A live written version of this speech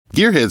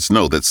Gearheads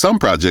know that some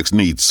projects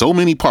need so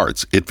many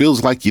parts, it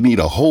feels like you need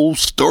a whole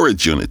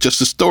storage unit just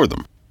to store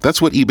them.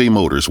 That's what eBay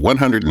Motors'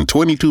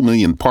 122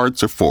 million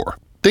parts are for.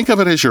 Think of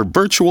it as your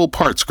virtual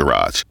parts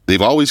garage.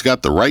 They've always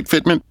got the right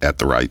fitment at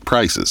the right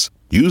prices.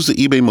 Use the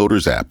eBay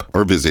Motors app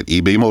or visit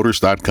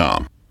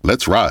ebaymotors.com.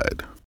 Let's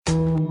ride.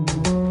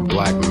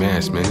 Black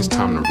mass, man, it's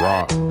time to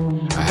rock.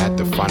 I had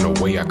to find a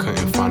way, I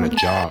couldn't find a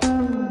job.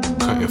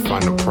 Couldn't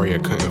find a prayer,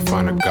 couldn't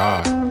find a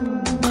God.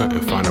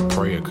 Couldn't find a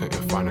prayer,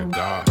 couldn't find a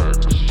God.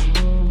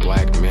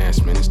 Black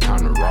mass, man, it's time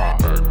to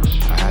rock.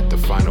 I had to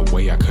find a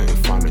way, I couldn't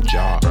find a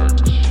job.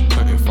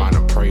 Couldn't find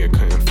a prayer,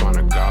 couldn't find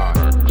a God.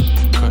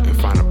 Couldn't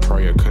find a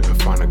prayer, couldn't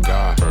find a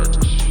God.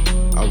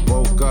 I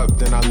woke up,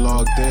 then I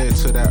logged in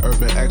to that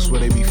Urban X where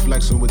they be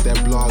flexing with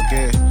that blog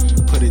in.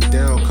 Put it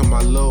down, cause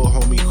my little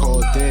homie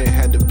called in.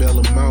 Had to bail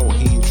him out,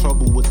 he in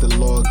trouble with the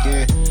law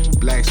again.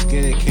 Black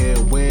skin can't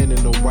win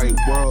in the white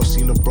world.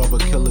 Seen a brother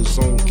kill his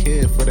own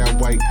kid for that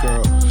white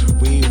girl.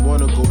 We ain't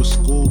wanna go to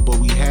school, but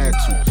we had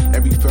to.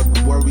 Every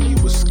February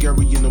it was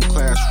scary in them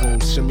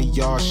classrooms. Shimmy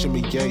y'all,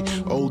 shimmy yay.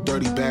 Old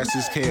dirty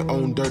bastards can't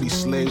own dirty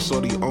slaves,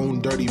 or they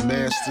own dirty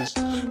masters.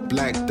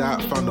 Black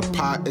Dot found a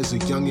pot as a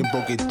youngin',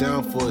 broke it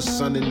down for his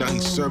son, and now he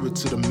serve it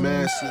to the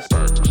masses.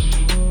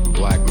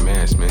 Black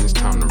mass, man, it's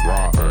time to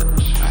rock.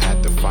 I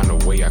had to find a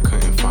way, I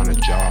couldn't find a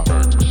job.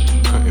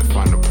 Couldn't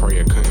find a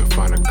prayer, couldn't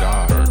find a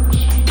God.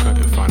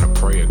 Couldn't find a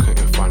prayer,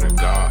 couldn't find a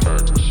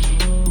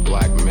God.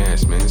 Black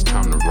mass, man, it's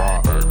time to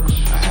rock.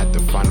 I had to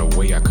find a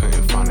way, I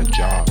couldn't find a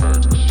job.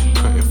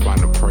 Couldn't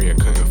find a prayer,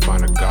 couldn't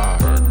find a God.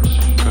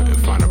 Couldn't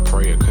find a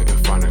prayer, couldn't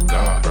find a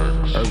God.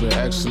 Urban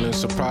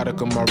excellence, a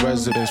product of my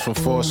residence. From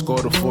 4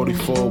 to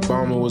 44,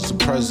 Obama was the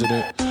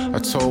president. I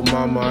told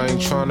mama I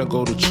ain't tryna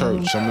go to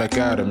church. I'm like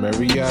Adam,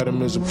 every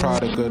Adam is a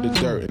product of the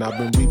dirt. And I've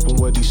been reaping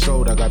what he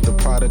sowed. I got the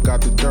product,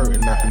 got the dirt.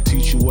 And I can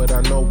teach you what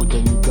I know, but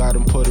then you gotta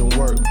put in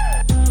work.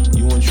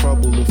 You in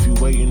trouble if you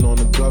waiting on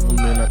the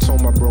government. I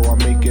told my bro I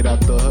make it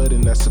out the hood,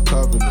 and that's a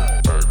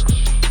covenant.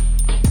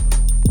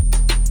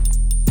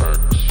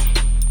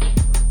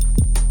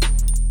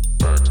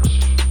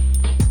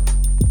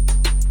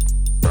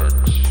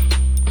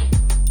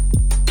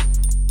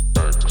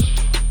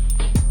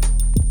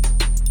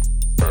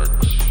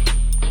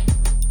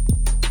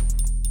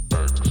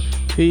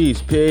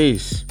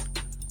 Peace.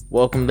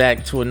 Welcome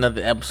back to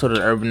another episode of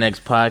the Urban X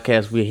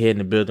Podcast. We're here in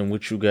the building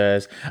with you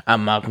guys.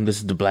 I'm Malcolm. This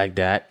is the Black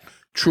Dot.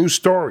 True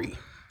story.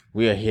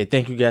 We are here.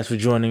 Thank you guys for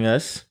joining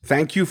us.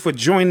 Thank you for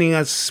joining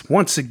us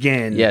once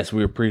again. Yes,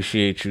 we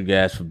appreciate you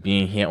guys for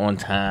being here on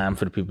time.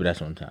 For the people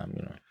that's on time,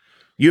 you know.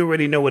 You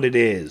already know what it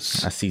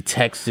is. I see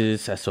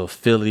Texas. I saw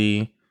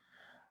Philly.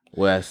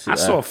 I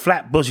saw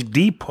Flatbush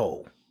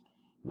Depot.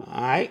 All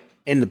right.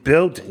 In the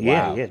building.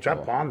 Wow. Yeah.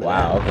 Drop on there.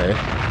 Wow, okay.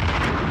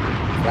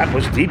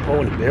 Flatbush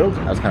Depot in the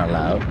building. That was kind of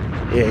loud.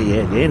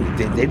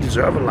 Yeah. They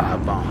deserve a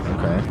live bomb.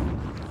 Okay.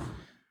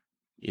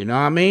 You know what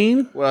I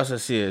mean? What else I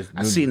see?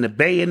 I seen the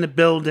Bay in the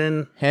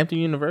building. Hampton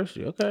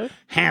University, okay.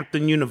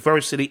 Hampton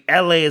University.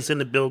 LA is in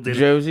the building.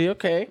 Jersey,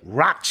 okay.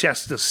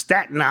 Rochester,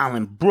 Staten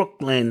Island,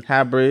 Brooklyn.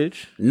 High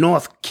Bridge.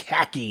 North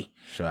Khaki.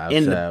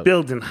 In the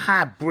building.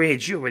 High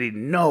Bridge. You already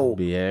know.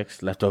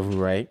 BX, left over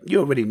right.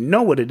 You already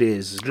know what it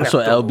is. I saw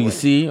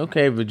LBC,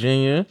 okay.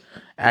 Virginia.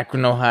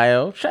 Akron,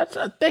 Ohio.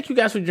 Thank you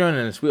guys for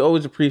joining us. We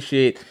always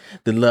appreciate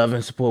the love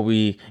and support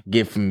we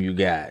get from you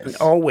guys.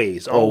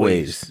 Always.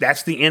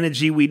 That's the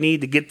energy we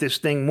need to get this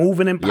thing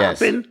moving and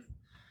popping. Yes.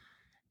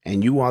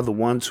 And you are the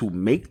ones who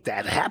make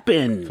that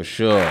happen. For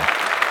sure.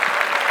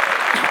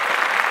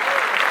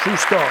 True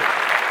story.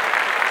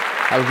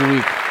 How was your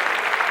week?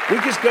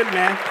 Week is good,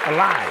 man.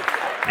 Alive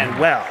and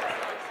well.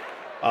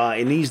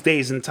 In these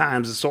days and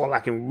times, it's all I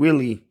can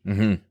really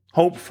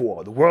hope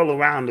for. The world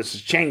around us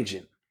is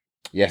changing.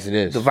 Yes, it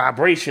is. The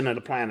vibration of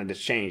the planet is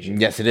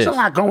changing. Yes, it is. There's a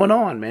lot going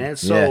on, man.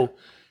 So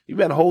you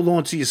better hold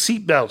on to your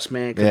seatbelts,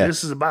 man, because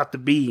this is about to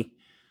be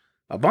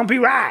a bumpy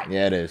ride.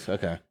 Yeah, it is.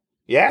 Okay.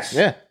 Yes?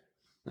 Yeah.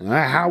 All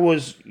right. How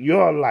was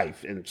your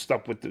life and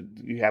stuff with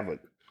you have a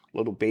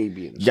little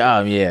baby and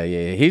stuff? Yeah.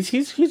 He's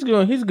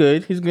good. He's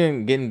good. He's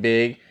getting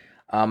big.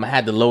 I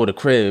had to lower the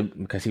crib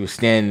because he was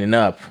standing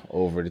up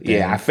over the thing.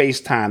 Yeah, I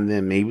FaceTimed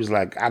him. He was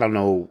like, I don't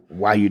know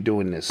why you're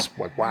doing this.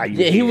 Like, why are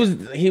you he was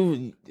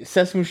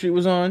Sesame Street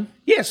was on.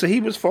 Yeah, so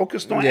he was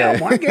focused on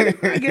Elmo. I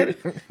get it.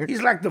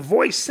 He's like, the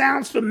voice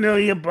sounds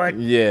familiar, but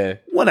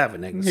whatever,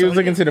 nigga. He was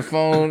looking to the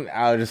phone.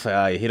 I was just like,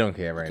 oh, yeah, he don't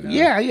care right now.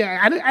 Yeah.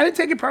 I didn't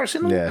take it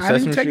personal. Yeah, I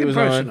didn't take it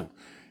personal.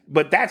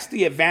 But that's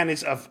the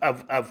advantage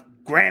of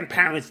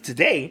grandparents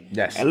today.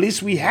 Yes. At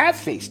least we have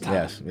FaceTime.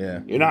 Yes,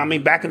 yeah. You know what I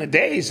mean? Back in the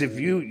days, if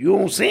you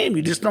don't see him,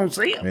 you just don't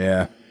see him.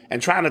 Yeah.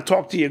 And trying to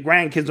talk to your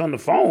grandkids on the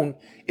phone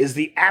is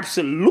the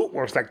absolute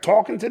worst. Like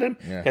talking to them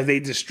because they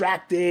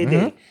distracted.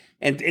 Mm-hmm.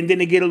 And then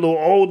they get a little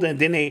older and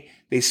then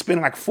they spend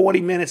like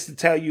 40 minutes to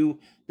tell you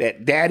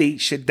that daddy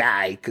should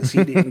die because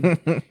he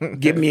didn't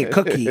give me a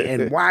cookie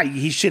and why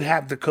he should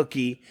have the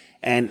cookie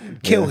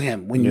and kill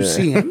him when you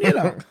see him.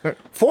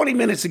 40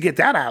 minutes to get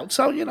that out.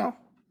 So,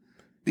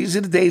 these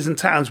are the days and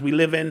times we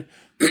live in.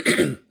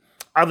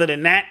 other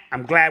than that,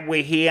 I'm glad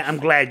we're here. I'm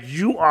glad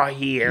you are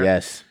here.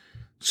 Yes.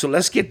 So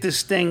let's get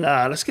this thing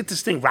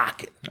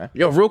rocking.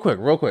 Yo, real quick.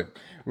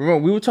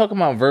 Remember, we were talking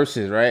about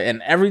verses, right?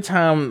 And every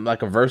time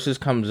like a verses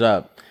comes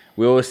up,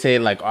 we always say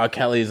like R.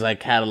 Kelly's like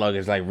catalog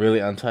is like really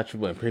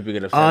untouchable and people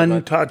get upset about it.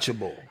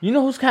 Untouchable. You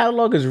know whose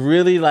catalog is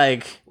really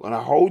like When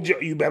I hold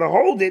you better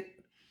hold it.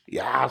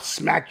 Yeah, I'll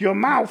smack your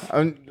mouth.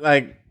 I'm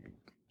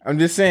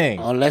just saying.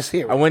 Oh, let's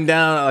hear it. I went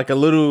down like a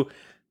little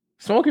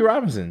Smokey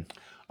Robinson.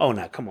 Oh,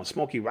 now come on.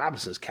 Smokey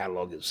Robinson's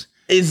catalog is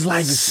It's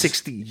like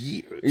 60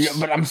 years. Yeah,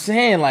 but I'm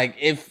saying like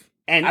if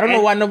And- I don't know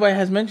and- why nobody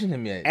has mentioned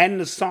him yet. And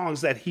the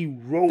songs that he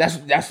wrote.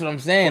 That's what I'm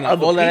saying. for Like,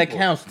 other all that people.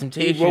 counts.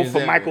 Temptations. He wrote for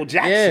and- Michael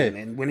Jackson,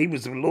 Yeah. and when he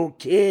was a little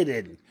kid,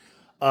 and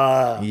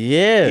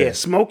Yeah.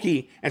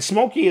 Smokey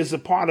is a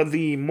part of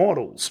the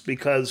Immortals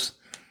because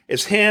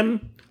it's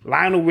him,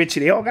 Lionel Richie.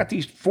 They all got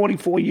these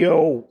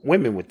 44-year-old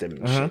women with them.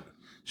 And shit.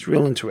 It's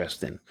real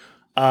interesting.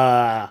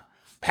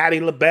 Patti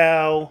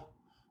LaBelle.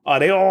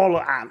 They all.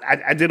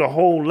 I did a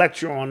whole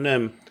lecture on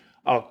them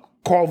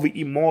called the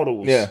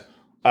Immortals. Yeah.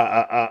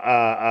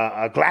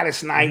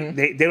 Gladys Knight.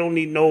 They don't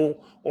need no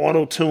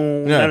auto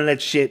tune. Yeah. None of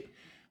that shit.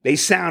 They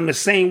sound the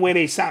same way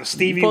they sound.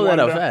 Stevie Pull that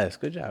Wonder. up fast.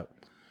 Good job.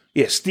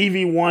 Yeah,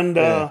 Stevie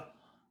Wonder.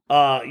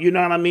 You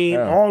know what I mean?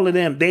 Yeah. All of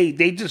them. They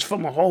just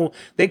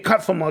they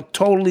cut from a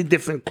totally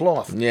different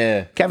cloth.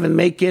 Yeah. Kevin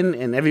Macon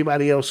and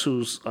everybody else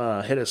who's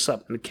hit us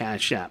up in the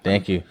Cash App.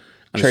 Thank you.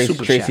 On the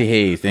Super Tracy Chat.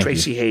 Hayes.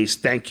 Tracy Hayes,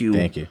 thank you.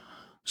 Thank you.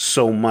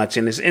 So much.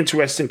 And it's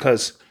interesting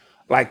because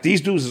like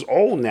these dudes is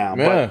old now,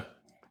 Yeah. but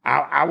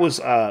I was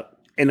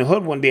in the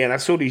hood one day and I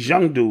saw these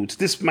young dudes.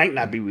 This might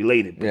not be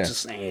related, but Yeah.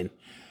 just saying.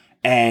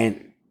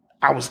 And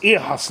I was ear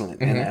hustling.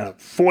 And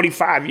at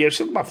 45 years,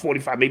 she was about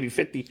 45, maybe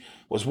 50,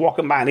 was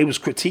walking by and they was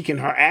critiquing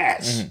her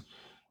ass.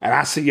 And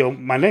I said, yo,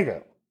 my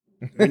nigga,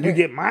 when you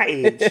get my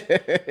age,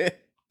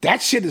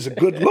 that shit is a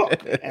good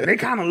look. And they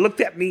kind of looked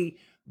at me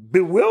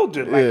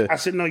bewildered. Like Yeah. I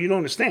said, no, you don't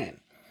understand.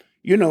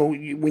 You know,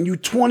 when you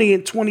 20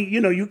 and 20,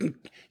 you know,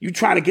 you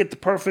trying to get the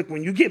perfect.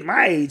 When you get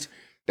my age,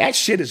 that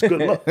shit is good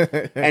look.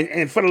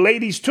 and for the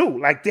ladies too.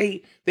 Like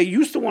they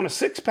used to want a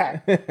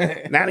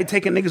 6-pack. Now they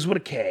taking niggas with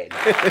a keg.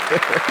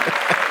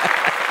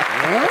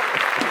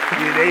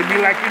 Yeah, they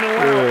be like, you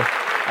know what?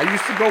 I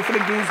used to go for the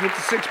dudes with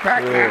the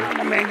 6-pack. Now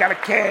my man got a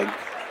keg.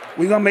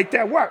 We gonna make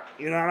that work.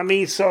 You know what I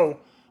mean? So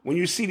when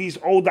you see these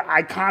older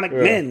iconic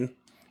men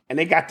and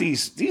they got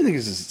these niggas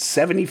is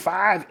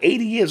 75,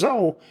 80 years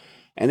old,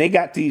 and they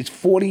got these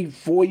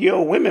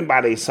 44-year-old women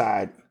by their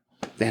side,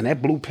 then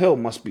that blue pill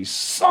must be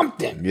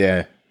something.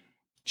 Yeah.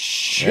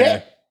 Shit.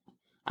 Yeah.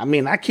 I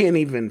mean, I can't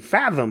even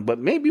fathom, but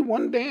maybe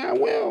one day I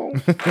will.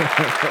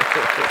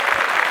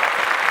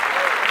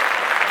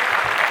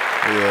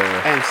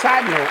 Yeah. And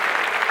side note,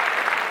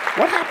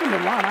 what happened to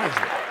Ron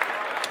Isley?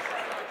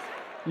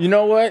 You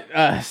know what?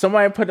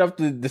 Somebody put up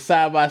the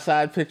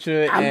side-by-side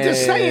picture. I'm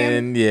just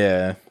saying.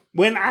 Yeah.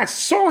 When I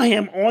saw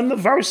him on the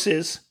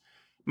Verses,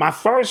 my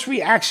first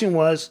reaction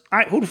was, all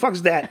right, who the fuck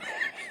is that?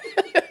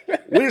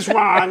 Where's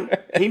Ron?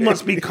 He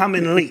must be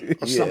coming late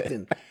or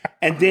something.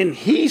 And then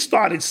he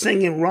started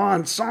singing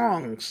Ron's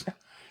songs.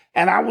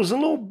 And I was a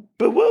little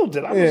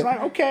bewildered. I was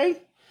like,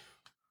 okay,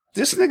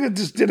 this nigga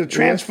just did a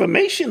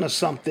transformation or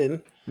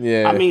something.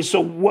 Yeah. I mean,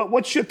 so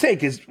what's your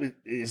take? Is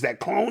that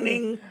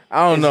cloning?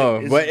 I don't Is know,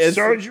 it but it's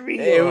surgery.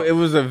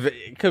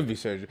 It could be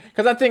surgery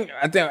because I think,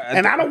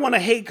 And I don't want to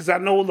hate because I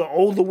know the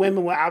older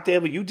women were out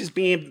there, but you just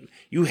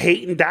you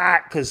hating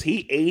Doc because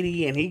he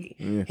 80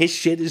 and his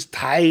shit is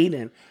tight,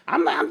 and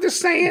I'm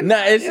just saying.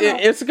 no,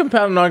 it's a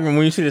compelling argument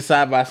when you see the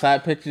side by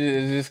side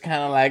pictures. It's just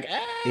kind of like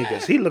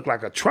because he looked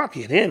like a truck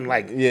hit him,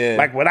 like Yeah.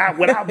 like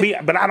without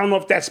being. But I don't know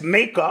if that's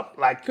makeup.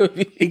 Like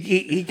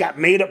he got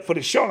made up for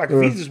the show. Like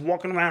if he's just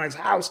walking around his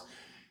house,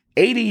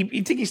 80.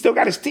 You think he still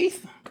got his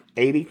teeth?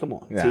 80. Come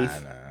on,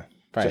 teeth.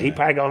 So he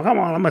probably go, come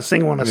on, I'm gonna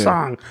sing on a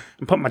song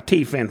and put my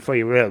teeth in for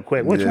you real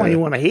quick. Which one you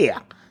want to hear?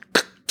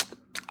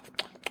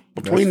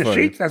 Between the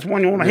sheets, that's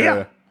one you want to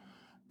hear.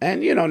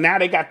 And you know, now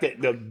they got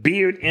the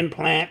beard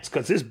implants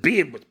because his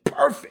beard was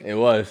perfect, It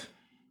was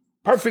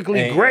perfectly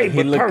And great. He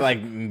but looked perfect. like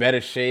in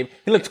better shape.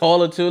 He looked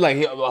taller too. Like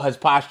his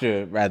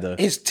posture, rather.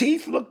 His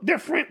teeth look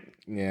different.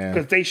 Yeah.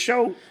 because they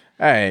show. All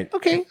right.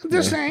 Okay, I'm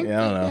just saying.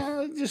 Yeah, I don't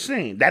know. Yeah, just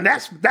saying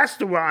that's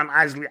the Ron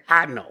Isley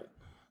I know.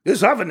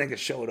 This other nigga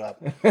showed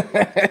up.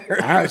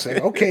 I was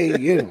like, okay,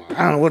 you know,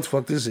 I don't know what the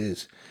fuck this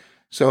is.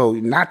 So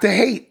not to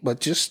hate, but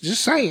just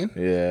saying.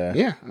 Yeah.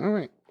 Yeah, all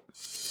right.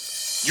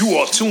 You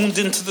are tuned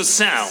into the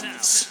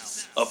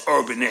sounds of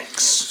Urban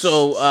X.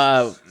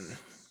 So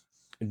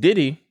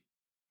Diddy,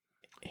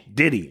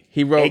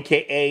 he wrote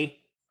AKA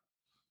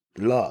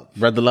Love.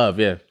 Brother Love,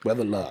 yeah.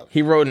 Brother Love.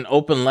 He wrote an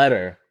open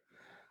letter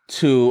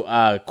to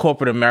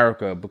corporate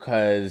America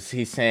because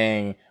he's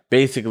saying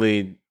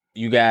basically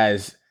you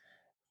guys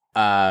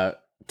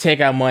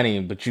take our money,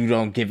 but you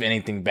don't give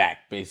anything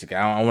back. Basically,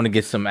 I want to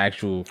get some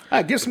actual All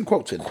right, get some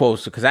quotes in.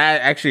 quotes because I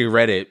actually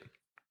read it,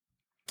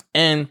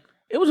 and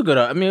It was a good.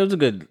 I mean, it was a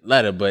good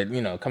letter, but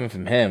coming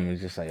from him,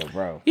 it's just like, yo,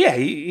 bro. Yeah,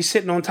 he's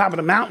sitting on top of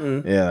the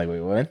mountain. Yeah, like,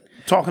 wait, what?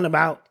 Talking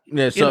about.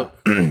 Yeah. So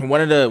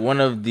one of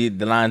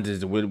the lines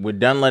is we're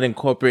done letting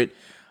corporate.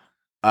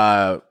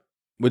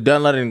 We're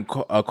done letting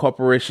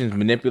corporations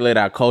manipulate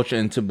our culture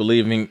into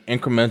believing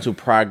incremental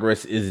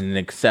progress is an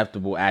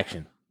acceptable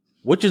action,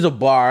 which is a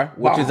bar,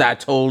 which is I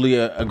totally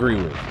agree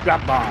with.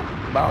 Got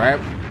bomb.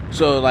 Right.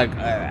 So like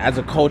as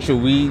a culture,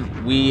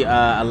 we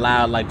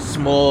allow like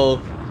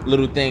small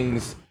little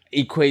things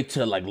equate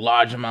to like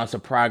large amounts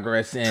of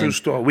progress. And true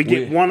story. We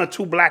get 1 or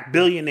 2 black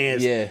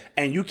billionaires,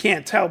 and you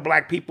can't tell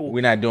black people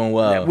we're not doing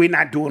well. We're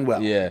not doing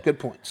well. Yeah. Good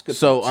points.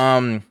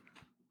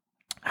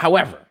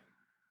 However,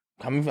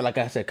 coming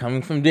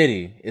from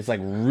Diddy, it's like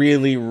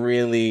really,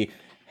 really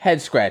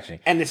head scratching.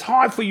 And it's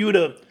hard for you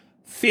to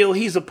feel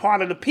he's a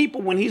part of the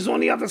people when he's on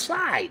the other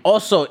side.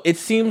 Also, it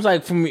seems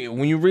like for me,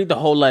 when you read the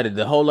whole letter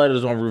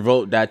is on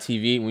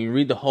revolt.tv. When you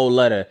read the whole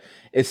letter,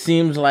 it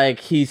seems like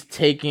he's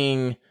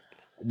taking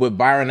what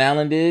Byron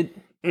Allen did,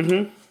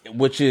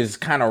 which is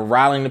kind of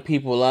riling the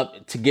people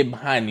up to get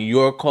behind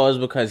your cause,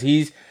 because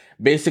he's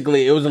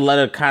basically, it was a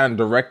letter kind of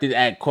directed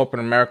at corporate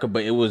America,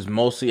 but it was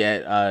mostly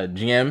at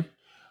GM.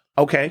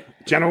 Okay.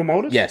 General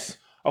Motors? Yes.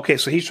 Okay,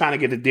 so he's trying to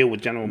get a deal with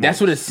General Motors.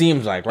 That's what it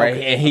seems like, right?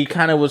 Okay. And he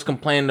kind of was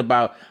complaining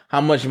about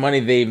how much money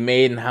they've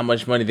made and how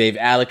much money they've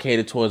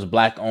allocated towards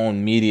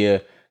black-owned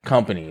media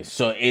companies.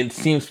 So it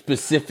seems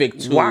specific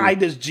to... Why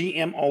does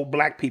GM owe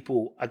black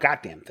people a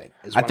goddamn thing?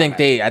 I think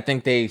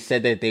they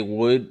said that they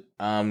would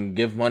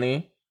give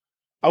money.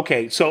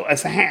 Okay, so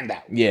it's a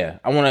handout. Yeah,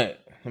 I want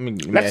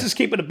to... Let's just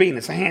keep it a bean.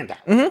 It's a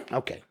handout. Mm-hmm.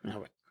 Okay,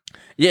 all right.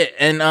 Yeah,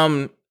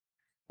 and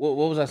what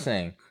was I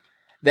saying?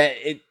 That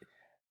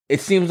it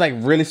seems like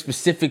really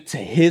specific to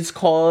his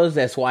cause.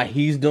 That's why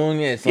he's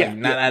doing it. It's like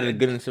not out of the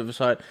goodness of his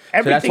heart.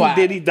 Everything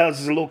Diddy does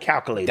is a little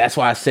calculated. That's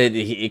why I said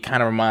it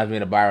kind of reminds me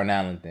of the Byron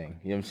Allen thing.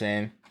 You know what I'm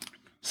saying?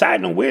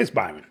 Side note, where's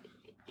Byron?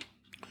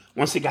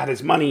 Once he got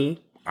his money,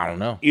 I don't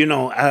know.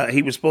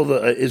 He was supposed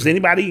to. Is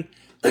anybody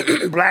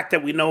black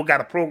that we know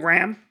got a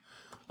program?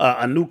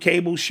 A new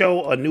cable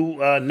show, a new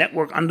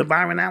network under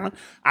Byron Allen?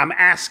 I'm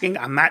asking.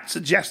 I'm not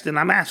suggesting.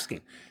 I'm asking.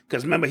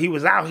 Because remember, he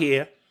was out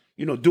here,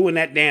 doing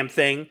that damn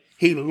thing.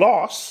 He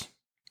lost.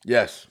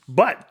 Yes.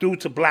 But due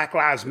to Black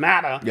Lives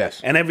Matter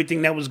and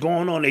everything that was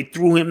going on, they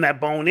threw him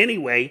that bone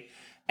anyway.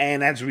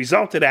 And as a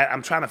result of that,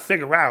 I'm trying to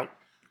figure out,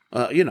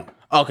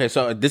 Okay,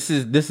 so this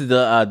is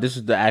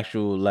the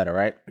actual letter,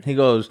 right? He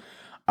goes,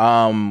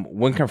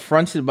 when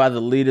confronted by the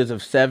leaders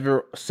of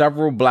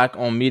several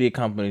black-owned media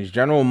companies,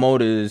 General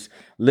Motors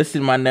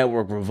listed my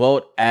network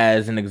Revolt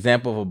as an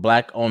example of a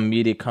black-owned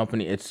media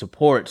company it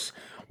supports.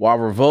 While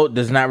Revolt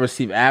does not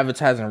receive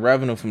advertising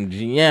revenue from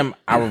GM,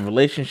 our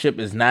relationship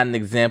is not an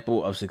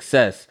example of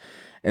success.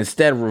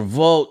 Instead,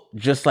 Revolt,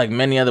 just like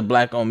many other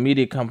black-owned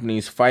media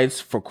companies, fights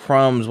for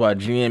crumbs while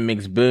GM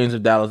makes billions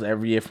of dollars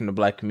every year from the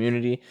black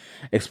community.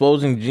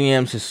 Exposing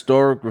GM's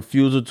historic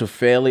refusal to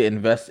fairly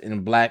invest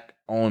in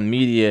black-owned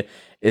media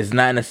is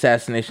not an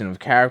assassination of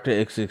character.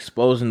 It's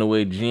exposing the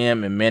way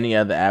GM and many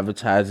other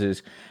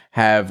advertisers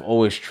have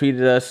always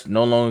treated us.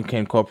 No longer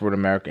can corporate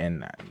America,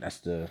 and that's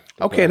the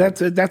okay. That's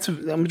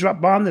I'm gonna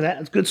drop bomb to that.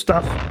 It's good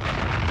stuff.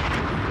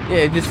 Yeah,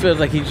 it just feels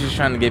like he's just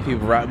trying to get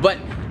people right. But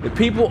the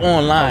people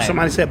online.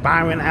 Somebody said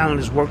Byron Allen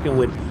is working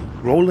with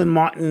Roland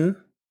Martin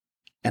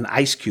and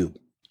Ice Cube.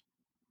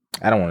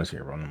 I don't want to see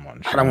a Roland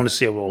Martin show. I don't want to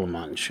see a Roland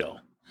Martin show.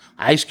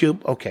 Ice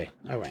Cube. Okay,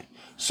 all right.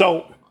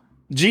 So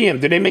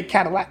GM, do they make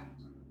Cadillac?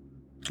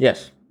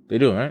 Yes, they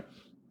do. Right?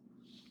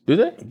 Do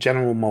they?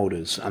 General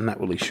Motors. I'm not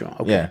really sure.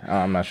 Okay. Yeah,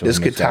 I'm not sure. This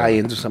could tie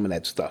into some of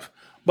that stuff.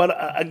 But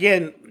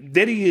again,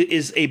 Diddy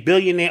is a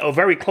billionaire or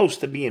very close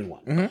to being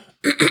one.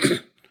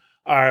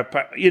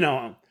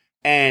 Mm-hmm.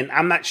 And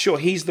I'm not sure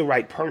he's the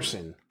right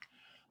person.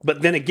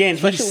 But then again,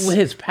 especially with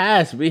his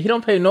past, he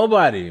don't pay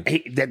nobody.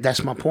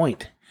 That's my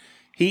point.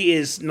 He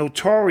is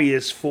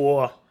notorious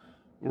for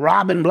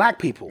robbing black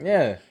people.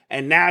 Yeah.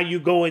 And now you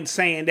go and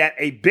saying that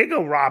a bigger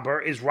robber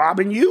is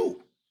robbing you.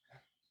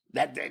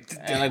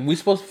 And like we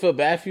supposed to feel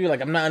bad for you? Like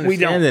I'm not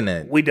understanding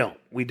it. We don't.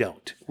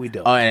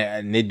 Oh,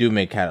 and they do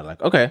make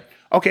Cadillac.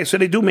 Okay, so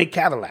they do make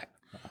Cadillac.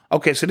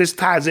 Okay, so this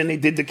ties in. They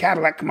did the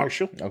Cadillac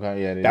commercial.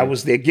 Okay, yeah, that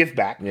was their give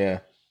back.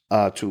 Yeah,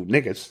 to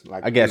niggas.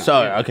 Like I guess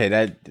so. Okay,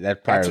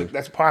 that's part of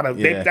that's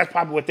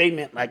probably what they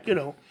meant. Like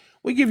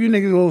we give you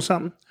niggas a little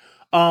something.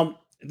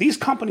 These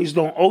companies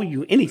don't owe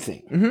you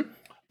anything.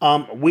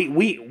 Mm-hmm.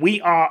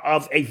 We are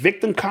of a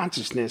victim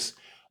consciousness.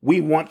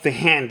 We want the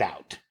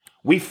handout.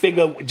 We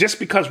figure just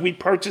because we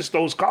purchased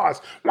those cars,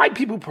 white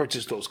people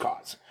purchased those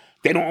cars.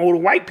 They don't owe the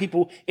white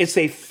people. It's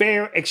a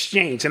fair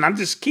exchange. And I'm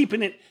just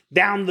keeping it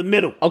down the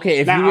middle.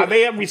 Okay. Are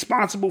they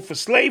responsible for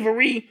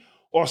slavery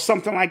or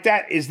something like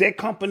that? Is their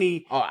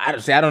company... Oh, I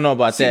don't know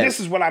about that.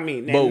 This is what I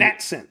mean in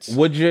that sense.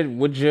 Would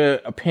your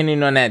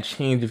opinion on that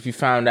change if you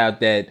found out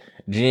that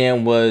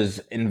GM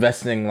was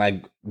investing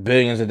like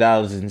billions of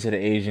dollars into the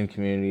Asian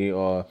community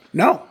or...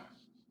 No.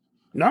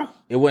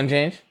 It wouldn't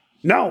change?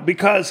 No,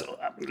 because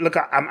look,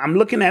 I'm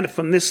looking at it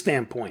from this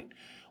standpoint.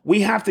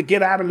 we have to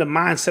get out of the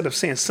mindset of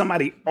saying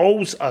somebody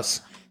owes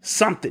us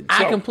something.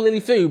 I completely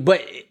feel you,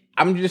 but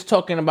I'm just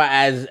talking about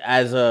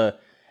as a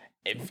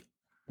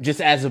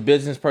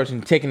business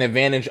person taking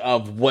advantage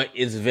of what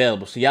is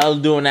available. So y'all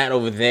are doing that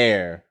over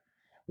there.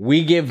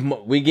 We give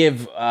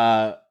hundreds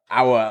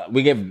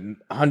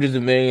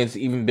of millions,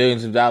 even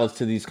billions of dollars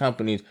to these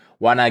companies.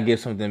 Why not give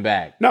something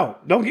back? No,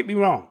 don't get me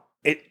wrong.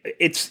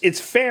 It's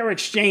fair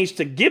exchange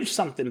to give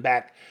something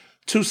back,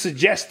 to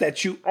suggest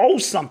that you owe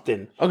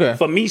something. Okay.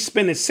 For me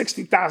spending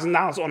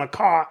 $60,000 on a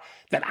car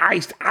that I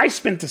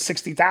spent the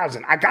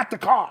 $60,000. I got the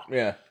car.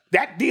 Yeah.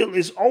 That deal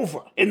is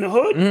over. In the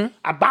hood,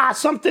 I buy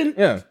something.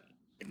 Yeah.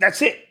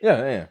 That's it.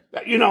 Yeah.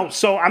 You know,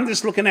 so I'm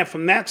just looking at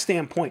from that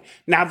standpoint.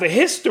 Now, the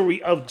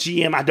history of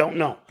GM, I don't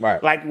know.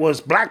 Right. Like,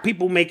 was black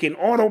people making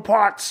auto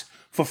parts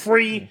for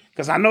free?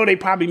 Because I know they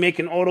probably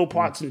making auto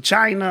parts in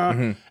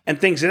China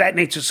and things of that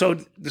nature. So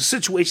the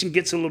situation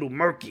gets a little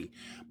murky.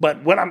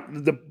 But what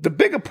the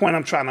bigger point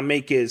I'm trying to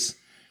make is,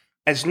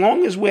 as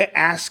long as we're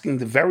asking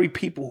the very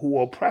people who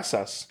oppress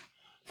us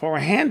for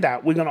a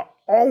handout, we're going to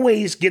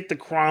always get the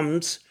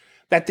crumbs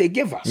that they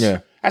give us. Yeah.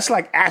 That's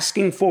like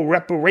asking for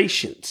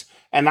reparations.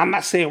 And I'm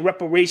not saying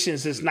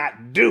reparations is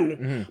not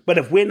due, but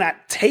if we're not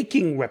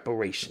taking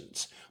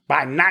reparations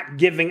by not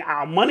giving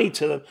our money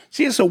to them,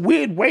 see, it's a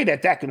weird way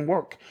that can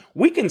work.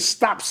 We can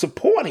stop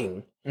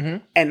supporting,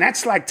 and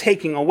that's like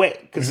taking away,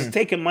 because it's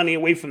taking money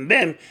away from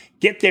them,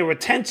 get their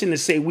attention to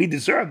say, we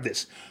deserve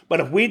this. But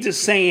if we're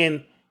just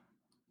saying,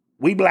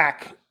 we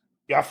black,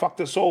 y'all fucked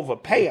us over,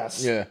 pay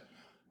us,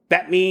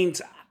 that means,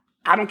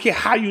 I don't care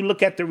how you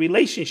look at the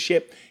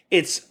relationship,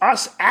 it's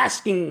us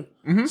asking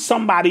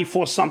somebody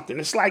for something.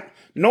 It's like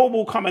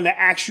Noble coming to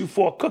ask you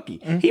for a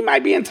cookie. He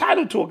might be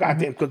entitled to a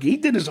goddamn cookie. He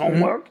did his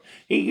homework.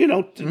 He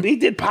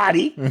did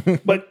potty,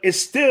 but it's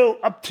still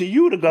up to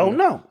you to go,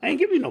 no, I ain't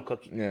give you no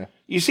cookie. Yeah.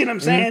 You see what I'm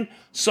saying?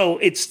 So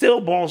it still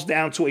boils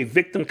down to a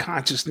victim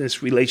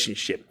consciousness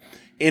relationship.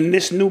 In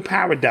this new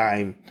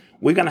paradigm,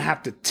 we're going to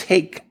have to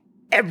take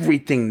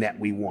everything that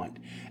we want.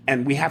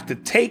 And we have to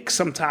take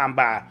some time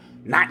by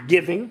not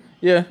giving,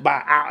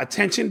 by our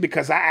attention,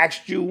 because I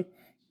asked you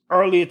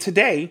earlier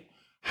today,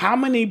 how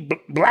many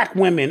black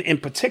women in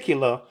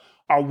particular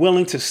are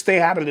willing to stay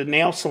out of the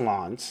nail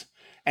salons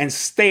and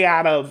stay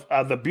out of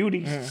the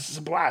beauty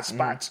supply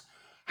spots?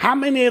 How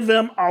many of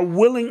them are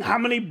willing, how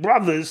many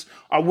brothers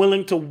are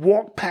willing to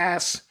walk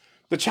past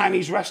the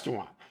Chinese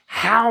restaurant?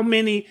 How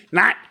many,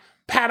 not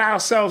pat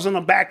ourselves on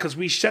the back because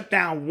we shut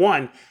down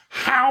one,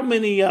 how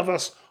many of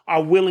us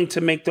are willing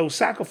to make those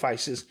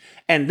sacrifices?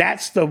 And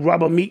that's the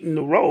rubber meeting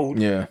the road.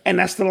 Yeah. And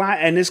that's the line.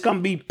 And it's going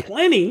to be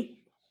plenty,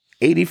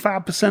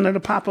 85% of the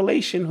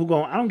population who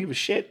go, I don't give a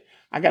shit.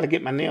 I got to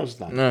get my nails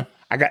done. Yeah.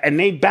 And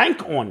they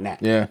bank on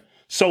that. Yeah.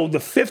 So the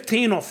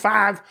 15 or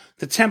 5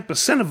 to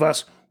 10% of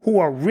us who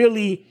are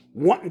really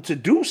wanting to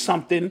do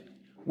something,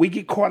 we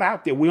get caught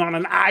out there. We're on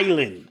an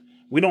island.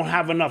 We don't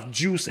have enough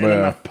juice and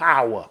enough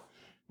power,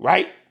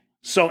 right?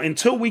 So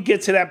until we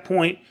get to that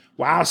point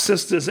where our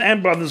sisters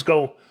and brothers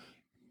go,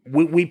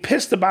 we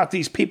pissed about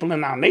these people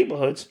in our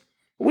neighborhoods,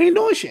 we ain't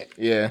doing shit.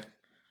 Yeah.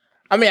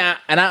 I mean,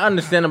 I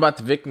understand about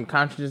the victim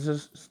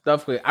consciousness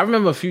stuff. I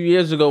remember a few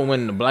years ago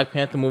when the Black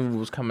Panther movie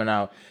was coming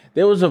out,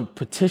 there was a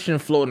petition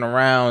floating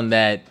around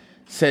that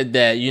said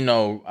that,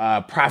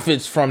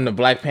 profits from the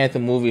Black Panther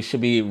movie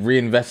should be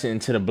reinvested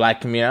into the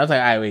black community. I was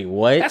like, all right, wait,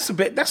 what?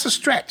 That's a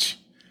stretch.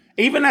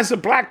 Even as a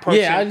black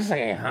person. Yeah, I was just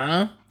like,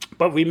 huh?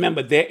 But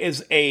remember, there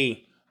is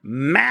a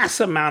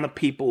mass amount of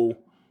people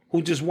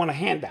who just want a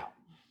handout.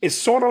 It's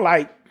sort of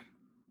like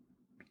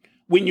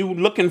when you're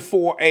looking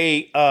for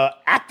a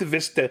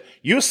activist,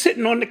 you're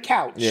sitting on the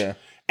couch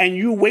and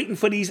you waiting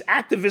for these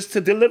activists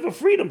to deliver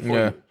freedom for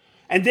you.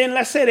 And then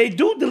let's say they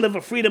do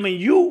deliver freedom and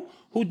you,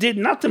 who did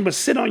nothing but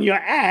sit on your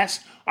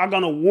ass, are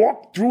going to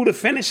walk through the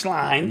finish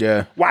line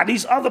while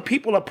these other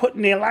people are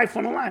putting their life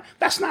on the line.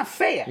 That's not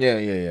fair.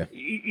 Yeah.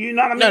 You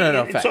know what I mean?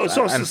 No. Facts.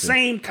 So it's the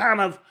same kind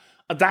of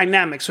a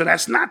dynamic. So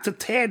that's not to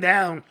tear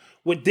down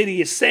what Diddy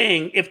is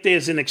saying if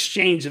there's an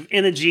exchange of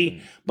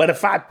energy. But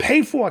if I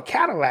pay for a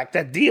Cadillac,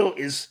 that deal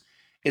is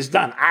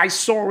done. I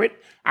saw it.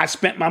 I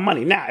spent my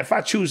money. Now, if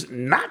I choose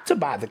not to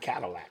buy the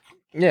Cadillac,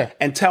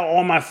 and tell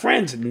all my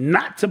friends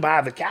not to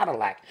buy the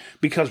Cadillac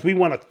because we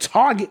want to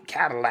target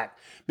Cadillac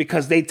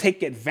because they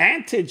take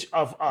advantage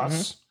of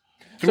us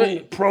through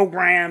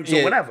programs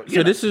or whatever.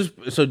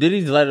 So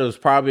Diddy's letter was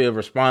probably a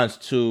response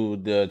to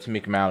the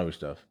Tamika Mallory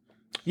stuff.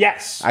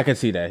 Yes. I can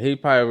see that. He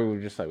probably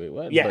was just like, wait,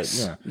 what?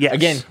 Yes. But, Yes.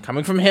 Again,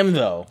 coming from him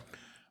though.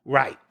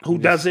 Right. Who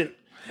doesn't?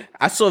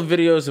 I saw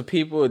videos of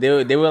people,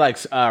 they were like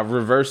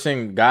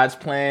reversing God's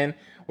plan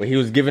where he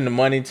was giving the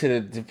money to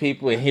the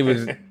people and he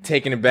was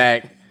taking it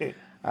back.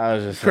 I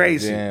was just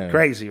crazy, like,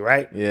 crazy,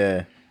 right?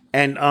 Yeah.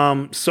 And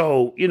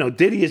so,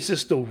 Diddy is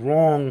just the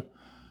wrong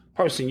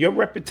person. Your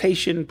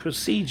reputation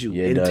precedes you.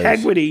 Yeah, it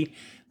integrity,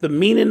 the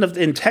meaning of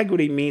the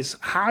integrity means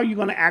how are you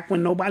going to act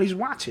when nobody's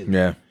watching?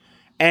 Yeah.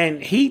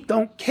 And he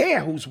don't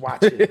care who's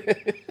watching.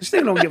 This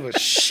thing don't give a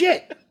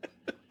shit.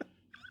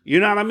 You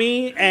know what I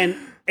mean? And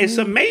it's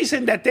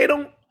amazing that they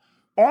don't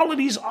all of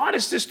these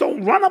artists just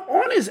don't run up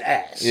on his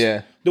ass.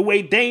 Yeah. The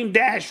way Dame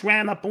Dash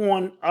ran up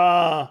on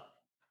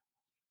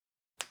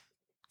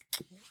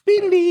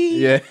Billy.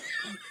 Yeah.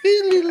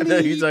 I know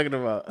who you're talking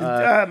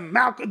about.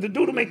 Malcolm, the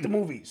dude who make the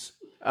movies.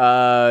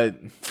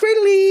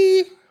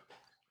 Billy.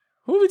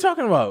 Who are we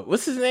talking about?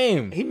 What's his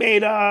name? He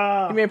made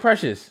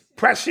Precious.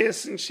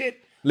 Precious and shit.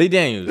 Lee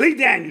Daniels.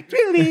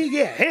 Billy,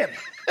 yeah, him.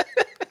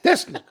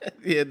 This nigga.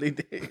 Yeah, Lee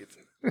Daniels.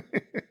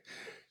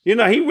 You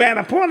know, he ran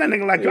up on that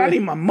nigga like, yo, I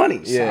need my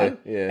money, son.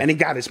 Yeah. And he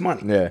got his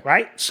money. Yeah.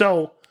 Right?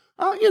 So,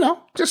 you know,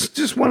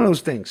 just one of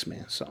those things,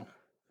 man. So.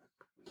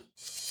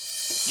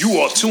 You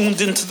are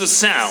tuned into the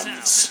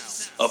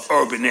sounds of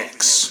Urban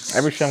X.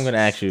 Every show I'm going to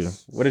ask you,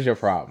 what is your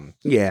problem?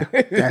 Yeah,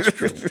 that's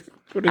true.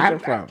 What is your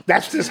problem?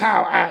 That's just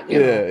how you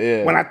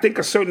know, when I think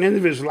of certain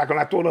individuals, like when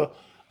I thought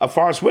of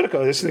Forrest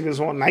Whitaker, this nigga's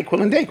on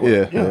NyQuil and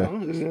Dayquil. Yeah,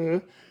 You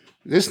know,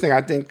 this thing,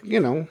 I think, you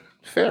know,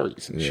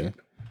 fairies and shit.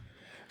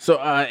 So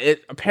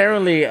it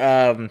apparently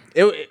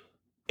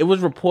it was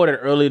reported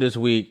earlier this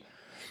week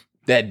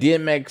that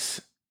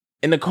DMX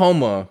in a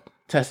coma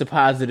tested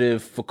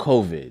positive for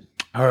COVID.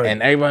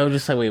 And everybody was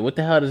just like, wait, what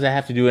the hell does that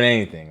have to do with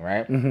anything,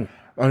 right? Mm-hmm.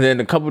 And then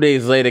a couple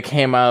days later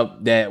came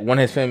out that one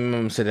of his family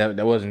members said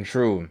that wasn't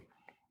true.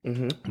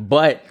 Mm-hmm.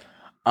 But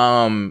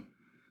from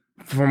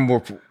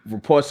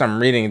reports I'm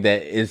reading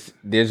that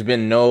there's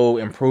been no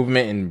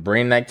improvement in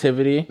brain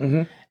activity.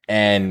 Mm-hmm.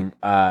 And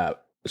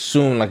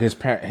soon, like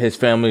his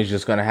family is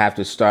just gonna have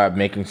to start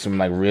making some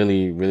like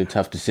really, really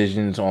tough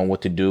decisions on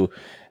what to do,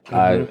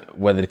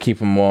 whether to keep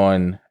him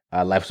on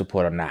life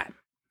support or not.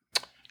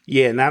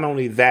 Yeah, not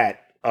only that,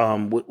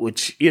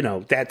 which you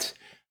know, that's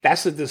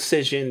a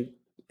decision.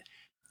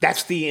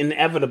 That's the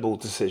inevitable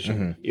decision.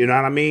 Mm-hmm. You know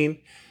what I mean?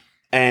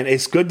 And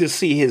it's good to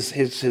see his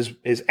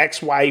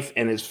ex-wife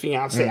and his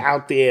fiance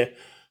out there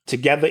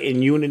together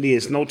in unity.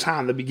 It's no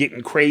time to be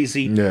getting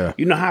crazy. Yeah.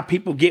 You know how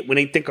people get when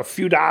they think a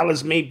few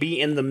dollars may be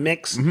in the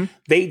mix? Mm-hmm.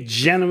 They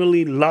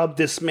generally love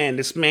this man.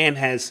 This man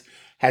has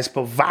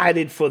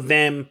provided for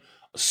them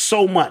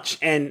so much.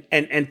 And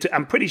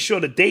I'm pretty sure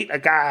to date a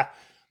guy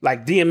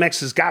like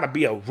DMX has got to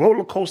be a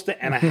roller coaster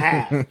and a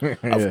half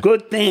of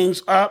good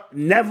things up,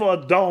 never a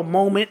dull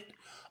moment.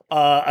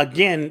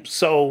 Again,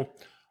 so,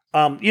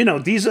 you know,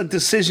 these are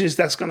decisions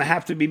that's going to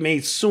have to be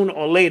made sooner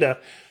or later.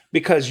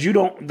 Because you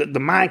don't,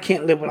 the mind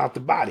can't live without the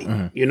body.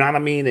 Mm-hmm. You know what I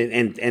mean?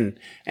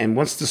 And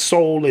once the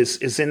soul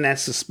is in that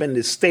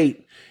suspended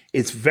state,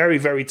 it's very,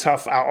 very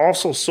tough. I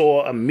also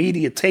saw a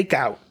media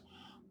takeout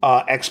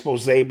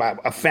expose by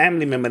a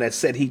family member that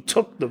said he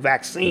took the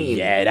vaccine.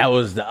 Yeah, that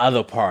was the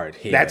other part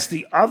here. That's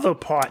the other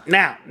part.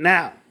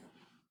 Now,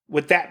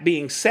 with that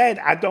being said,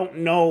 I don't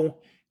know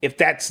if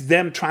that's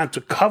them trying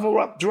to cover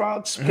up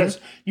drugs, because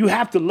you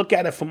have to look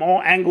at it from all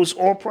angles,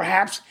 or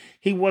perhaps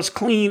he was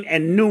clean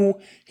and knew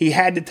he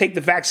had to take the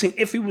vaccine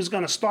if he was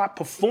going to start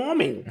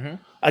performing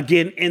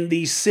again in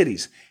these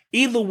cities.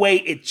 Either way,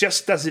 it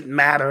just doesn't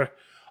matter,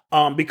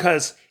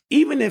 because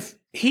even if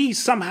he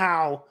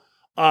somehow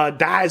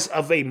dies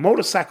of a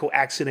motorcycle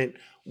accident,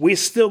 we're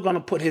still going to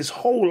put his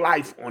whole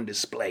life on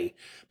display,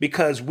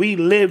 because we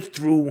lived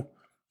through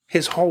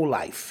his whole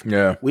life.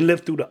 Yeah. We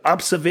lived through the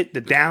ups of it,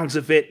 the downs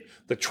of it,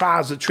 the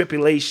trials and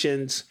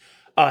tribulations,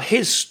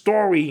 his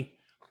story.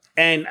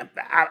 And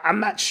I'm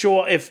not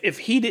sure if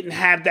he didn't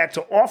have that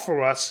to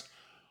offer us,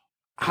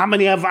 how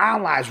many of our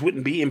lives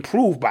wouldn't be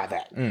improved by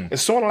that?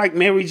 It's sort of like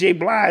Mary J.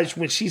 Blige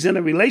when she's in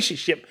a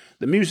relationship,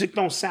 the music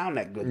don't sound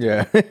that good.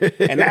 Yeah.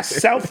 And that's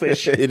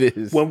selfish. It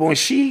is. When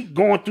she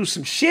going through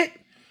some shit,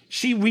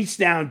 she reached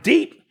down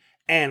deep,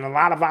 and a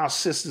lot of our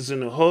sisters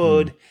in the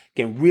hood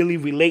can really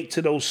relate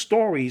to those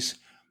stories.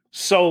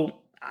 So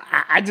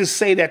I just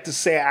say that to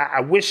say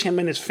I wish him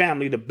and his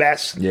family the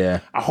best.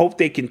 Yeah. I hope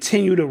they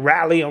continue to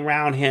rally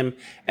around him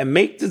and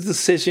make the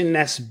decision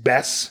that's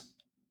best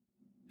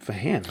for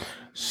him.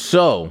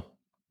 So,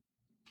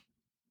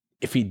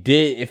 if he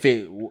did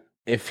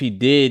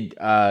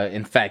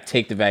in fact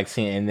take the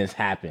vaccine and this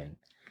happened,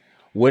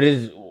 what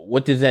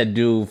does that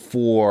do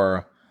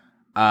for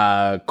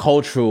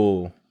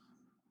cultural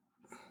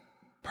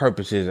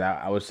purposes?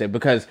 I would say,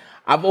 because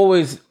I've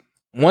always,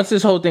 once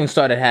this whole thing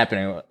started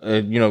happening,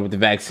 with the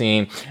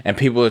vaccine, and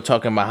people are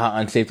talking about how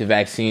unsafe the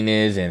vaccine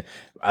is, and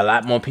a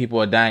lot more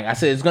people are dying, I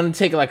said it's going to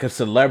take like a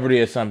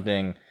celebrity or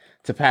something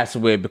to pass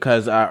away,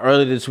 because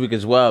earlier this week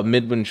as well,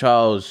 Midwin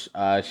Charles,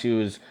 she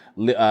was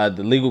the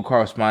legal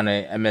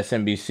correspondent at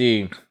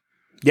MSNBC.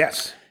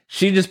 Yes.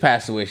 She just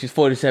passed away. She's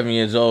 47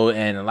 years old,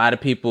 and a lot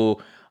of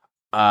people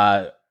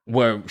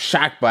were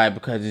shocked by it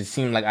because it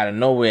seemed like out of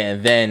nowhere,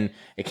 and then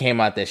it came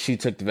out that she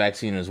took the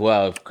vaccine as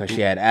well because she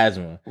had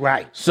asthma.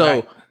 Right.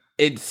 So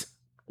it's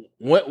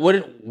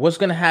what's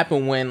going to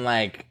happen when,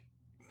 like,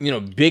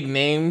 big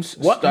names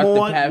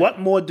what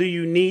more do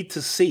you need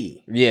to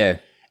see? Yeah.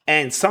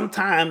 And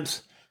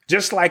sometimes,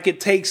 just like it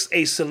takes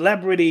a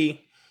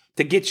celebrity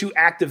to get you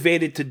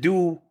activated to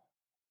do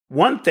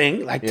one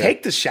thing, like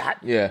take the shot.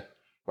 Yeah.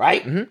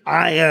 Right? Mm-hmm.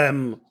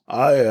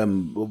 I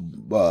am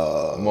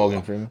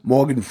Morgan Freeman.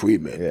 Morgan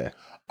Freeman. Yeah.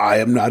 I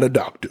am not a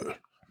doctor,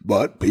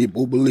 but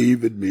people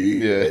believe in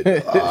me.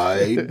 And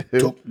I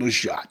took the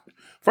shot.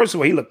 First of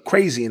all, he looked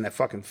crazy in that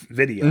fucking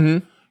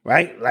video,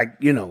 right? Like,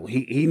 you know,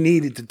 he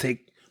needed to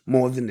take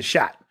more than the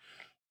shot.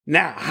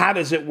 Now, how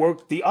does it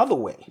work the other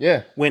way?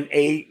 Yeah. When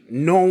a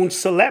known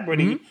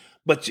celebrity,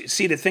 but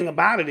see, the thing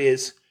about it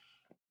is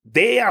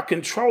they are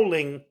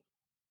controlling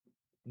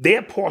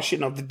their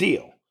portion of the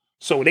deal.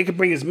 So they can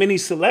bring as many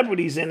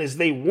celebrities in as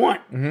they want,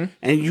 and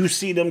you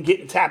see them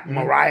getting tapped.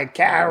 Mariah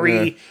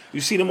Carey,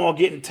 you see them all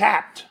getting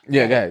tapped.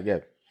 Yeah, go ahead, yeah.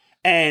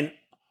 And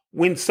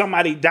when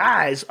somebody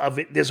dies of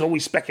it, there's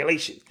always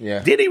speculation. Yeah.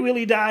 Did he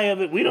really die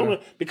of it? We don't know,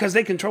 because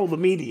they control the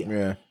media.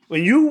 Yeah.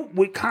 When you,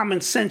 with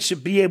common sense,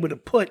 should be able to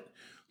put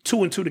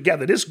two and two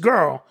together. This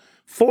girl,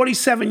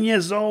 47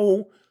 years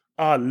old,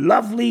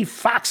 lovely,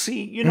 foxy,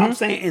 you know what I'm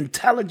saying?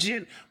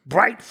 Intelligent,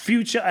 bright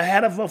future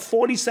ahead of her,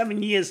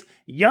 47 years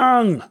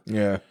young.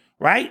 Yeah.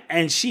 Right?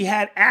 And she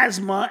had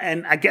asthma,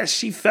 and I guess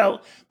she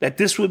felt that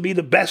this would be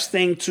the best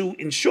thing to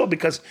ensure,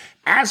 because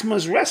asthma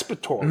is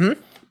respiratory.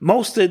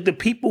 Most of the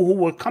people who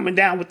were coming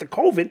down with the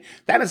COVID,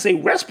 that is a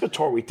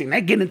respiratory thing.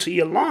 They get into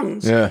your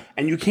lungs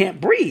and you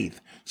can't breathe.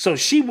 So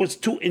she was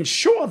to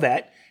ensure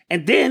that,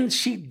 and then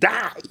she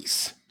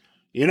dies.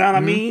 You know what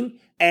I mean?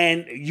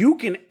 And you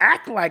can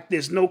act like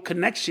there's no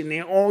connection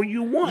there all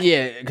you want.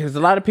 Yeah, because a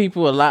lot of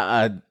people,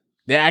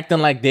 they're acting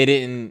like they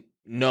didn't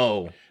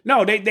know.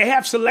 No, they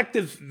have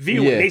selective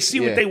viewing. Yeah, they see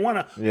what they want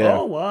to. Yeah.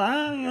 Oh,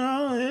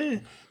 well,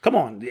 come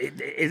on.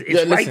 It's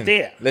Listen, right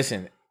there.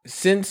 Listen,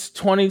 since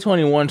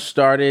 2021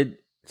 started,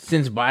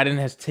 since Biden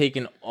has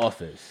taken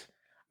office,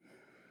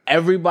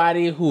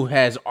 everybody who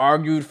has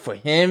argued for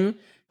him,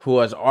 who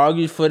has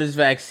argued for this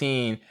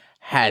vaccine,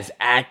 has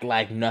act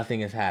like nothing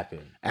has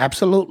happened.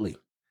 Absolutely.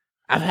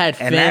 I've had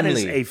family. And that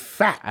is a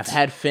fact. I've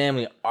had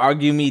family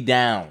argue me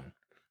down.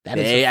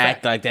 They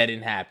act like that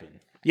didn't happen.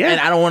 Yeah.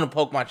 And I don't want to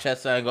poke my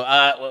chest out and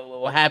go,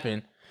 what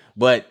happened?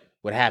 But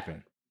what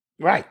happened?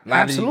 Right.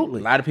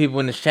 Absolutely. A lot of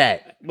people in the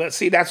chat. But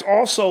see, that's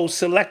also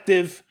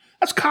selective.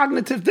 That's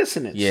cognitive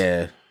dissonance.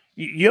 Yeah.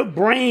 Your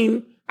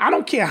brain, I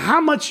don't care how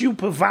much you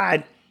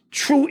provide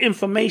true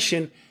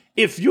information,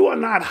 if you are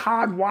not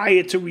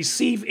hardwired to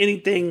receive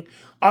anything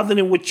other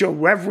than what your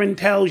reverend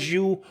tells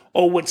you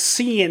or what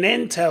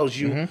CNN tells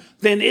you,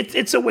 then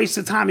it's a waste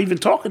of time even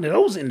talking to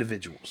those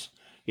individuals.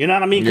 You know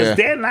what I mean? Because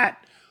they're not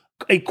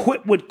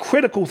equipped with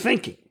critical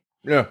thinking.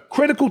 Yeah.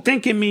 Critical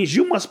thinking means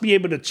you must be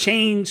able to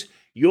change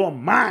your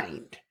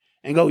mind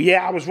and go,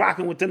 yeah, I was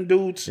rocking with them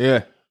dudes.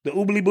 Yeah. The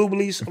oobly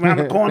booblies around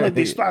the corner,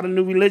 they start a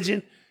new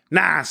religion.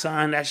 Nah,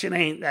 son, that shit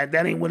ain't,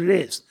 that ain't what it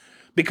is.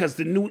 Because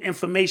the new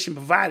information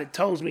provided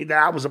tells me that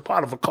I was a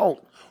part of a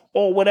cult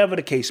or whatever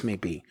the case may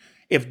be.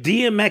 If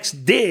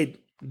DMX did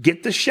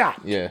get the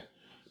shot,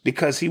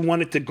 because he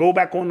wanted to go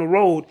back on the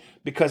road,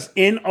 because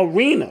in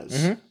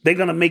arenas, they're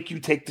going to make you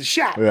take the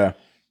shot. Yeah.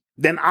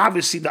 Then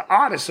obviously the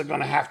artists are going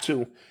to have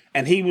to.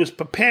 And he was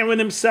preparing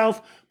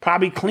himself,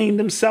 probably cleaned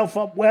himself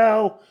up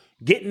well,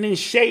 getting in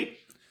shape.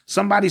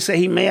 Somebody say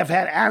he may have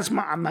had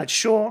asthma. I'm not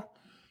sure.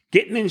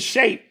 Getting in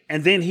shape,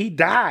 and then he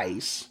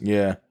dies.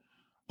 Yeah.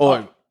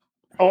 Or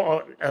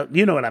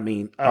you know what I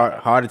mean?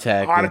 heart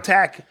attack. Heart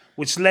attack,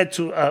 which led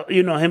to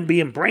him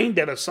being brain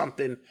dead or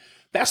something.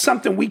 That's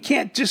something we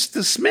can't just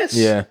dismiss.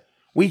 Yeah.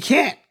 We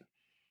can't.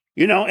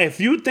 If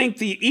you think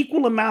the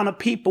equal amount of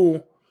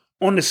people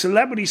on the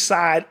celebrity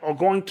side are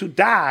going to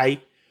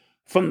die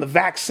from the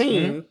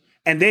vaccine,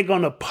 and they're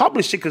going to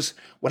publish it, because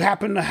what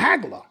happened to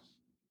Hagler?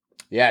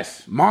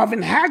 Yes.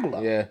 Marvin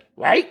Hagler. Yeah.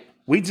 Right?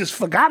 We just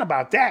forgot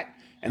about that.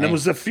 And there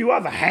was a few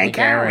other, Hank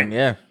Aaron.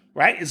 Yeah.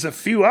 Right? There's a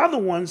few other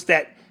ones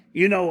that,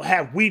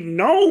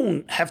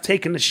 have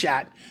taken the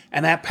shot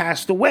and have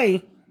passed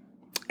away.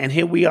 And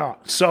here we are.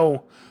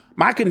 So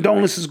my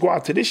condolences go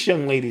out to this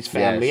young lady's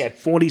family at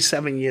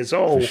 47 years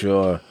old. For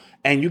sure.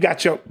 And you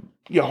got your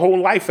whole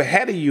life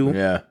ahead of you.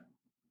 Yeah.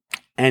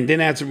 And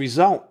then as a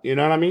result, you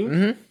know what I mean?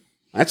 Mm-hmm.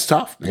 That's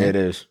tough, man. It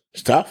is.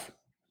 It's tough.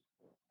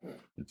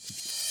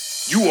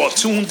 You are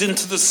tuned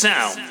into the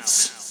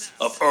sounds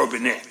of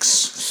Urban X.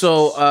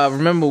 So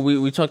remember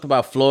we talked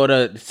about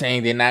Florida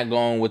saying they're not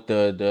going with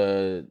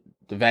the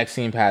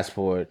vaccine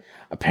passport.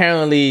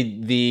 Apparently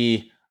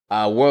the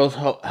World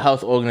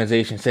Health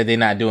Organization said they're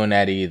not doing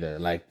that either.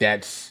 Like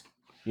that's,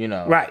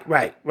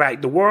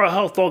 Right. The World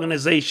Health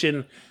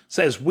Organization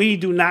says we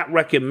do not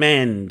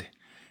recommend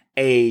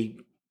a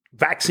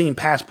vaccine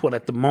passport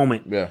at the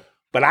moment. Yeah.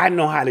 But I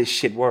know how this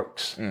shit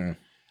works.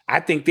 I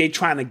think they're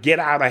trying to get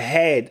out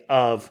ahead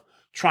of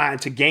trying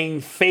to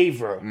gain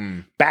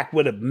favor back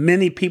with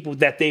many people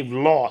that they've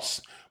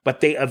lost. But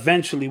they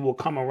eventually will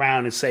come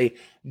around and say,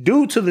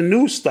 due to the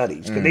new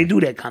studies, because they do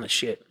that kind of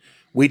shit,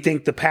 we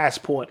think the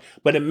passport.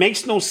 But it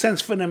makes no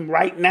sense for them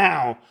right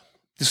now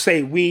to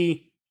say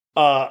we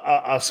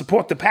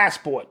support the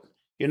passport.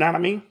 You know what I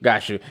mean?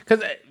 Got you.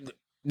 Because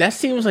that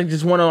seems like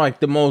just one of like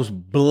the most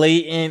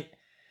blatant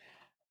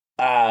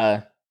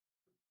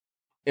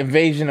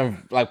invasion of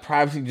like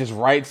privacy, just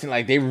rights, and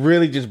like they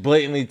really just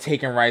blatantly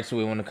taking rights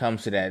away when it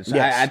comes to that. So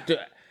Yes.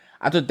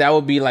 I thought that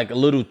would be like a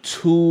little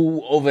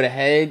too over the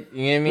head.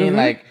 You know what I mean?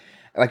 Like,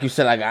 like you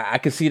said, like I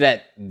could see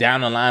that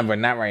down the line, but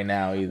not right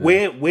now either.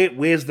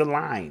 Where's the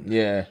line?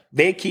 Yeah.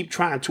 They keep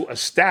trying to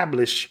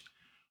establish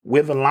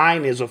where the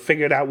line is or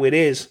figure it out where it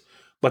is,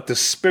 but the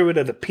spirit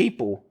of the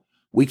people,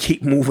 we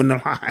keep moving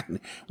the line.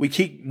 We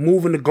keep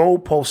moving the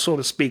goalpost, so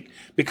to speak,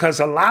 because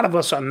a lot of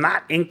us are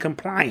not in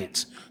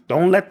compliance.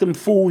 Don't let them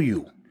fool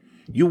you.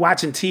 You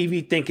watching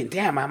TV thinking,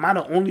 damn, am I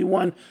the only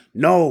one?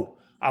 No,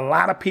 a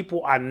lot of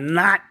people are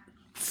not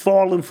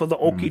falling for the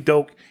okie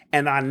doke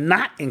and are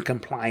not in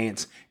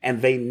compliance,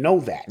 and they know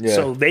that. Yeah.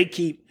 So they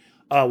keep,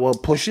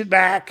 push it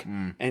back,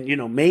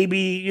 and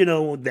maybe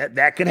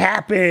that could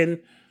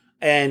happen,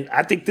 and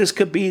I think this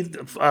could be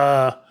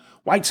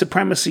white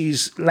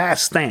supremacy's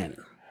last stand.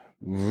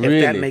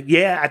 Really?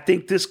 I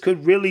think this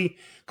could really,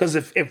 because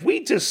if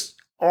we just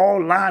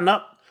all line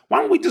up, why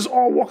don't we just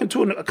all walk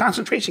into a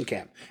concentration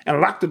camp and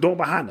lock the door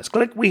behind us?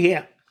 Click, we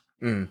here.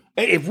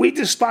 If we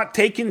just start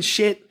taking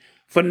shit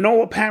for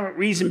no apparent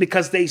reason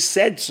because they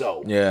said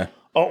so,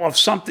 or of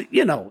something,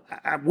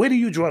 where do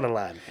you draw the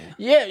line? Man?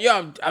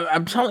 Yeah,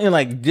 I'm telling you,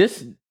 like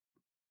this,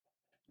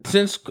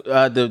 since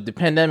the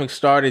pandemic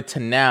started to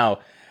now,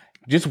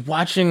 just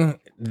watching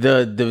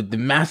the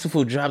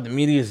masterful job the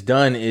media's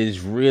done is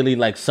really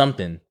like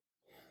something.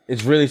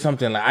 It's really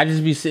something. Like I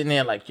just be sitting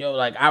there like, yo,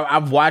 like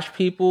I've watched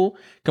people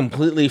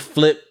completely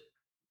flip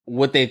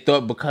what they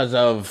thought because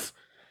of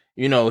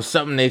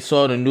something they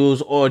saw in the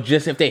news, or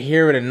just if they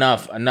hear it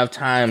enough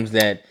times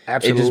that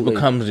it just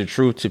becomes the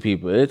truth to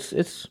people.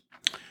 It's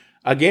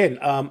again.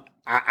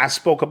 I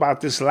spoke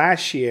about this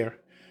last year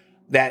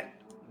that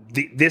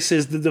this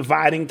is the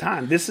dividing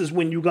time. This is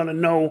when you're gonna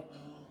know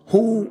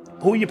who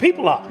your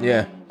people are.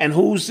 Yeah. And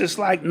who's just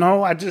like,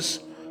 no, I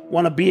just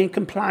want to be in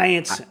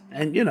compliance.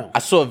 I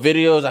saw a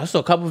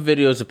couple of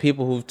videos of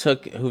people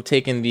who've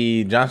taken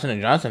the Johnson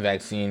 & Johnson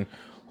vaccine,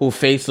 whose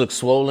face looks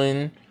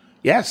swollen.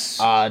 Yes.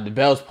 The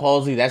Bell's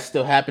palsy, that's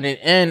still happening.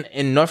 And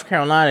in North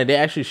Carolina, they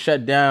actually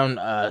shut down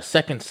a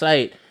second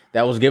site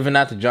that was giving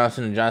out the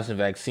Johnson & Johnson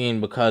vaccine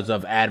because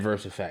of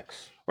adverse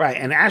effects. Right.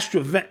 And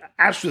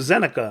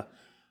AstraZeneca,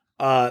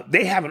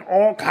 they having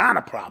all kind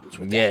of problems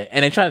with that. Yeah,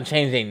 and they try to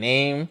change their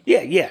name.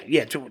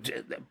 Yeah.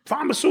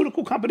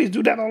 Pharmaceutical companies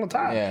do that all the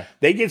time. Yeah.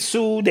 They get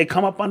sued. They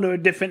come up under a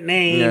different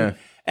name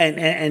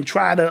and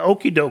try to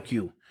okie doke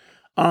you.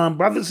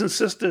 Brothers and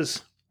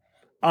sisters,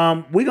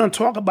 we're going to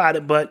talk about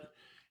it, but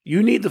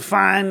you need to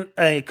find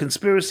a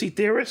conspiracy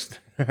theorist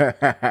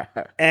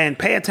and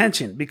pay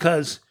attention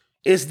because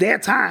it's their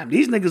time.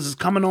 These niggas is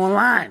coming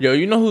online. Yo,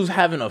 you know who's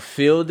having a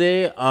field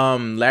day?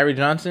 Larry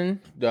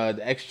Johnson, the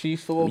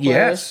ex-Chiefs football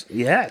player.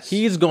 Yes.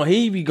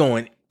 He be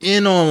going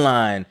in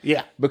online.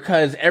 Yeah.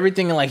 Because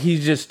everything like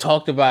he's just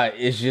talked about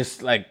is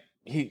just like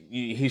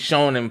he's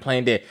showing in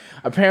plain day.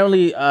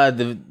 Apparently,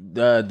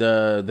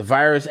 the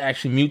virus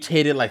actually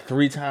mutated like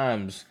 3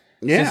 times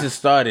since it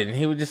started, and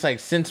he was just like,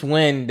 since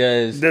when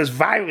does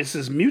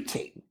viruses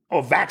mutate?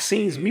 Or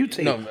vaccines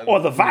mutate, or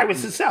the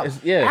virus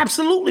itself.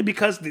 Absolutely,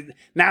 because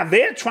now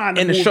they're trying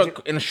to in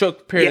a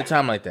short period of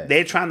time like that.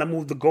 They're trying to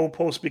move the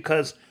goalposts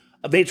because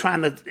they're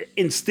trying to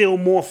instill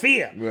more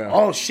fear. Yeah.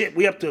 Oh shit,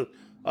 we up to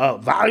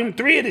volume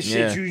 3 of this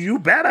shit. You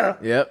better.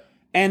 Yep.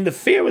 And the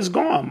fear is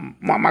gone.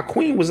 My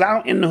queen was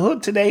out in the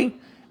hood today,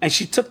 and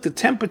she took the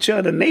temperature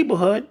of the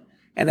neighborhood,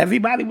 and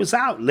everybody was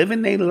out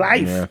living their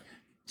life. Yeah.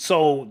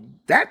 So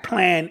that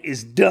plan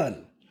is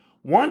done.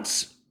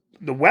 Once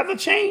the weather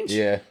changed,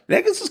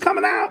 niggas is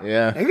coming out.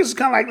 Yeah. Niggas is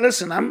kind of like,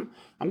 listen, I'm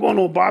going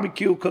to a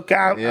barbecue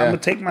cookout. Yeah. I'm gonna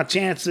take my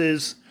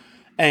chances,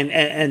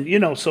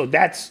 and so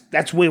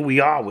that's where we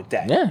are with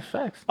that. Yeah,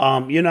 facts.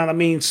 You know what I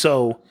mean?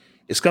 So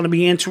it's gonna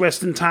be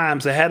interesting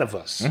times ahead of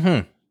us.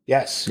 Mm-hmm.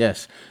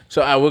 Yes.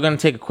 So we're gonna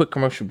take a quick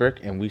commercial break,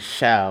 and we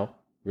shall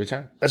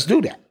return. Let's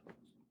do that.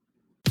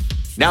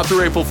 Now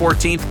through April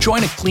 14th,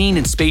 join a clean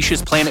and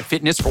spacious Planet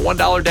Fitness for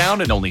 $1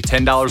 down and only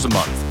 $10 a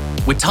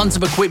month. With tons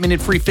of equipment and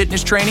free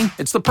fitness training,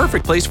 it's the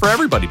perfect place for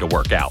everybody to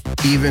work out.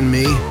 Even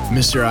me,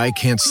 Mr. I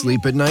can't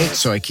sleep at night,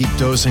 so I keep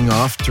dozing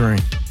off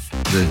during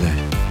the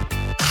day.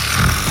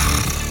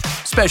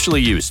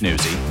 Especially you,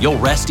 Snoozy. You'll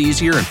rest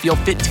easier and feel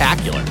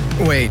fit-tacular.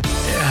 Wait,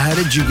 how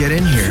did you get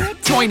in here?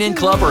 Join in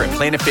club or at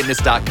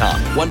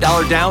planetfitness.com.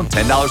 $1 down,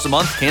 $10 a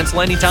month, cancel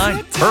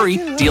anytime. Hurry,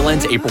 deal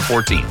ends April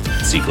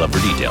 14th. See club for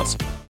details.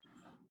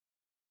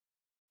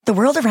 The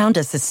world around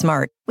us is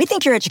smart. We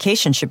think your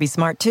education should be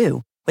smart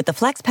too. With the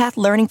FlexPath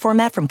learning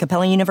format from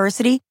Capella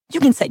University, you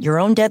can set your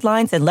own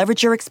deadlines and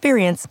leverage your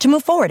experience to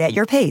move forward at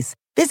your pace.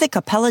 Visit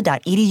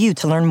capella.edu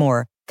to learn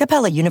more.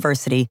 Capella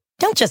University.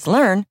 Don't just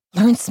learn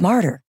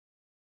smarter.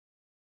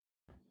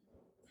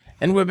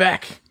 And we're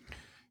back.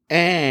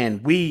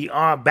 And we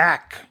are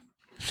back.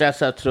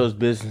 Shouts out to those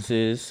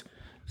businesses.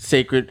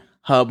 Sacred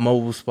Hub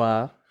Mobile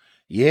Spa.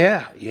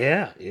 Yeah.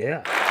 We're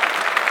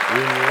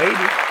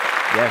ready.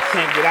 Yes.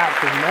 Can't get out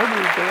because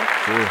nobody's there.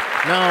 Sure.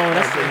 No,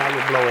 that's how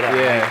we blow it up.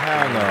 Yeah,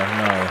 hell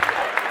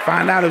no.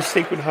 Find out if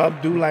Sacred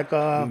Hub do like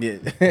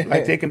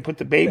like they can put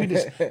the baby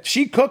to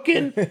she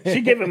cooking, she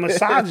giving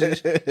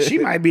massages. She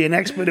might be an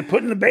expert at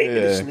putting the baby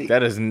to sleep.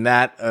 That is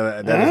not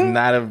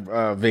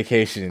a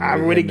vacation. I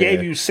already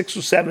gave you 6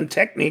 or 7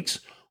 techniques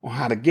on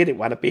how to get it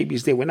while the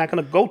baby's there. We're not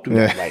going to go through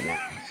that right now.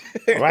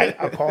 All right?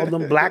 I call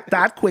them Black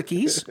Dot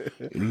Quickies.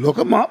 Look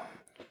them up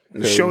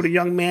and show the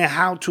young man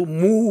how to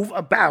move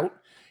about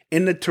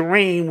in the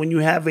terrain when you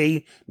have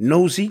a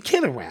nosy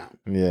kid around.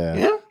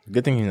 Yeah.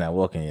 Good thing he's not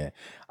walking yet.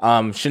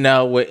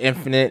 Chanel with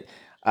Infinite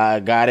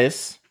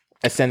Goddess.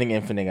 Ascending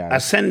Infinite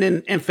Goddess.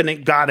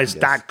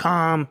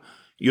 AscendingInfiniteGoddess.com.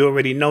 You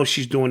already know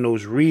she's doing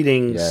those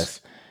readings.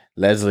 Yes.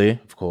 Leslie,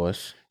 of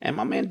course. And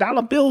my man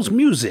Dollar Bill's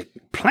music.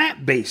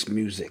 Plant-based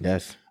music.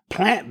 Yes.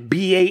 Plant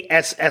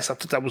BASS. I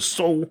thought that was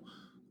so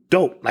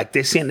dope. Like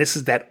they're saying this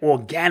is that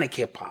organic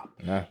hip-hop.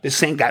 Yeah.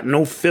 This ain't got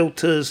no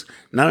filters.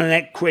 None of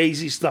that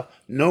crazy stuff.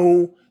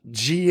 No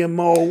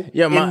GMO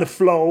in the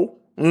flow.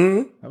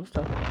 No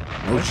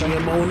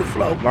GMO in the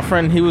flow. My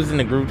friend, he was in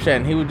the group chat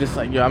and he was just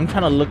like, yo, I'm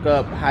trying to look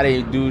up how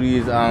they do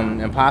these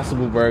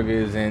Impossible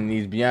burgers and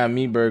these Beyond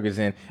Meat burgers,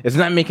 and it's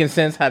not making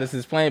sense how this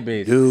is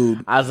plant-based.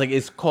 Dude. I was like,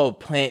 it's called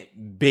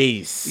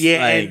plant-based.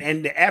 Yeah, like,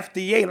 and the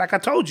FDA, like I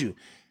told you,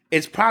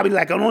 it's probably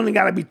like it only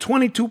got to be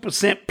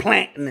 22%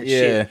 plant in that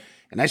shit.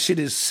 And that shit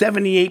is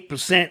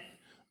 78%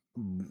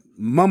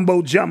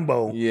 mumbo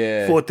jumbo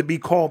for it to be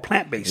called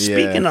plant-based. Yeah.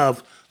 Speaking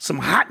of some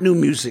hot new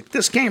music,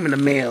 this came in the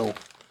mail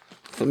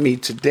for me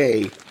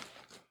today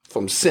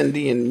from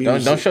Cindy and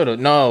Music. Don't show the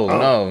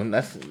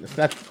that's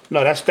not.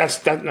 No, that's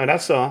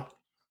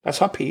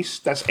her piece.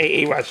 That's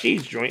A.A.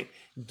 Rashid's joint.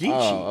 Geechee.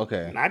 Oh,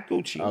 okay. Not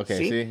Gucci.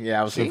 Okay, see?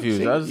 Yeah, I was See?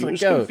 confused. See? I was You like,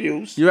 was yo,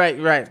 confused. You're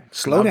right.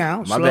 Slow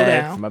down. My Slow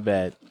bad. down. My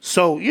bad.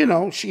 So,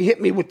 she hit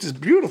me with this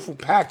beautiful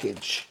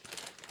package.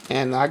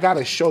 And I got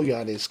to show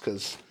y'all this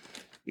because,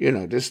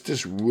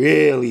 this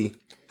really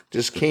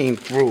just came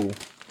through.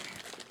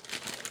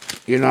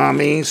 You know what I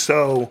mean?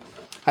 So,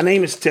 her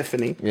name is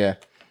Tiffany. Yeah.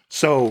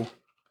 So,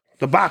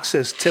 the box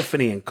says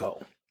Tiffany &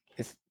 Co.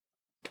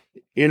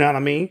 You know what I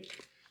mean?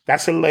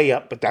 That's a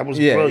layup, but that was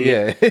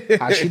brilliant. Yeah.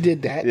 How she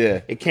did that.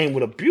 Yeah. It came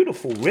with a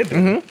beautiful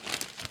ribbon.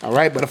 All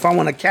right, but if I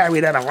want to carry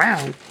that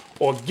around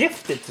or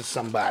gift it to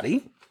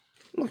somebody,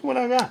 look what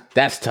I got.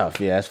 That's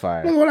tough. Yeah, that's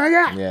fire. Look what I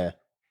got. Yeah.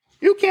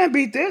 You can't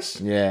beat this.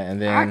 Yeah, and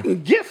then I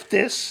can gift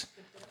this.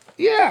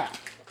 Yeah.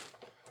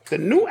 The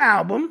new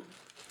album.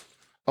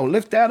 Oh,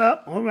 lift that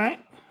up. All right.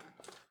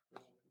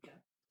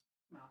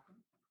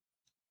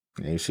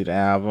 you see the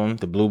album,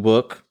 the Blue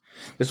Book.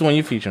 This is the one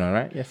you featured on,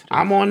 right? Yes, it is.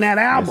 I'm on that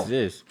album. Yes, it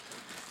is.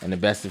 And the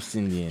Best of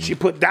Cindy. She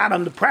put Dot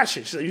under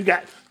pressure. So you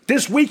got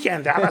this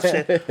weekend, Dot. I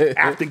said,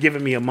 after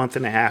giving me a month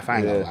and a half, I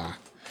ain't gonna lie.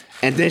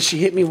 And then she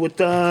hit me with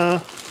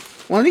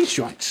one of these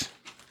joints.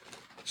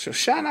 So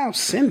shout out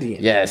Cindy.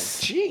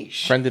 Yes.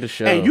 Jeez. Friend of the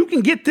show. And you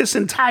can get this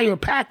entire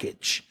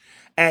package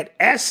at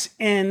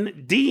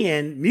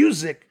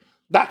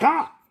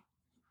sndnmusic.com.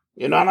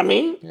 You know what I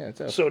mean? Yeah, it's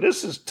tough. So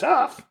this is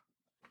tough.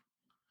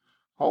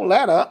 Hold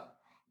that up.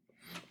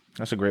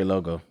 That's a great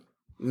logo.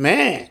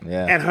 Man.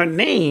 Yeah. And her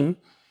name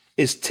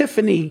is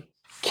Tiffany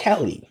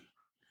Kelly.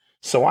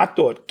 So I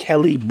thought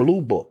Kelly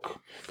Blue Book.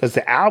 Because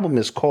the album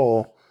is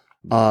called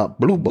Blue Book.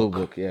 Blue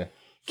Book, yeah.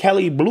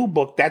 Kelly Blue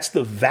Book, that's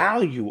the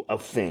value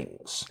of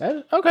things.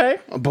 Okay.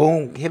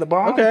 Boom, hit a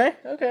ball. Okay.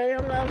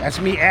 That's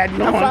me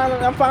adding on.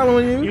 I'm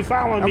following you. You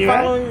following I'm me,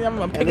 following right? you.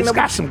 I'm And picking it's up.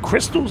 got some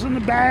crystals in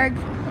the bag.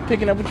 I'm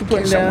picking up what you're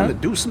putting Get someone down.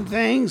 to do some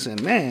things. And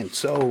man,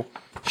 so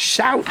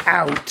shout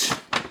out.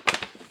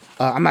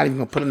 I'm not even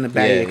going to put it in the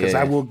bag yet because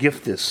I will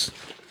gift this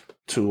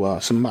to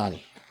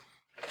somebody.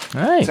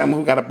 All right. Someone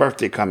who got a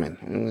birthday coming.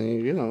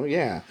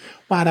 Yeah.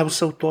 Wow, that was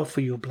so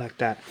thoughtful, you Black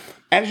Dot.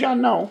 As y'all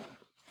know,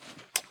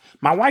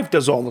 my wife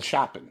does all the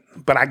shopping,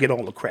 but I get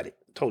all the credit.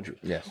 Told you.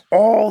 Yes.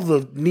 All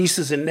the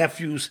nieces and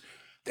nephews,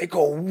 they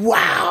go,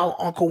 wow,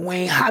 Uncle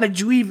Wayne, how did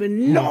you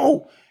even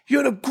know?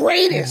 You're the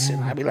greatest.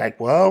 And I'd be like,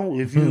 well,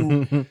 if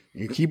you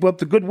keep up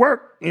the good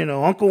work,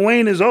 Uncle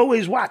Wayne is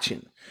always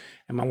watching.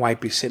 And my wife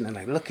be sitting there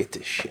like, look at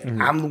this shit.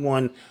 I'm the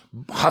one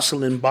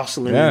hustling,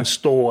 bustling in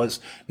stores,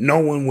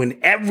 knowing when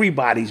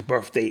everybody's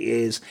birthday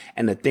is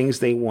and the things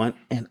they want,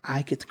 and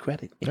I get the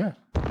credit. Yeah.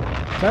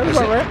 Sounds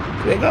about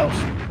right. There it goes.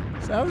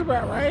 Sounds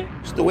about right.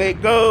 It's the way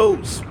it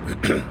goes.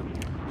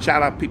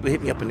 Shout out, people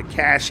hit me up in the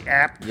Cash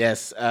app.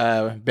 Yes.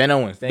 Ben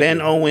Owens. Thank Ben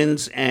you.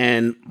 Owens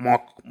and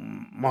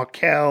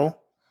Markel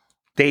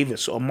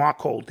Davis or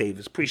Marco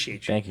Davis.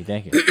 Appreciate you.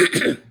 Thank you.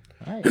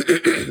 All right.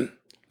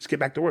 Let's get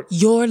back to work.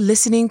 You're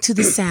listening to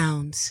the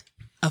sounds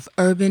of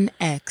Urban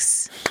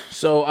X.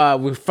 So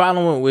we're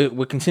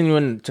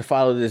continuing to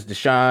follow this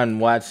Deshaun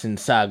Watson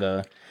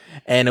saga,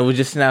 and it was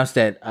just announced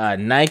that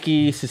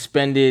Nike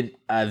suspended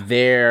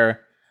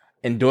their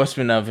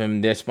endorsement of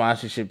him, their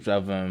sponsorships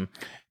of him,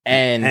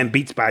 and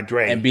Beats by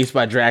Dre. And Beats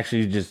by Dre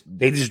actually just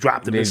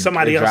dropped him. They, And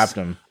somebody else dropped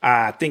him.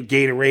 I think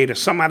Gatorade or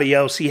somebody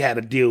else he had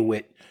a deal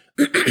with,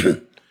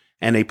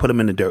 and they put him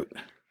in the dirt.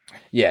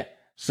 Yeah.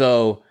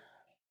 So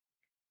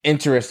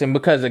interesting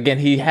because again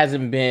he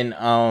hasn't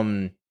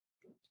been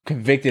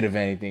convicted of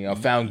anything or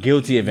found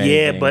guilty of anything.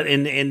 Yeah, but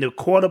in the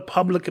court of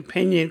public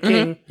opinion,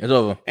 King, it's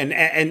over.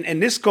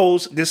 And this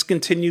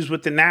continues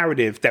with the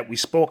narrative that we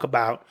spoke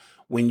about.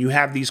 When you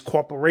have these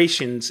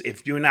corporations,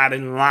 if you're not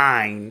in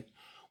line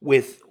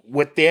with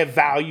what their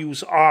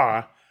values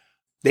are,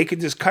 They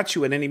could just cut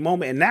you at any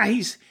moment. And now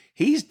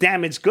he's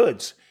damaged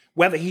goods.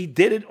 Whether he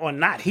did it or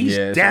not, he's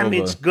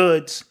damaged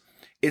goods.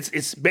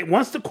 It's but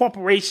once the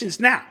corporations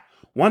now,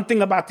 one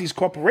thing about these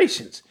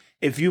corporations,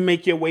 if you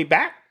make your way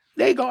back,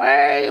 they go,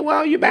 hey,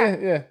 well, you're back.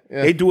 Yeah.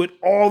 They do it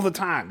all the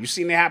time. You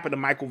seen it happen to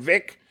Michael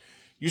Vick.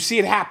 You see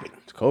it happen.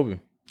 It's Kobe.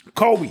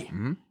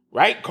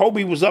 Right?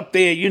 Kobe was up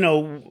there,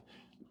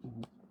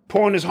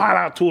 pouring his heart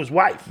out to his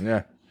wife.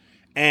 Yeah.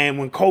 And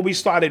when Kobe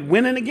started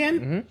winning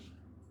again,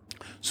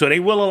 so they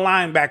will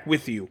align back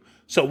with you.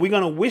 So we're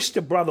going to wish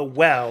the brother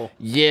well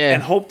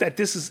and hope that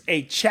this is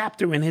a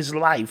chapter in his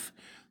life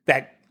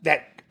that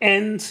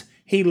ends,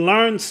 he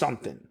learns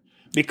something.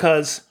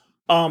 Because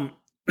I'm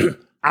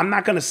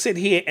not going to sit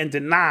here and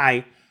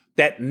deny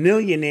that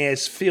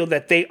millionaires feel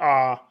that they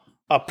are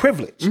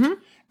privileged.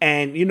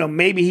 And,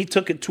 maybe he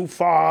took it too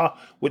far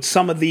with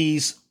some of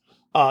these,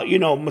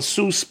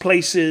 masseuse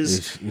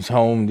places. These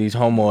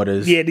home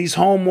orders. Yeah, these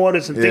home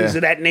orders and things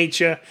of that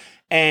nature.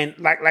 And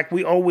like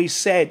we always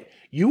said,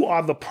 you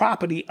are the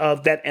property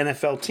of that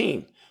NFL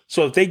team.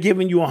 So if they're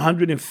giving you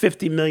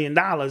 $150 million,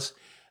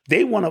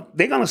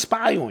 they're gonna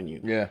spy on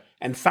you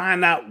and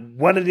find out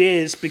what it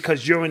is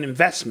because you're an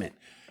investment.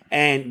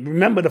 And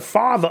remember, the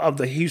father of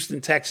the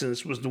Houston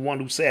Texans was the one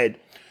who said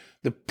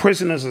the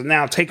prisoners are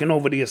now taking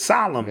over the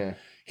asylum. Yeah.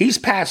 He's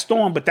passed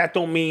on, but that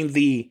don't mean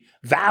the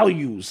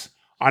values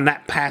are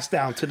not passed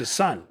down to the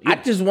son. I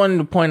just wanted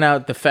to point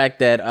out the fact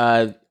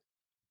that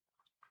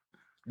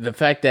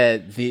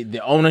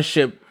the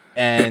ownership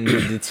and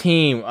the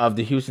team of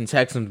the Houston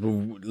Texans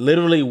were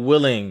literally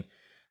willing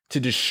to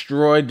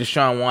destroy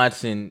Deshaun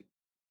Watson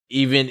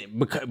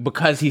even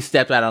because he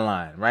stepped out of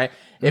line, right?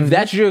 If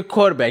that's your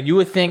quarterback, you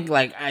would think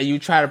like you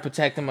try to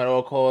protect him at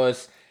all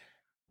costs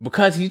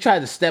because he tried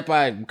to step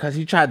out, because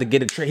he tried to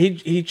get a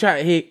trade. He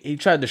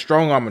tried to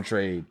strong arm a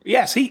trade.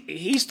 Yes,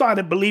 he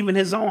started believing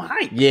his own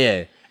hype.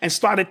 Yeah. And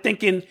started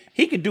thinking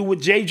he could do what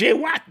J.J.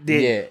 Watt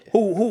did,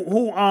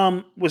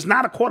 who was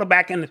not a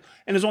quarterback and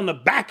is on the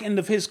back end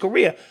of his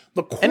career.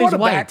 The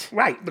quarterback,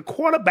 right? The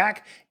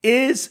quarterback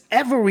is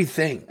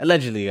everything.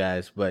 Allegedly,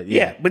 guys, but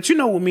but you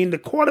know what I mean. The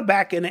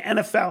quarterback in the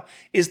NFL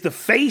is the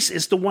face.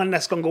 It's the one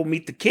that's gonna go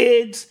meet the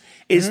kids.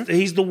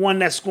 He's the one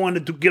that's going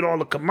to get all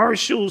the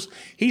commercials.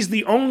 He's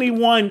the only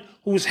one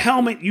whose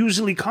helmet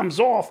usually comes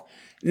off.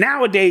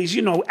 Nowadays,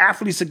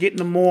 athletes are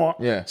getting more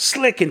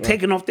slick and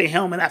taking off their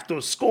helmet after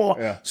a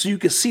score so you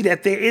can see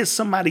that there is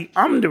somebody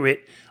under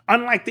it.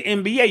 Unlike the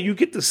NBA, you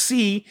get to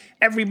see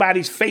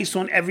everybody's face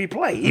on every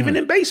play, even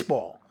in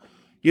baseball.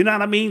 You know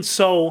what I mean?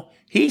 So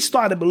he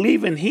started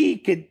believing he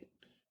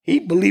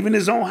believed in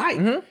his own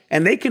hype.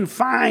 And they can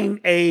find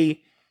a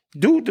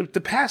dude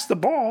to pass the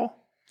ball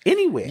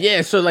anywhere.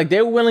 Yeah, so like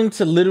they're willing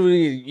to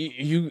literally,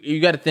 you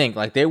got to think,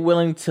 like they're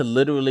willing to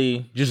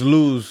literally just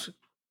lose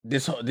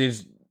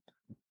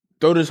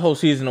throw this whole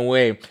season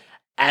away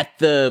at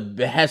the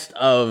behest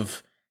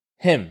of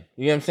him.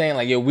 You know what I'm saying?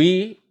 Like,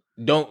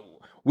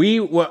 we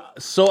were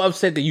so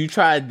upset that you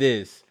tried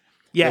this.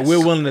 Yes. That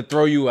we're willing to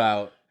throw you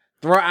out.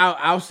 Throw out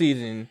our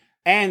season.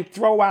 And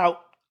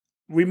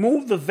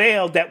remove the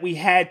veil that we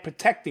had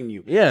protecting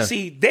you. Yeah.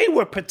 See, they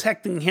were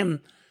protecting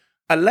him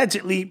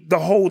allegedly the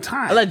whole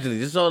time. Allegedly.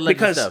 This is all alleged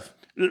stuff.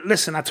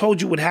 Listen, I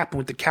told you what happened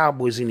with the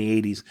Cowboys in the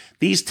 80s.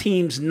 These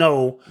teams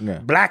know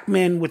black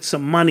men with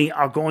some money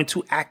are going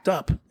to act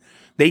up.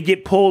 They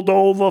get pulled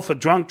over for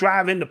drunk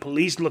driving. The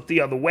police look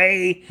the other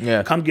way.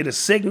 Yeah. Come get a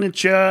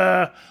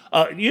signature.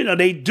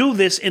 They do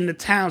this in the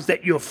towns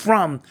that you're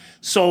from.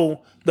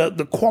 So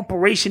the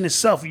corporation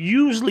itself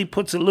usually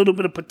puts a little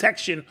bit of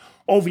protection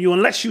over you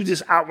unless you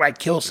just outright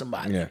kill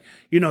somebody.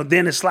 Yeah.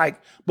 Then it's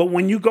like, but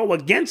when you go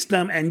against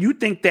them and you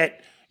think that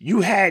you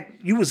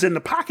was in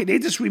the pocket, they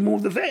just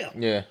remove the veil.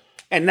 Yeah.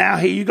 And now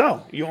here you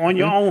go. You're on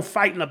your own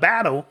fighting a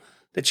battle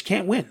that you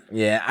can't win.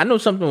 Yeah, I know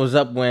something was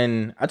up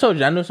when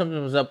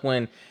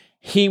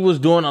he was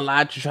doing a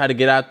lot to try to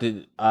get out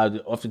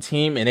off the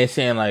team, and they're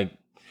saying like,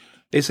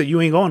 they said you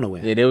ain't going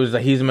nowhere. Yeah, there was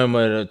like he's a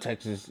member of the Houston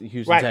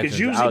Texans. Right, because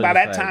usually by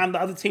that time the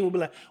other team will be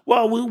like,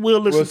 well, we'll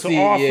listen to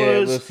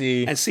offers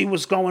and see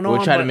what's going on.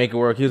 We'll try to make it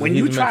work. When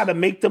you try to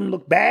make them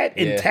look bad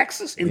in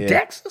Texas,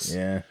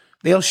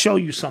 they'll show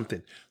you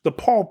something. The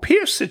Paul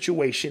Pierce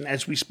situation,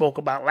 as we spoke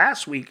about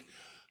last week,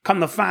 come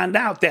to find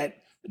out that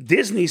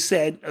Disney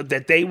said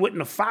that they wouldn't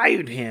have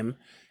fired him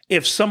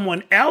if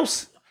someone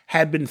else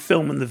had been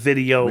filming the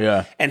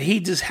video and he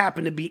just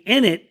happened to be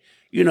in it,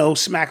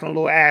 smacking a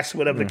little ass,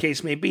 whatever the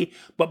case may be.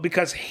 But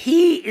because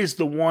he is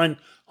the one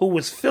who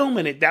was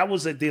filming it, that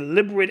was a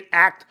deliberate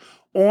act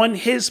on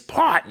his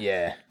part.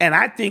 Yeah. And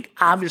I think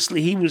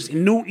obviously he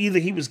knew either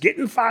he was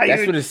getting fired.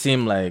 That's what it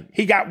seemed like.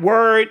 He got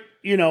word,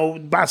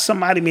 by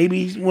somebody,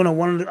 maybe one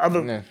of the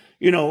other,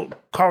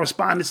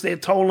 correspondents there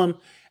told him.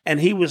 And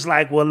he was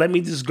like, well, let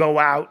me just go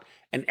out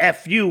and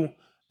F you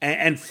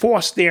and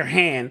force their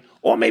hand.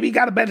 Or maybe he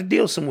got a better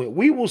deal somewhere.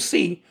 We will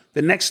see.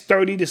 The next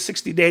 30 to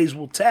 60 days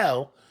will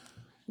tell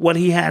what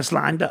he has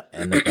lined up.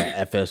 End up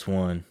at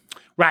FS1.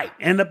 Right.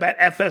 End up at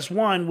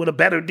FS1 with a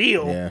better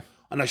deal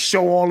on a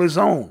show all his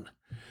own.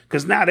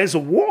 because now there's a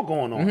war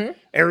going on. Mm-hmm.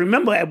 And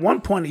remember, at one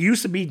point, it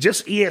used to be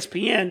just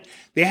ESPN.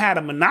 They had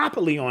a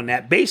monopoly on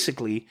that,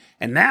 basically.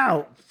 And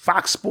now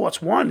Fox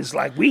Sports 1 is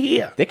like, we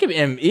here.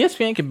 And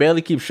ESPN can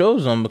barely keep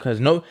shows on because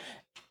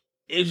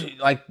it's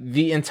like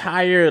the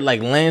entire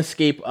like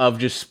landscape of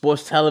just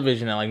sports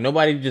television and like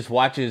nobody just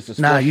watches the sports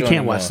Nah, you show can't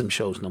anymore. watch them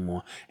shows no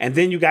more. And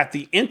then you got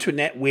the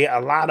internet where a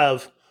lot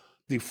of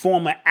the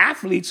former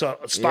athletes are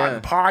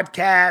starting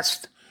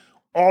podcasts.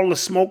 All the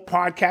Smoke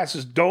podcast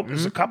is dope.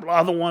 There's a couple of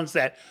other ones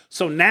that.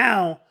 So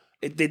now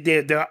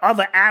there are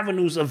other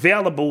avenues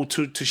available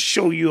to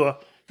show your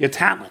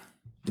talent.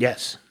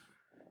 Yes.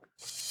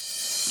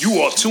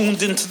 You are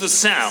tuned into the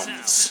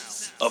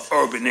sounds of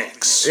Urban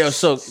X. Yo,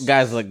 so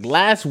guys, like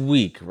last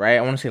week, right?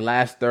 I want to say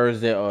last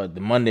Thursday or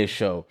the Monday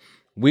show,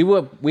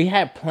 we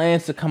had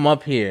plans to come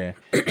up here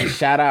and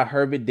shout out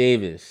Hubert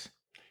Davis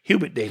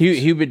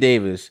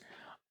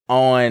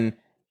on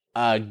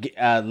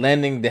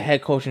landing the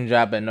head coaching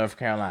job at North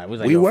Carolina.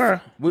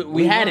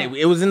 We had it.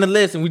 It was in the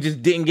list, and we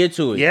just didn't get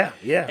to it.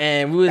 Yeah.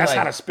 And we was That's like,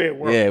 how the spirit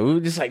works. Yeah, we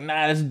were just like,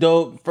 nah, that's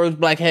dope. First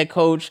black head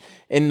coach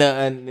in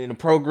the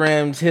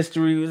program's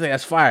history. We was like,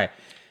 that's fire.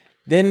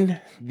 Then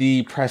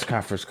the press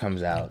conference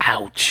comes out.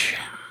 Ouch.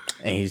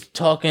 And he's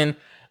talking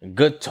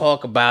good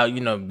talk about,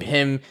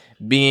 him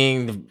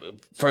being the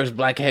first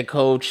black head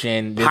coach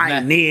and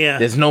pioneer.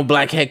 There's no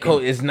black head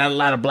coach. There's not a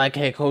lot of black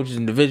head coaches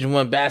in Division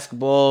I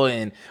basketball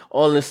and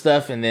all this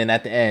stuff. And then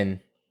at the end,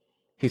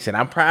 he said,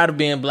 I'm proud of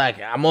being black.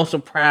 I'm also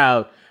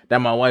proud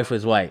that my wife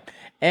is white.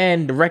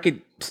 And the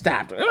record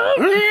stopped.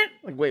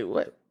 Like, wait,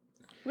 what?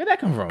 Where'd that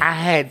come from?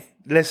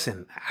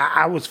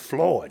 I was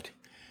floored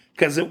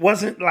because it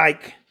wasn't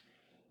like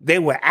they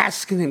were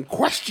asking him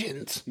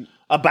questions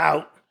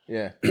about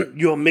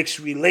your mixed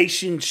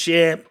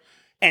relationship,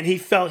 and he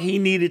felt he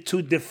needed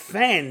to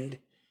defend.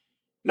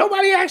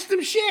 Nobody asked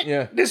him shit.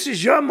 Yeah. This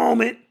is your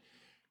moment.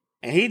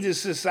 And he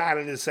just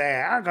decided to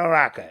say, Uncle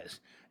Ruckus,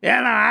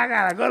 I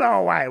got a good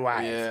old white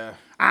wife. Yeah.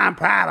 I'm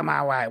proud of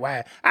my white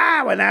wife.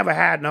 I would never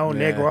have no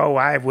Negro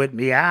wife with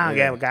me. I don't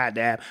give a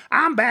goddamn.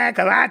 I'm bad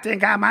because I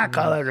think my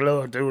color's a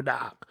little too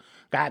dark.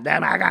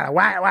 Goddamn, I got a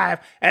white wife.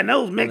 And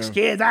those mixed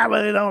kids, I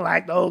really don't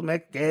like those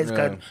mixed kids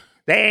because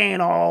they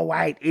ain't all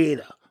white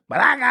either. But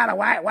I got a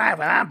white wife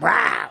and I'm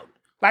proud.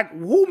 Like,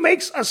 who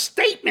makes a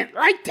statement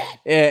like that?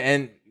 Yeah,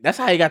 and that's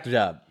how he got the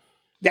job.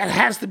 That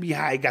has to be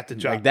how he got the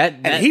job. Like that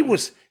and he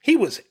was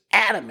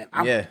adamant.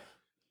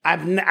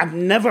 I've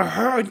never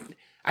heard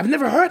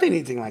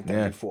anything like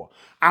that before.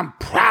 I'm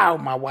proud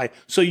of my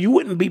wife. So you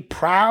wouldn't be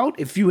proud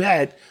if you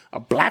had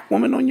a black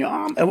woman on your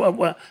arm?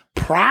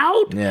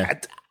 Proud? Yeah.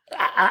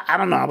 I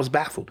don't know. I was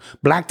baffled.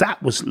 Black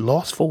Dot was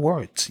lost for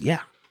words. Yeah.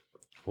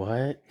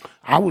 What?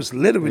 I was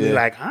literally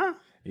like, huh?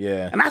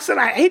 Yeah. And I said,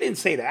 he didn't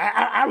say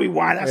that. I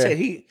rewind. I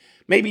said,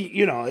 maybe,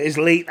 it's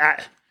late.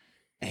 And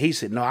he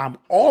said, no, I'm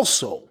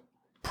also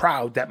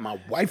proud that my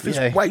wife is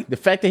white. The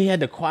fact that he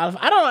had to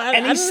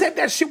qualify. He said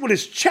that shit with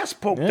his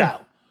chest poked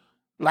out.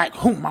 Like,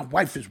 my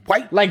wife is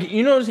white. Like,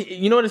 you know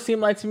what it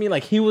seemed like to me?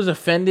 Like, he was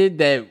offended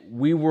that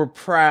we were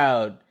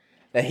proud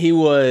that he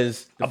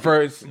was the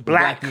first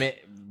black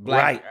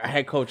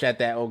head coach at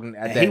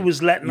that he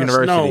was letting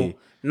university. us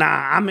know,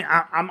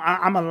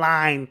 I'm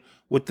aligned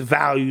with the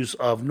values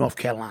of North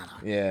Carolina.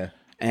 Yeah.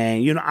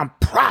 And, I'm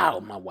proud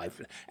of my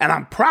wife. And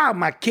I'm proud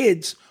my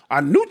kids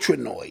are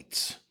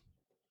neutrinoids.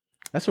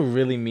 That's a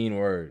really mean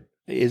word.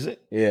 Is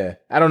it? Yeah.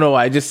 I don't know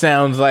why. It just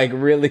sounds like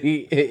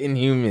really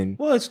inhuman.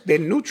 Well, they're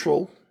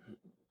neutral.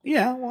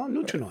 Yeah, well,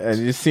 neutrinoids.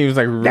 It just seems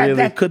like really...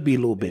 That could be a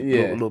little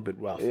bit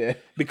rough. Yeah.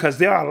 Because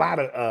there are a lot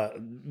of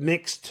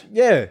mixed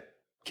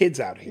kids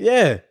out here.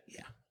 Yeah.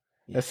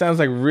 That sounds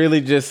like really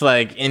just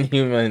like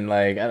inhuman.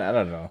 Like, I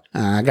don't know.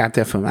 I got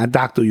that from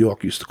Dr.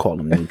 York used to call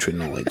them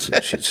neutrinoids.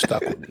 And shit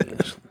stuck with me.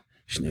 This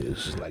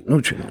niggas is like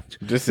neutrinoids.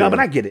 But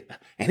I get it.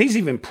 And he's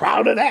even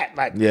proud of that.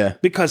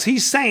 Like, because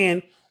he's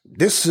saying,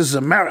 this is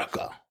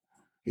America.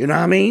 You know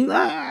what I mean?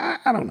 I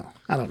don't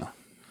know.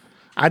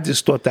 I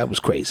just thought that was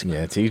crazy.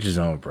 Yeah, to each his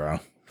own, bro.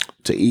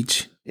 To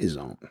each his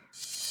own.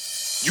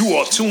 You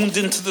are tuned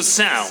into the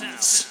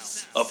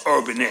sounds of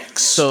Urban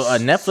X. So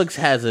Netflix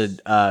has a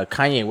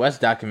Kanye West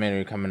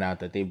documentary coming out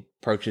that they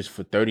purchased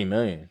for $30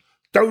 million.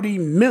 $30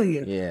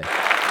 million? Yeah.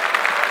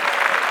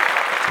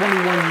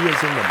 21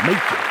 years in the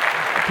making.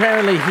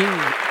 Apparently he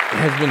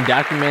has been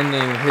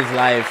documenting his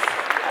life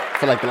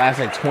for like the last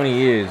 20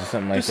 years or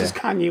something like that. This is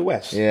Kanye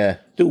West. Yeah.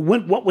 Dude,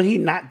 what would he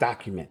not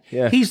document?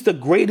 Yeah. He's the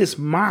greatest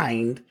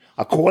mind,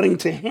 according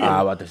to him,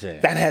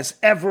 that has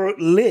ever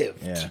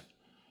lived. Yeah.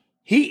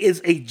 He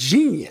is a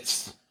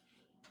genius.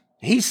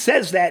 He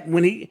says that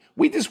when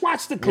we just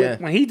watched the clip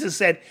when he just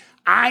said,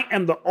 I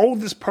am the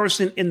oldest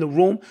person in the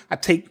room. I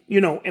take,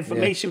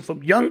 information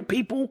from young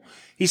people.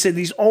 He said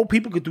these old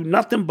people could do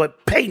nothing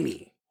but pay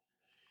me.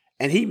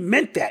 And he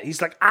meant that. He's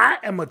like, I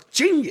am a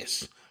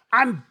genius.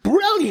 I'm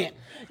brilliant.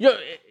 Yo,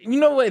 you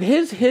know what?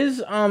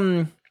 His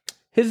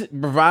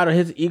bravado,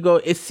 his ego,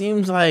 it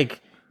seems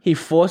like he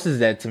forces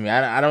that to me.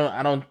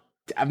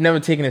 I've never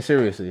taken it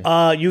seriously.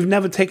 You've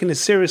never taken it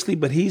seriously,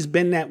 but he's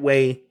been that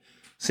way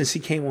since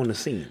he came on the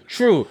scene.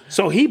 True.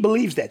 So he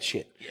believes that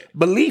shit.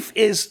 Belief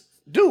is,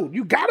 dude,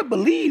 you gotta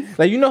believe.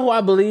 Like, you know who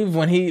I believe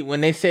when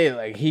they say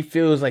like he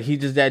feels like he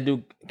just that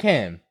dude?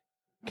 Cam.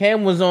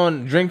 Cam was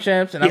on Drink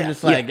Champs, and I'm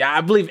just like, yeah,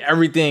 I believe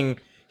everything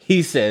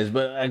he says.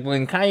 But like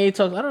when Kanye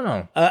talks, I don't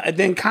know. And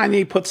then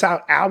Kanye puts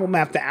out album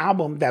after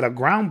album that are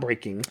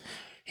groundbreaking.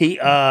 He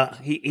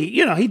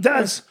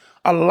does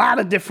a lot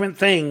of different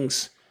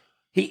things.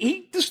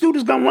 This dude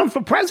is gonna run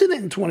for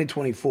president in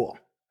 2024.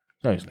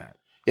 No, he's not.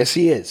 Yes,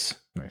 he is.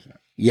 No, he's not.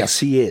 Yes,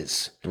 he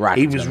is.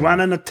 He was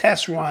running a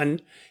test run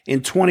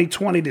in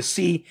 2020 to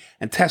see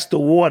and test the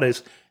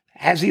waters.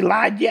 Has he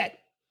lied yet?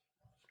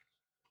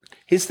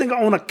 His thing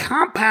on a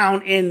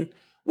compound in,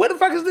 where the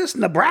fuck is this?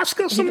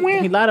 Nebraska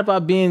somewhere? He lied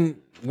about being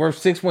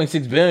worth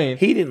 $6.6 billion.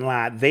 He didn't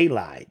lie. They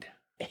lied.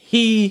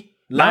 He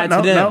lied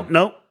to them.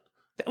 No.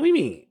 What do you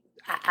mean?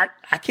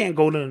 I can't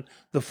go to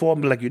the forum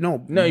and be like, no,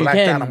 Black you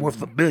can't. Dot, I'm worth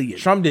 $1 billion.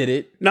 Trump did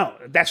it. No,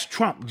 that's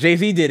Trump.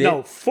 Jay-Z did it.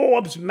 No,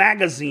 Forbes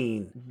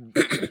magazine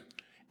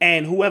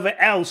and whoever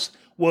else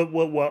were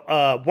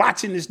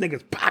watching this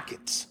nigga's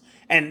pockets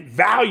and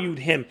valued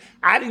him.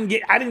 I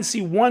didn't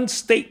see one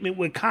statement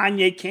where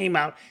Kanye came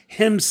out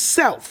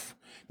himself.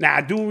 Now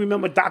I do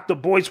remember Dr.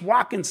 Boyce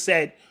Watkins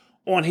said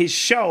on his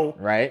show,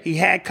 right? He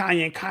had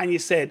Kanye, and Kanye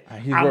said,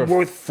 I'm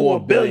worth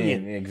 $4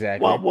 billion.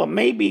 Exactly. Well,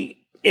 maybe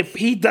if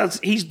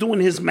he's doing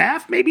his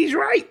math, maybe he's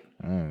right.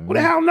 Who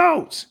the hell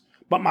knows?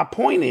 But my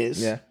point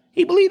is,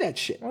 he believed that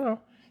shit.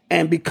 Well.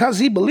 And because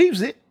he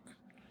believes it,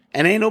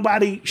 and ain't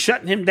nobody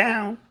shutting him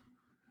down,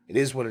 it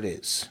is what it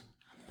is.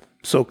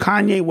 So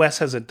Kanye West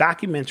has a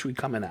documentary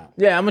coming out.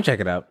 Yeah, I'm gonna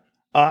check it out.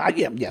 I'm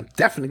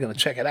definitely gonna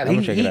check it out.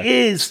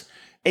 He is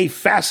a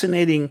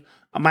fascinating.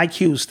 Mike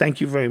Hughes, thank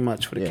you very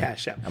much for the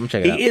cash out. I'm gonna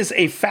check it out. He is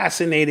a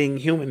fascinating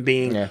human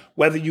being,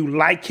 whether you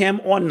like him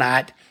or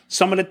not.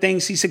 Some of the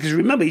things he said, because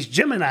remember, he's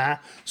Gemini,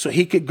 so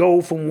he could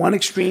go from one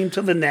extreme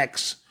to the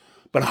next.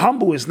 But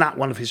humble is not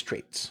one of his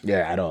traits. Yeah,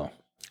 at all.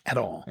 At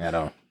all. At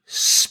all.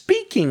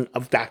 Speaking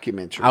of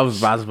documentaries. I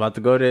was about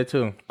to go there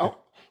too. Oh,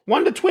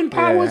 Wonder Twin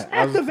Powers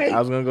activate. I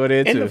was going to go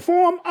there too. In the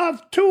form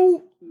of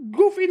two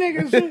goofy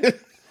niggas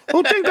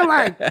who think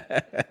alike.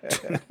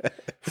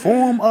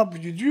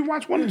 Did you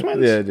watch Wonder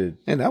Twins? Yeah, I did.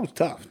 And that was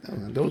tough.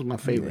 That was my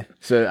favorite.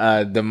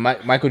 So the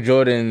Michael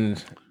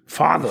Jordan's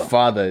father,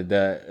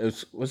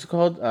 what's it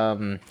called?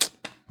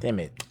 Damn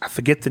it. I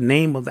forget the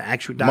name of the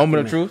actual documentary.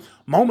 Moment of Truth?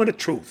 Moment of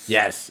Truth.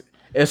 Yes.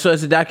 So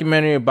it's a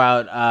documentary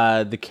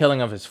about the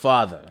killing of his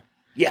father.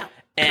 Yeah.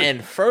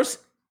 And first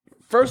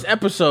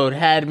episode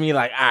had me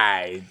like, all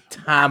right,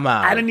 time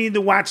out. I didn't need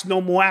to watch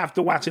no more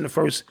after watching the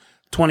first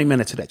 20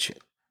 minutes of that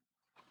shit.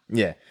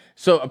 Yeah.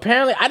 So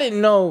apparently I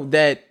didn't know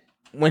that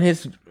when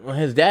his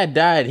dad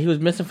died, he was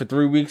missing for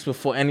 3 weeks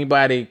before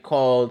anybody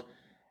called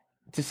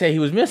to say he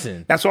was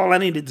missing. That's all I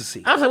needed to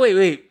see. I was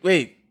like,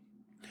 wait.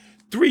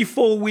 3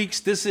 full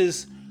weeks. This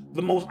is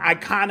the most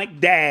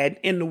iconic dad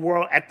in the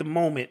world at the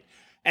moment.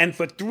 And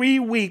for 3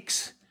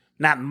 weeks,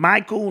 not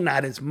Michael,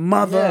 not his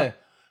mother,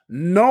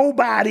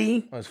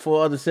 nobody. There's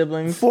 4 other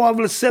siblings. 4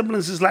 other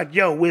siblings is like,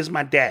 yo, where's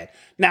my dad?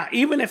 Now,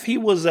 even if he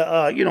was,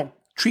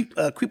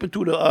 creeping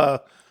through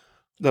the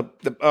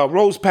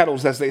rose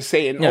petals, as they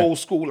say in old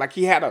school, like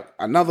he had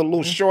another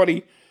little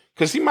shorty,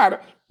 because he might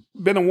have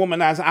been a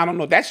womanizer. I don't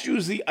know. That's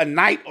usually a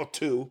night or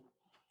two.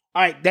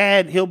 All right,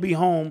 dad, he'll be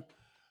home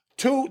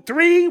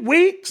 2-3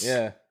 weeks.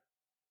 Yeah.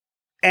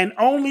 And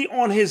only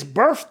on his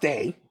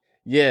birthday.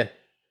 Yeah.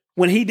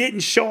 When he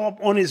didn't show up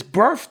on his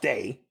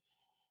birthday,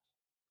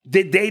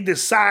 did they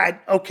decide,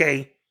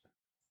 okay,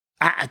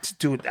 I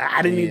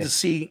didn't need to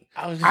see.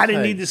 I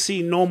didn't need to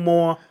see no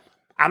more.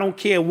 I don't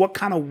care what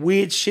kind of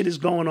weird shit is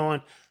going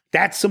on.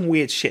 That's some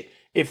weird shit.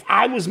 If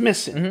I was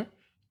missing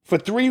for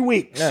 3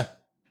 weeks,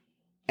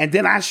 and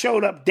then I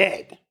showed up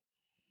dead,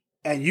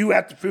 and you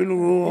at the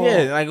funeral,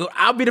 like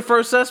I'll be the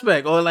first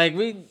suspect, or like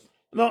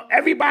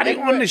everybody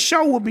on the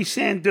show will be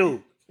saying,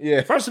 dude.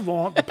 Yeah. First of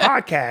all, the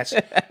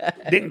podcast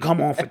didn't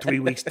come on for 3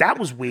 weeks. That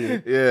was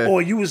weird. Yeah.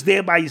 Or you was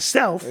there by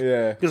yourself.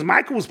 Yeah. Because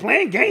Michael was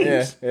playing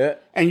games. Yeah.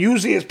 And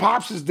usually his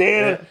pops is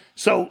there. Yeah.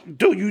 So,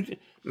 dude,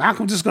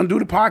 Malcolm just gonna do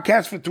the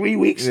podcast for 3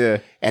 weeks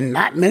and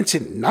not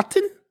mention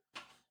nothing?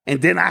 And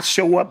then I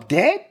show up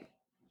dead?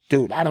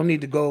 Dude, I don't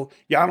need to go.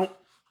 Y'all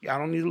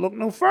don't need to look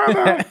no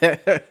further.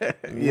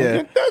 Yeah.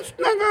 Look at this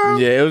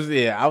nigga.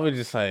 Yeah, I was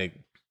just like.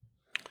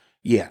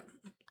 Yeah.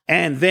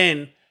 And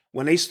then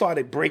when they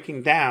started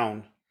breaking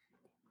down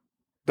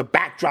the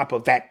backdrop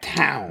of that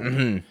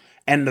town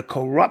and the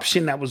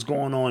corruption that was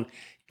going on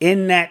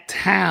in that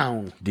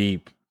town.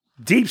 Deep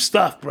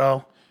stuff,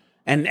 bro.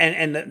 And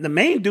the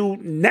main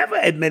dude never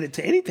admitted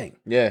to anything.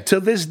 Yeah. To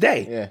this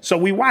day. Yeah. So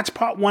we watched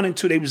part 1 and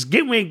 2. They was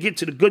getting ready to get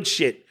to the good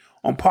shit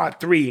on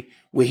part 3,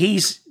 where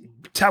he's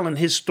telling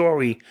his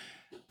story.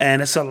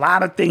 And it's a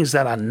lot of things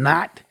that are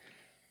not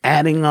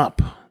adding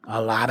up.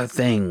 A lot of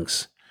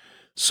things.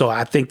 So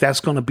I think that's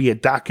going to be a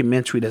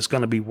documentary that's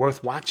going to be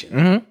worth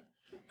watching.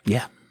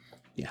 Yeah.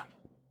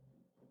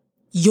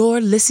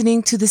 You're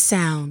listening to the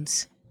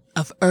sounds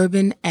of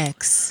Urban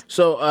X.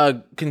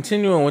 So,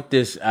 continuing with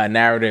this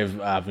narrative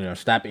of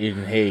stop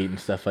Asian hate and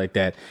stuff like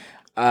that.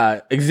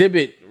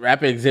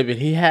 Rapper Exhibit,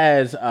 he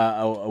has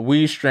a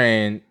weed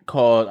strain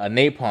called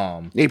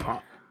Napalm.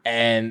 Napalm.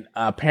 And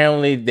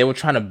apparently they were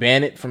trying to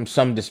ban it from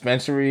some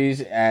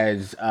dispensaries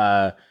as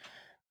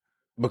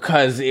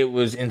because it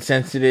was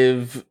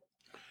insensitive.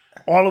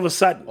 All of a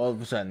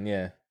sudden,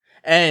 yeah.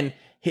 And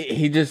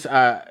he just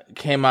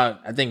came out,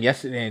 I think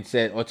yesterday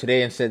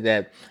today and said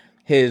that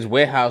his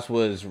warehouse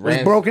was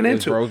broken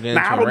into.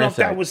 Now, I don't know if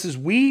that ransacked. was his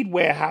weed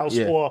warehouse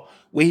or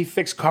where he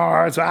fixed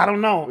cars, or I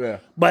don't know. Yeah.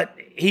 But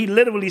he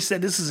literally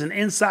said this is an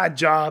inside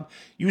job.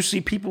 You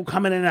see people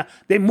coming in and out.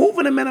 They're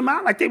moving them in and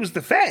out like they was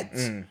the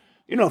feds.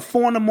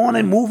 4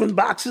 a.m, moving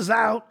boxes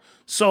out.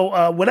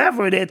 So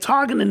whatever, they're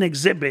targeting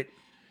Exhibit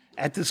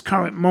at this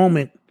current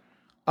moment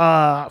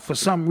for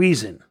some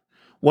reason.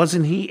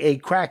 Wasn't he a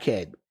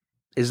crackhead?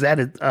 Is that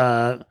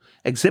a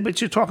Exhibit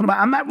you're talking about?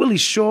 I'm not really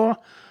sure.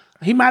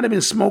 He might have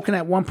been smoking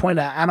at one point.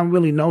 I don't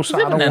really know, so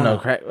I don't want no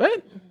crack.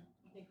 What?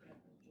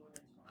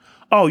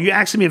 Oh, you're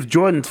asking me if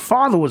Jordan's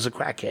father was a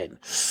crackhead.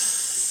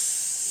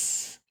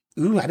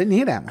 Ooh, I didn't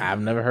hear that one.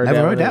 I've never heard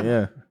that one.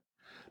 Yeah.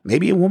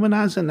 Maybe a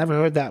womanizer. Never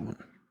heard that one.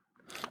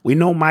 We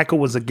know Michael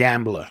was a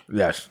gambler.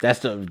 Yes,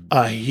 that's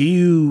a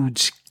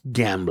huge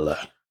gambler,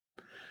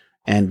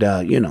 and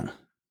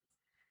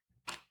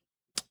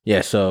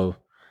Yeah, so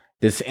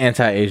this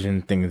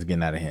anti-Asian thing is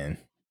getting out of hand.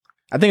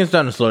 I think it's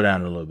starting to slow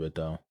down a little bit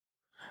though.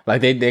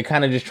 Like they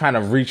kind of just trying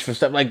to reach for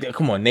stuff. Like,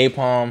 come on,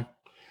 Napalm.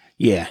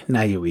 Yeah,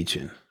 now you're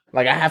reaching.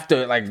 Like, I have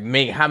to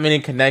make how many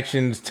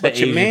connections to but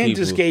Asian your man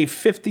people? just gave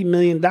 $50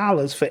 million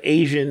for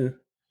Asian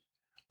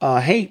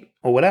hate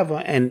or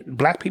whatever, and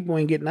black people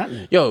ain't getting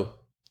nothing. Yo,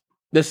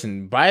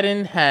 listen,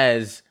 Biden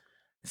has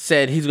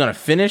said he's gonna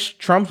finish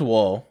Trump's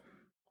wall,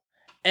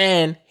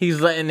 and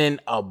he's letting in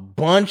a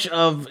bunch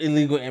of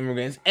illegal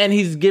immigrants, and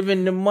he's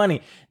giving them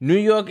money. New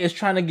York is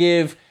trying to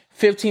give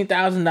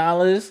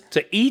 $15,000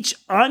 to each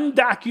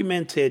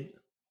undocumented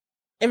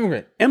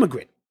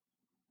immigrant.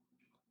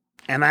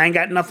 And I ain't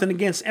got nothing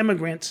against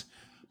immigrants,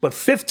 but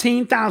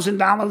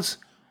 $15,000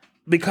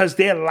 because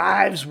their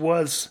lives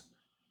was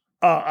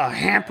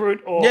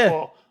hampered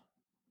or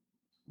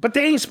but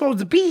they ain't supposed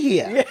to be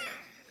here.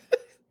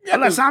 Yeah.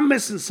 Unless I'm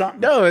missing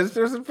something. No, it's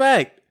just a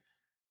fact.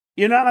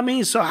 You know what I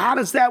mean? So how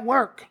does that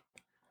work?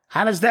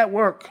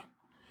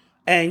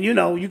 And you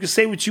can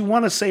say what you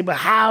want to say, but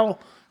how,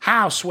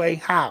 Sway?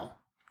 How?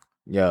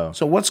 Yo.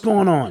 So what's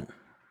going on?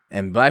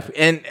 And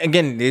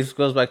again, this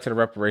goes back to the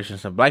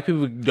reparations stuff. Black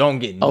people don't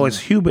get. Oh, it's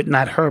Hubert,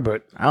 not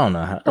Herbert. I don't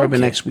know.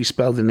 Urban X, we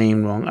spelled the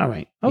name wrong. All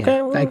right. Okay.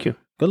 Yeah, well, thank you.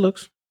 Good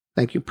looks.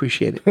 Thank you.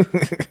 Appreciate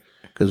it.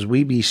 Because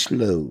we be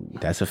slow.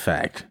 That's a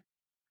fact.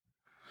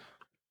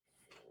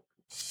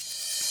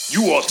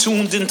 You are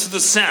tuned into the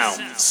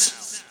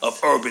sounds of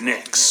Urban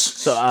X.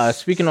 So,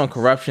 speaking on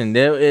corruption,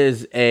 there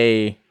is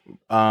a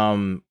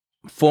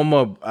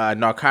former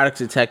narcotics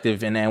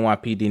detective in the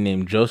NYPD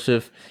named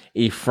Joseph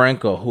E.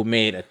 Franco who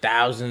made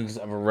thousands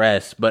of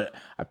arrests, but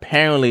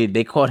apparently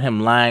they caught him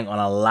lying on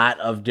a lot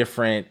of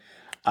different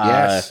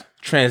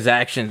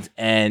transactions,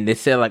 and they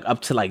said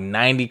up to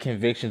 90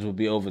 convictions will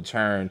be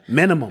overturned.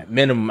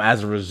 Minimum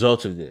as a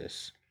result of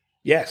this.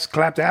 Yes,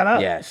 clap that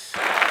up. Yes.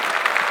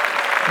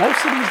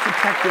 Most of these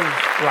detectives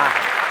lie.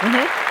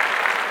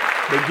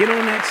 They get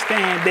on that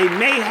stand. They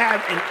may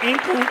have an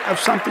inkling of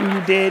something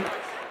you did,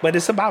 but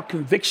it's about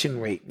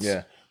conviction rates.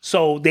 Yeah.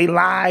 So they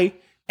lie,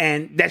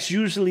 and that's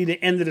usually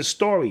the end of the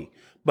story.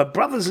 But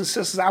brothers and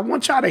sisters, I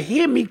want y'all to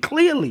hear me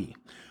clearly.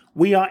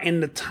 We are in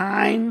the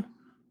time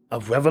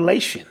of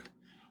revelation.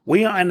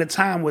 We are in the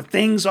time where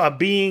things are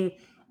being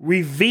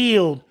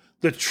revealed.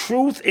 The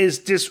truth is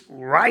just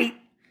right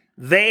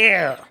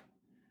there.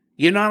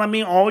 You know what I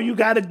mean? All you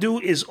got to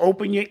do is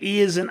open your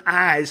ears and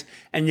eyes,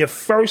 and your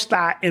first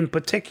eye in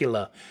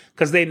particular,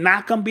 because they're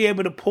not going to be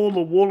able to pull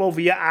the wool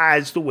over your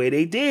eyes the way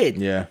they did.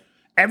 Yeah.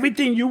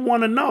 Everything you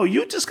want to know,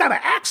 you just got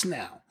to ask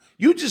now.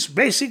 You just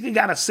basically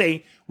got to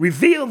say,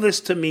 reveal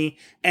this to me,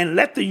 and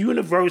let the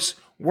universe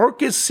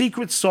work its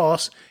secret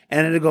sauce,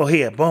 and it'll go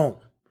here, boom.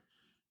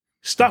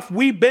 Stuff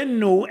we've been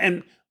new,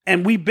 and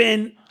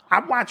I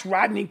watched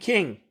Rodney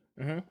King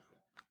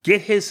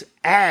get his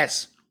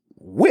ass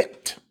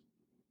whipped.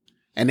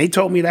 And they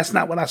told me that's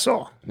not what I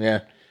saw.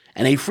 Yeah.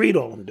 And they freed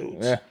all them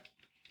dudes. Yeah.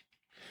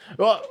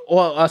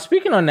 Well,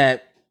 speaking on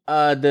that,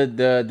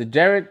 the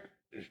Derek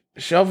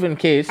Chauvin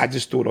case. I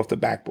just threw it off the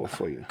backboard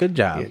for you. Good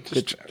job. Yeah,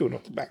 just threw it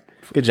off the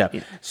backboard. Good job.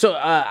 Yeah. So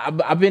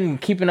I've been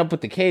keeping up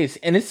with the case,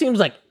 and it seems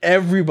like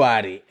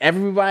everybody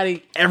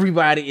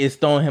is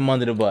throwing him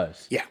under the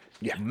bus. Yeah.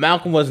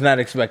 Malcolm was not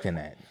expecting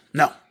that.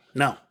 No.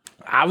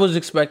 I was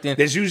expecting.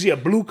 There's usually a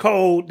blue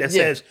code that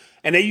says,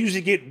 and they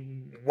usually get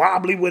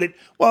wobbly with it.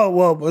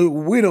 Well,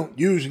 we don't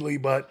usually,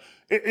 but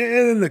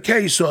in the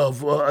case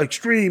of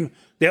extreme,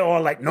 they're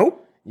all like,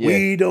 nope,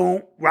 we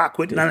don't rock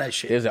with none of that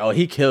shit.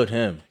 He killed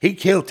him. He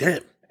killed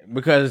him.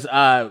 Because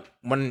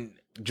when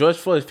George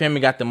Floyd's family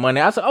got the money.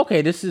 I was like,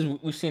 okay,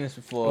 we've seen this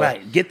before.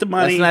 Right, get the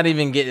money. Let's not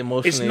even get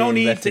emotionally It's no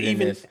need to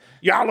even. this.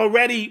 Y'all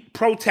already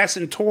protest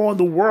and tore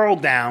the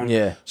world down.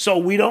 Yeah. So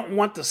we don't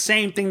want the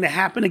same thing to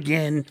happen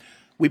again.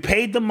 We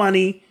paid the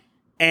money,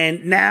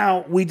 and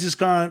now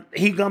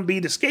he gonna be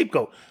the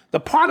scapegoat. The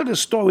part of the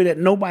story that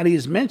nobody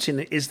is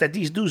mentioning is that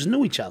these dudes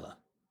knew each other.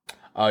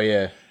 Oh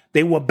yeah.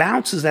 They were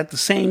bouncers at the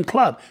same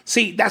club.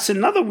 See, that's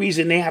another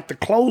reason they have to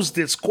close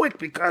this quick,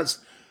 because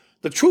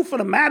the truth of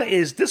the matter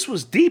is this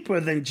was deeper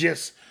than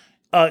just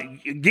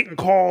getting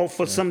called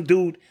for some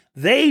dude.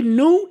 They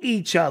knew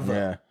each other.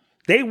 Yeah.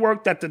 They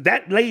worked at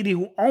that lady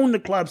who owned the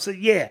club said,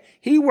 yeah,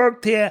 he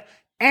worked here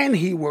and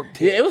he worked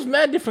here. Yeah, it was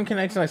mad different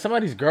connections. Like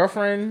somebody's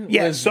girlfriend.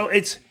 Yeah, so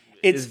it's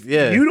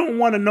you don't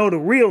want to know the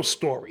real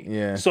story.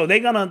 Yeah. So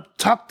they're gonna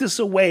tuck this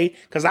away,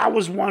 because I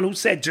was one who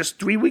said just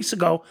 3 weeks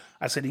ago,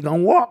 I said he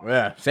gonna walk.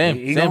 Yeah, same.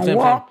 He same, gonna same,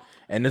 walk. same.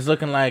 And it's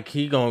looking like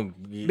he gonna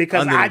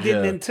Because under I the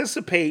didn't jail.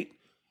 anticipate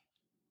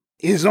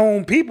his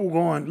own people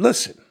going,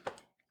 listen,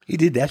 he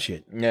did that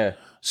shit. Yeah.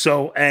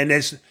 So, and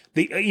as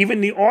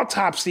even the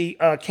autopsy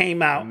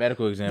came out,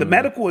 Medical exam. the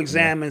medical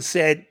examiner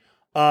said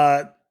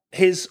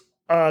his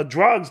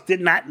drugs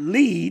did not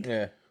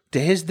lead to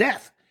his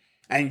death.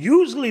 And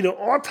usually the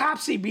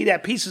autopsy be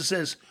that piece that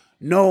says,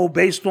 no,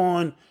 based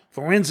on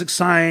forensic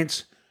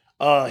science,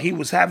 he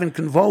was having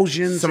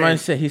convulsions. Somebody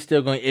said he's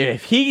still going.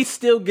 If he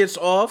still gets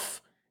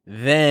off,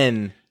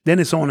 then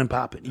it's on and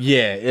popping.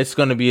 Yeah, it's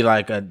gonna be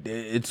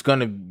it's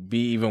gonna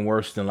be even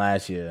worse than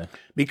last year.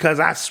 Because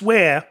I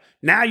swear,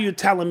 now you're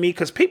telling me,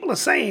 because people are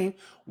saying,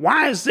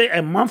 why is there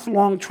a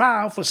month-long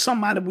trial for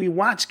somebody we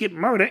watch get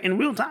murdered in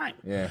real time?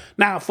 Yeah.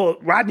 Now, for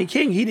Rodney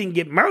King, he didn't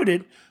get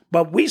murdered,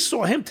 but we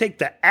saw him take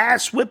the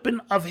ass whipping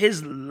of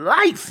his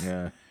life.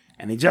 Yeah.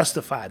 And he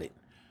justified it.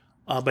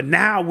 But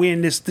now we're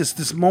in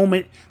this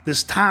moment,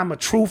 this time of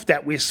truth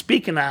that we're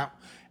speaking out,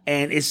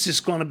 and it's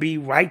just going to be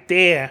right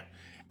there.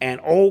 And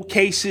old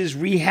cases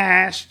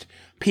rehashed,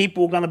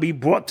 people are going to be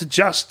brought to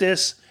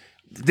justice.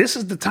 This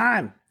is the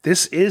time.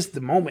 This is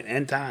the moment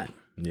and time.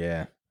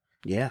 Yeah.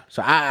 Yeah.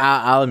 So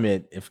I'll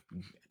admit,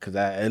 because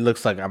it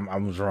looks like I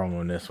was wrong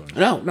on this one.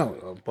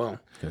 No. Well,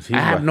 I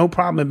have no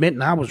problem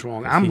admitting I was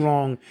wrong. I'm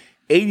wrong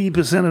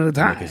 80% of the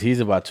time. Because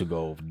he's about to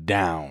go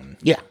down.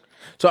 Yeah.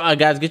 So,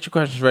 guys, get your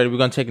questions ready. We're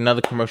going to take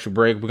another commercial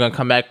break. We're going to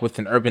come back with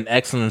an urban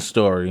excellence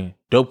story,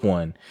 dope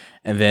one,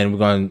 and then we're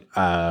going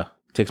to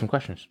take some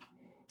questions.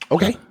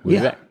 Okay. We'll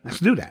be back. Let's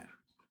do that.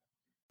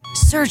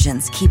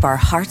 Surgeons keep our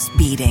hearts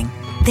beating.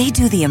 They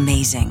do the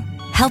amazing,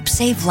 help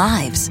save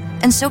lives,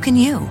 and so can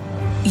you.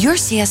 Your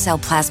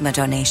CSL plasma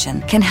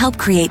donation can help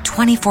create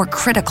 24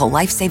 critical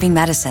life-saving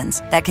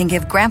medicines that can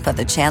give Grandpa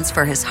the chance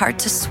for his heart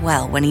to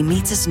swell when he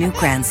meets his new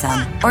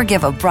grandson, or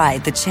give a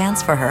bride the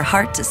chance for her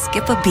heart to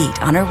skip a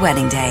beat on her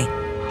wedding day.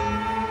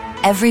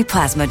 Every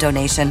plasma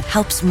donation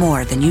helps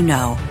more than you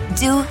know.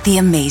 Do the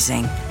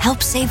amazing.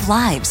 Help save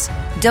lives.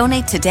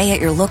 Donate today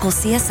at your local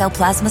CSL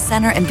Plasma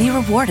Center and be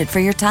rewarded for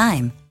your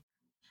time.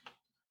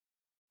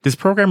 This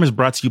program is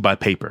brought to you by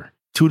Paper,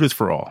 Tutors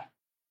for All.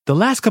 The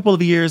last couple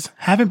of years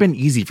haven't been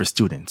easy for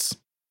students.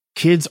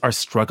 Kids are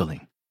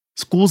struggling.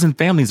 Schools and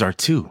families are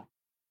too.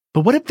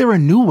 But what if there are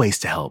new ways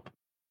to help?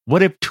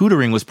 What if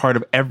tutoring was part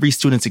of every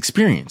student's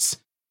experience?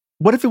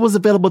 What if it was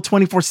available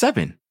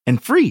 24/7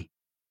 and free?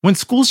 When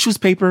schools choose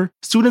Paper,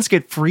 students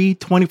get free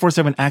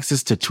 24/7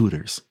 access to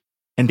tutors.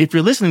 And if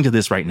you're listening to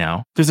this right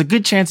now, there's a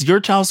good chance your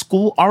child's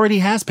school already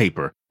has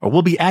Paper, or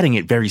we'll be adding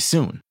it very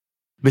soon.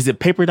 Visit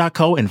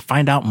paper.co and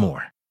find out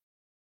more.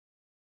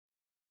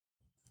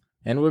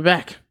 And we're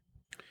back.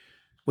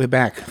 We're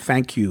back.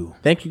 Thank you.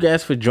 Thank you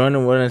guys for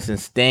joining with us and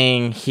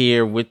staying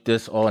here with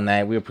us all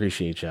night. We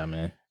appreciate y'all,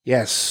 man.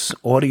 Yes.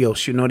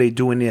 Audios, they're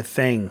doing their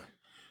thing.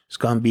 It's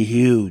going to be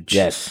huge.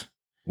 Yes.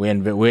 We're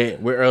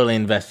early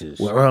investors.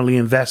 We're early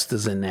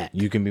investors in that.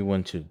 You can be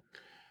one too.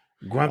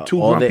 Two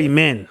grumpy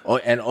men.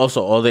 And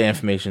also all the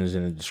information is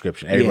in the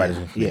description. Everybody's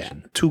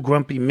information. Yeah. Two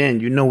grumpy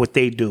men. You know what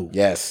they do.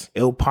 Yes.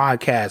 Ill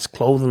Podcast,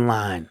 clothing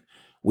line.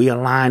 We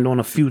aligned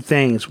on a few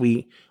things.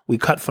 We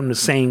cut from the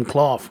same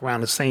cloth,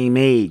 around the same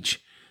age,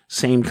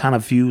 same kind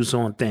of views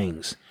on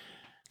things.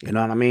 You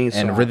know what I mean?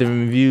 And rhythm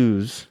and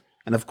views.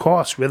 And of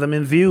course, rhythm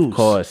and views. Of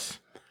course.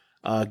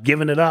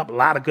 Giving it up, a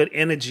lot of good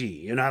energy.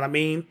 You know what I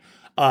mean?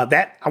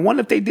 I wonder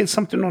if they did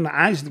something on the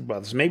Isley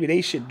Brothers. Maybe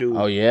they should do.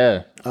 Oh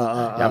yeah.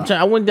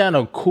 I went down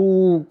a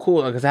cool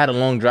because I had a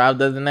long drive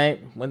the other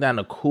night. Went down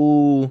a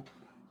cool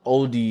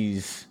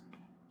oldies.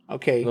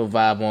 Okay. Little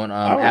vibe on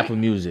Apple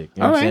Music.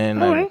 You know what I'm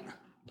saying? All right.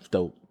 It's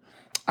dope.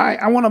 All right,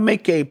 I want to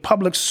make a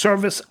public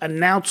service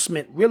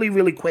announcement really,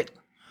 really quick.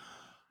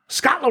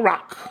 Scott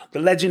LaRock, the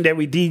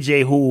legendary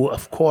DJ who,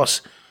 of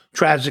course,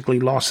 tragically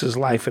lost his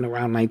life in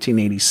around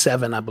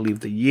 1987, I believe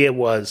the year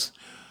was,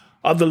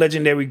 of the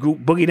legendary group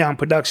Boogie Down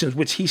Productions,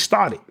 which he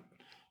started,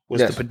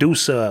 was the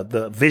producer,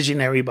 the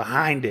visionary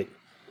behind it.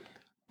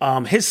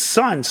 His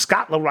son,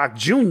 Scott LaRock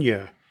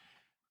Jr.,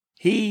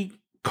 he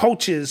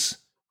coaches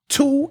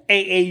 2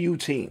 AAU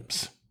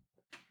teams.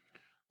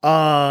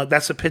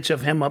 That's a picture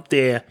of him up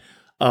there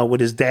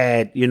with his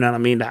dad, you know what I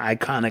mean? The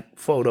iconic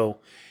photo.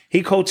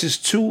 He coaches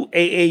 2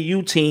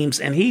 AAU teams,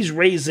 and he's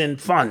raising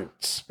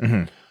funds.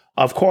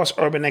 Of course,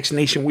 Urban X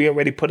Nation, we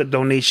already put a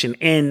donation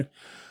in.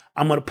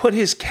 I'm going to put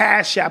his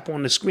Cash App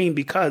on the screen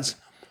because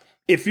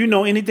if you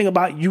know anything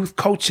about youth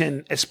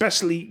coaching,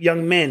 especially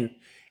young men,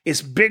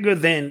 it's bigger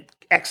than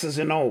X's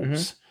and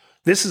O's.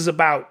 This is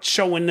about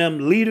showing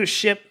them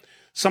leadership.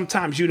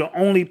 Sometimes you're the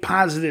only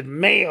positive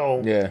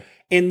male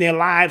in their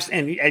lives.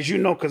 And as you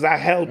know, because I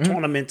held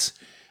tournaments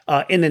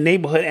in the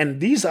neighborhood,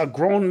 and these are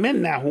grown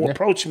men now who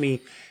approach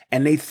me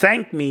and they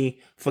thank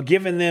me for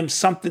giving them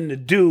something to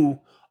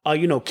do,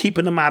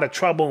 keeping them out of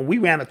trouble. And we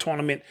ran a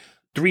tournament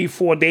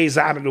 3-4 days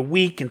out of the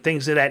week and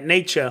things of that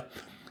nature.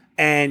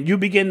 And you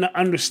begin to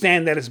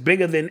understand that it's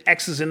bigger than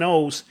X's and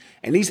O's.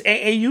 And these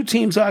AAU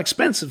teams are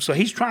expensive. So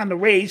he's trying to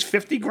raise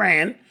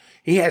 $50,000.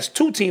 He has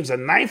 2 teams, a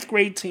 9th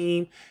grade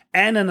team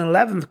and an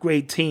 11th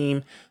grade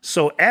team.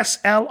 So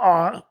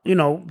SLR,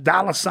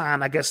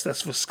 $, I guess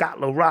that's for Scott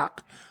LaRock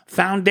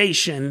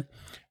Foundation.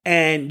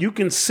 And you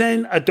can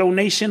send a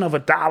donation of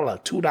 $1,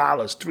 $2,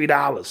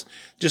 $3.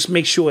 Just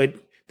make sure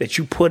that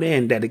you put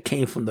in that it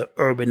came from the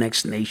Urban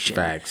X Nation.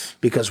 Facts.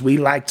 Because we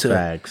like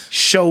to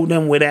show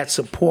them where that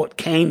support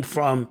came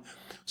from.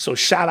 So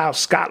shout out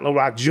Scott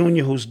LaRock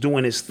Jr., who's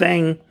doing his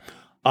thing.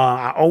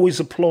 I always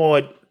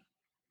applaud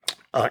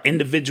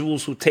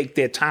individuals who take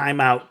their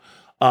time out,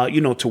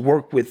 to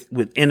work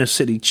with inner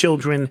city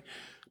children,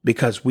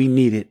 because we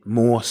need it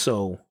more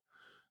so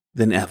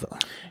than ever.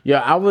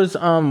 Yeah, I was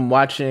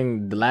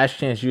watching the Last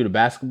Chance U, the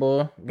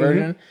basketball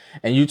version,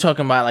 and you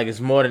talking about like it's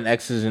more than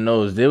X's and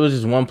O's. There was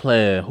this one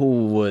player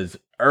who was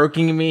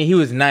irking me. He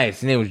was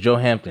nice. His name was Joe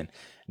Hampton.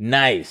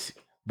 Nice.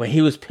 But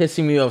he was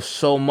pissing me off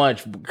so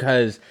much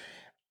because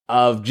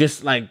of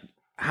just like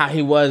how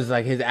he was,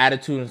 like his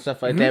attitude and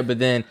stuff like that. But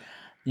then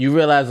you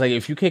realize, like,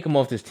 if you kick him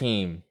off this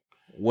team,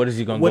 what is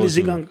he going to go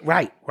to?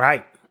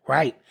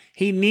 Right.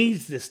 He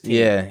needs this team.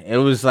 Yeah, it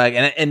was like,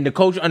 and the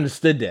coach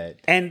understood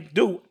that. And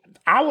dude,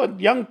 our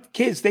young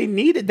kids, they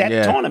needed that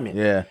tournament.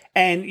 Yeah.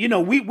 And,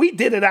 we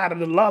did it out of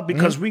the love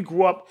because we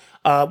grew up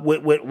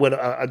with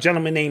a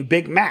gentleman named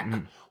Big Mac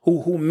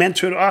who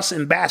mentored us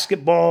in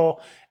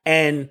basketball.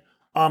 And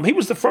he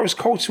was the first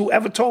coach who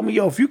ever told me,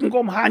 if you can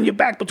go behind your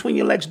back between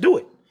your legs, do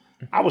it.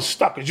 I was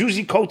stuck. Because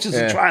usually coaches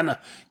are trying to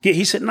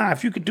he said, nah,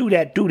 if you could do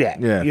that, do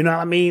that. Yeah. You know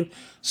what I mean?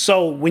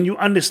 So when you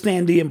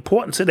understand the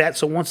importance of that,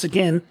 so once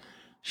again,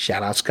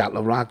 shout out Scott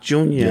LaRock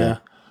Jr.,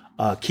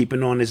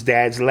 keeping on his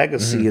dad's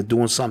legacy of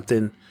doing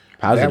something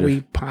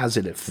very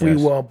positive. Free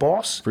World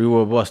Boss. Free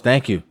World Boss.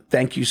 Thank you.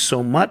 Thank you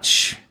so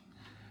much.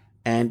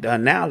 And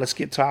now let's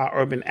get to our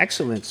Urban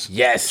Excellence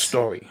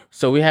story.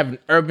 So we have an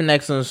Urban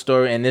Excellence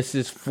story, and this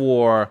is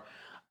for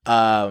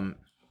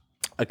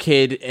a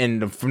kid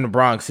from the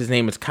Bronx. His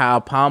name is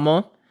Kyle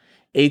Palmer,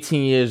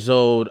 18 years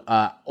old,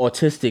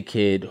 autistic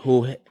kid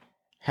who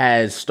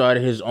has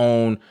started his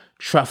own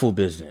truffle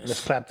business.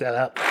 Let's clap that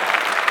up.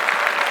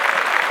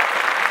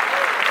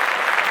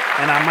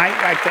 And I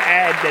might like to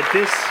add that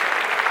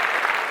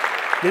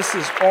this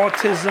is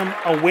Autism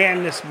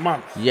Awareness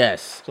Month.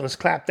 Yes. So let's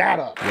clap that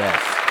up.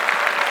 Yes.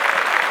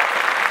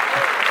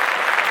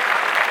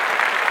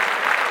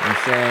 I'm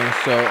saying,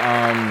 so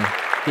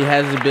he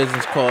has a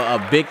business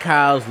called Big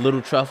Kyle's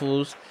Little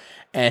Truffles,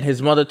 and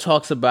his mother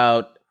talks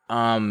about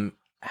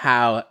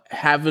how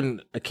having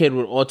a kid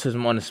with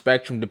autism on the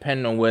spectrum,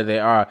 depending on where they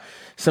are,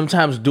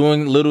 sometimes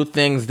doing little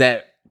things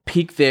that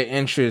pique their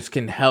interest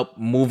can help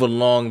move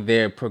along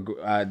their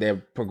progression.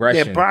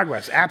 Their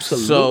progress,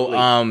 absolutely.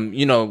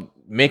 So,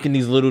 making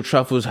these little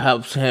truffles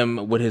helps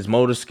him with his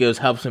motor skills,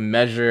 helps him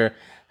measure,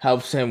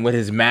 helps him with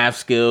his math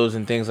skills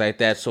and things like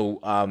that.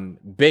 So,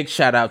 big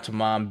shout out to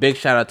Mom, big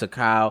shout out to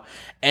Kyle.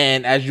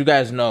 And as you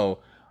guys know,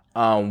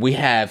 we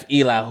have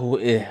Eli, who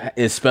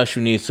is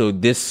special needs. So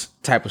this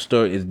type of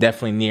story is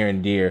definitely near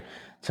and dear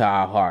to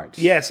our hearts.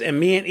 Yes, and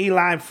me and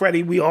Eli and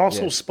Freddie, we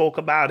also spoke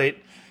about it.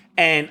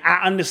 And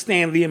I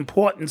understand the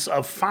importance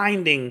of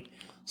finding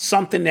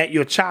something that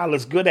your child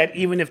is good at,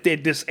 even if they're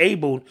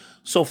disabled.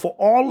 So for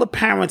all the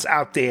parents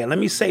out there, let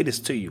me say this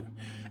to you.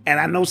 And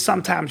I know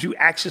sometimes you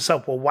ask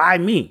yourself, well, why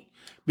me?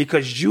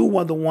 Because you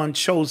were the one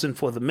chosen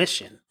for the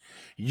mission.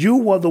 You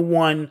were the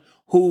one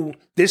who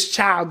this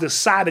child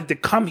decided to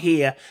come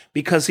here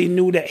because he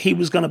knew that he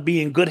was going to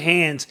be in good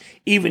hands,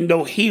 even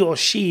though he or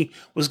she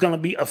was going to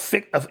be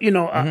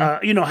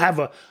have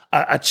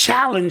a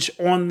challenge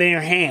on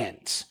their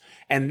hands.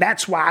 And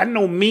that's why I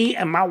know me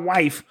and my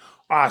wife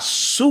are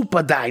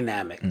super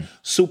dynamic,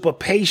 super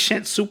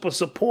patient, super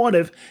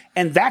supportive.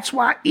 And that's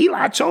why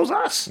Eli chose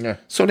us,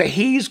 so that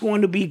he's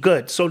going to be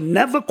good. So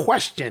never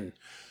question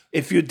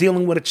if you're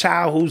dealing with a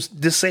child who's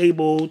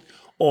disabled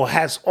or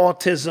has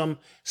autism.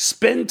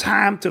 Spend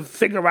time to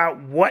figure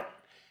out what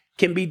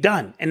can be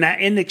done. And now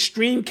in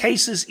extreme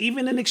cases,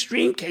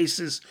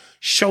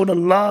 show the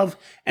love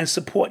and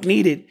support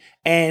needed.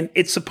 And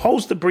it's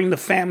supposed to bring the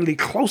family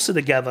closer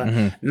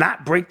together,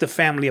 not break the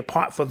family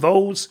apart. For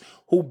those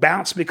who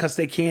bounce because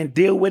they can't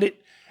deal with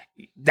it,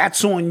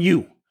 that's on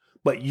you.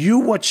 But you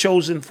were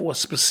chosen for a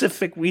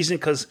specific reason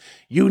because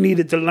you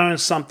needed to learn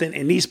something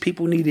and these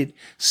people needed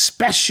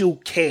special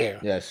care.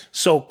 Yes.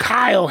 So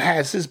Kyle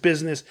has his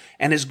business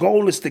and his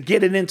goal is to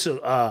get it into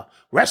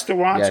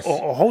restaurants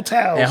or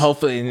hotels. And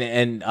hopefully,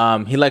 and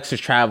he likes to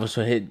travel.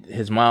 So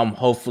his mom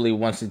hopefully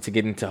wants it to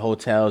get into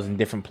hotels and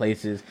different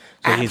places.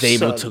 So he's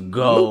able to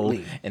go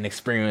and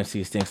experience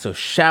these things. So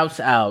shouts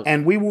out.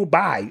 And we will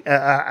buy.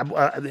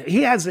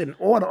 He has an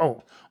order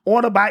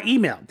by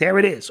email. There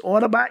it is.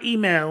 Order by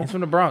email. It's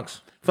from the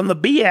Bronx. From the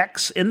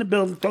BX in the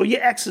building. Throw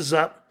your X's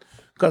up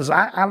because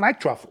I like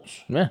truffles.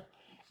 Yeah.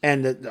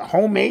 And the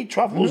homemade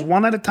truffles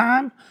one at a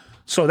time.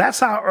 So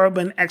that's our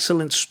Urban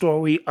Excellence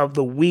story of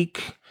the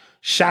week.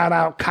 Shout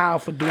out Kyle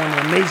for doing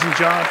an amazing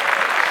job.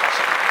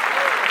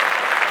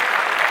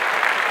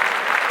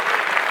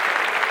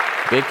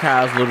 Big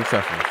Kyle's Little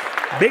Truffles.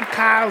 Big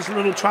Kyle's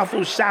Little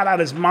Truffles. Shout out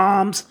his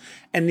moms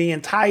and the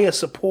entire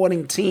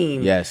supporting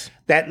team. Yes.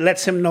 That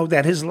lets him know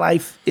that his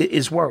life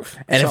is worth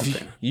something.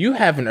 If you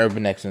have an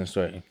Urban Excellence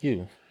story,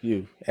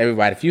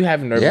 everybody, if you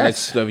have an Urban Excellence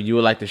story you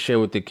would like to share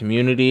with the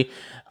community,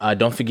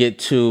 don't forget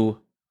to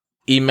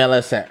email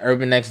us at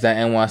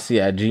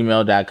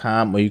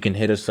urbanx.nyc@gmail.com, or you can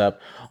hit us up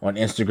on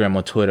Instagram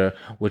or Twitter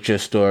with your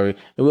story,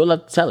 and we'll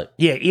love to tell it.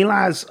 Yeah,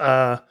 Eli's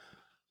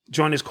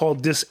joint is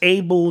called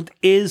Disabled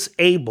is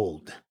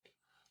Abled.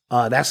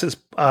 That's his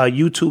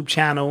YouTube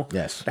channel.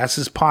 Yes. That's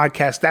his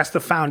podcast. That's the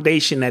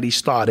foundation that he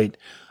started.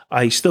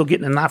 He's still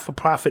getting the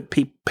not-for-profit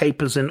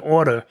papers in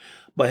order,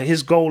 but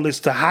his goal is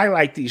to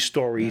highlight these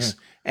stories,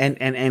 and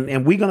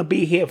we're going to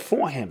be here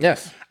for him.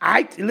 Yes.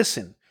 I'm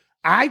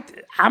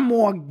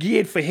more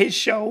geared for his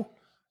show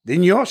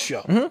than your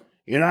show.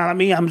 You know what I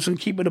mean? I'm just going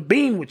to keep it a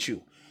bean with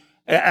you.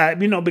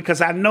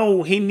 Because I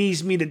know he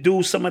needs me to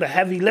do some of the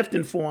heavy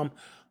lifting for him.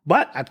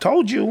 But I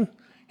told you,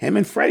 him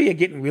and Freddie are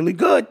getting really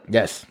good.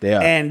 Yes, they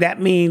are. And that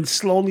means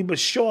slowly but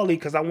surely,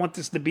 because I want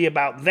this to be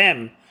about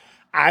them,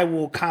 I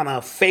will kind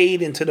of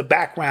fade into the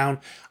background.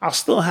 I'll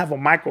still have a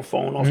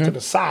microphone off to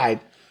the side,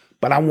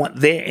 but I want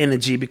their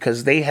energy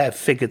because they have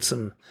figured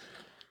some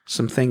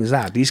things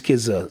out. These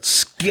kids are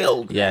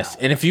skilled. Yes,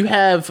 and if you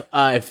have,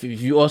 if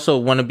you also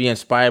want to be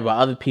inspired by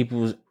other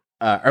people's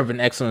urban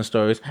excellence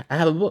stories, I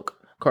have a book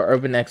called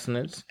Urban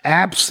Excellence.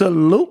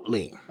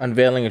 Absolutely.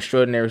 Unveiling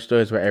extraordinary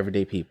stories by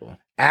everyday people.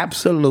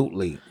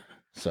 Absolutely.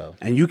 So,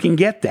 and you can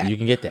get that. You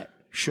can get that.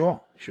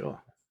 Sure.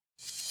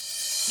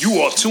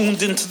 You are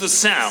tuned into the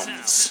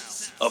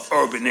sounds of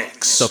Urban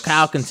X. So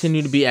Kyle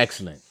continue to be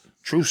excellent.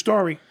 True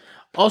story.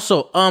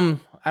 Also,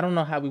 I don't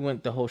know how we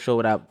went the whole show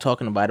without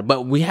talking about it,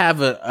 but we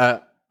have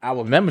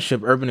our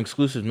membership, Urban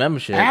Exclusive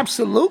membership.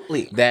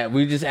 Absolutely. That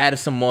we just added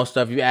some more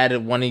stuff. You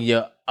added one of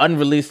your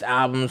unreleased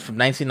albums from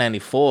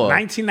 1994.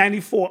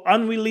 1994,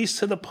 unreleased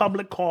to the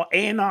public, called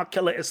A&R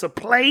Killer. It's a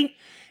play.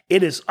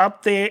 It is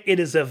up there. It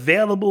is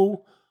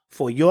available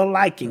for your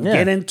liking. Yeah.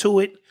 Get into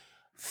it.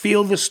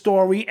 Feel the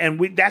story. And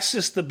that's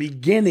just the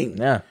beginning.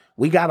 Yeah.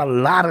 We got a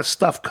lot of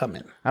stuff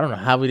coming. I don't know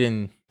how we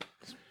didn't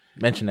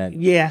mention that.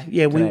 Yeah.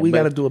 We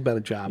got to do a better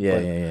job.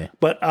 Yeah.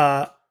 But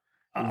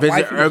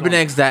visit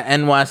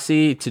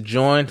urbanx.nyc to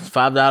join. It's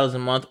 $5 a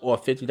month or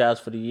 $50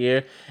 for the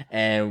year.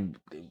 And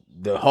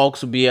the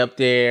Hulks will be up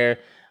there.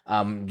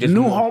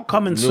 New Hulk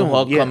coming soon.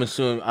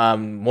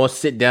 More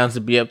sit downs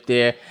to be up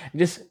there.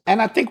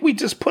 And I think we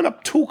just put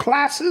up two hip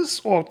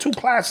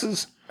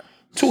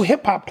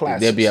hop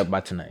classes. They'll be up by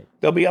tonight.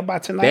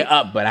 They're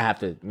up, but I have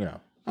to,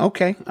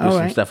 Okay. Do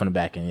some stuff on the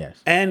back end, yes.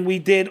 And we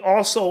did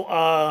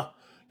also,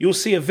 you'll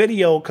see a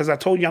video, because I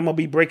told you I'm going to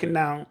be breaking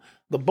down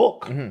the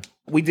book.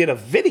 We did a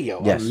video,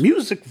 a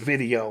music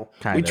video.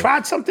 We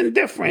tried something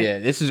different. Yeah,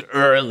 this is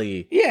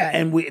early. Yeah,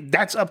 and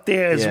that's up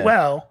there as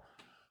well.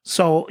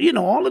 So,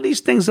 all of these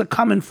things are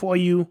coming for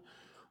you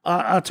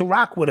to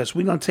rock with us.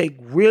 We're going to take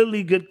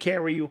really good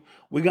care of you.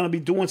 We're going to be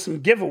doing some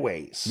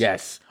giveaways.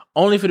 Yes.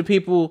 Only for the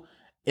people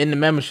in the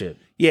membership.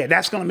 Yeah,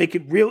 that's going to make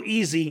it real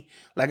easy.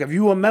 Like if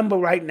you a member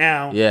right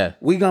now,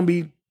 we're going to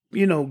be,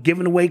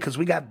 giving away, because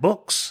we got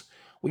books.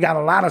 We got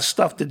a lot of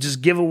stuff to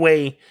just give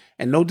away,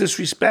 and no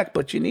disrespect,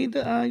 but you need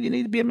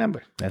to be a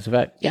member. That's a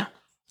fact. Yeah.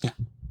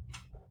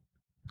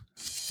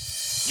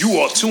 You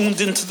are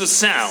tuned into the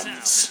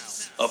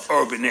sounds of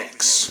Urban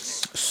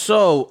X.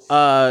 So,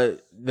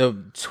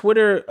 the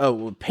Twitter,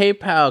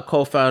 PayPal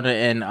co-founder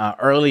and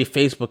early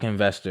Facebook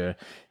investor,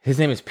 his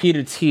name is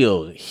Peter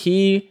Thiel.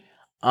 He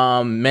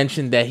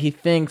mentioned that he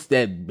thinks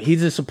that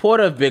he's a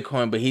supporter of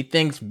Bitcoin, but he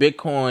thinks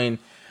Bitcoin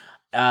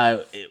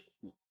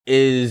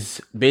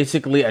is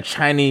basically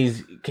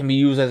can be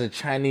used as a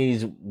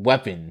Chinese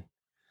weapon.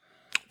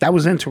 That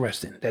was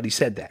interesting that he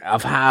said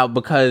that.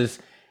 Because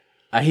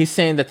he's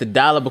saying that the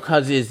dollar,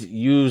 because it's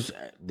used,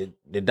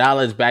 the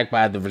dollar is backed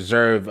by the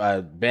Reserve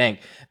Bank,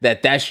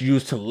 that's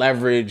used to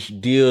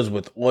leverage deals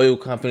with oil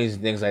companies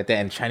and things like that,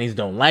 and Chinese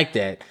don't like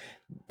that.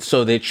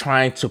 So they're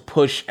trying to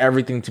push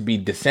everything to be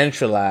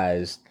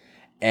decentralized,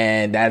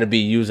 and that'll be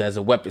used as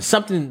a weapon.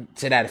 Something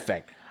to that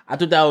effect. I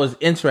thought that was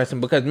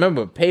interesting because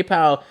remember,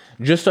 PayPal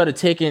just started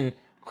taking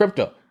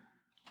crypto,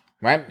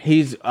 right?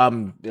 He's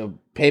the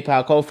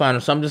PayPal co-founder.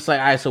 So I'm just like,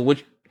 all right, so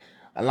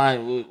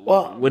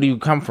Well, where do you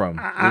come from?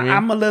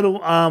 I'm a little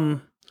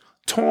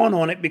torn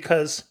on it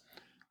because,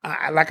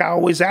 like I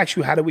always ask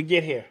you, how did we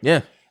get here?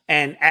 Yeah.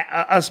 And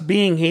us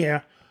being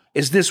here,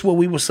 is this where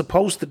we were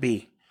supposed to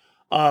be?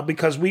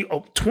 Because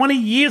 20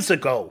 years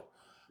ago,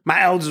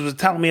 my elders were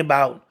telling me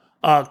about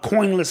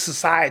coinless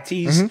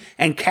societies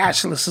and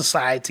cashless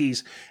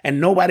societies, and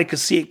nobody could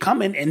see it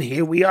coming, and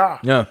here we are.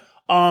 Yeah.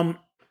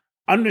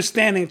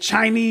 Understanding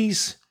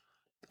Chinese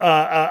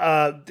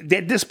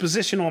their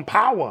disposition on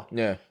power.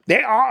 Yeah.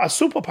 They are a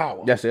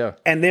superpower. Yes, they are.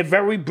 And they're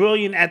very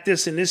brilliant at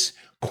this, and this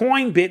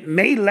coin bit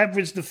may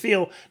leverage the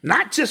field,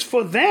 not just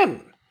for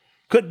them,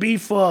 could be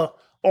for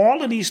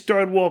all of these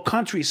third world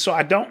countries. So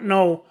I don't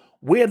know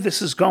where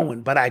this is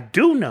going, but I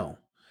do know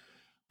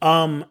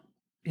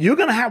we're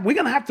gonna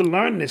have to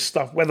learn this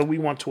stuff whether we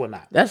want to or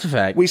not. That's a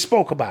fact. We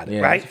spoke about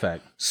it, right? That's a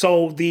fact.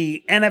 So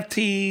the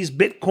NFTs,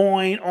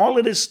 Bitcoin, all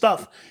of this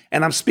stuff,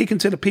 and I'm speaking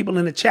to the people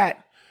in the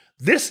chat.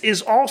 This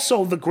is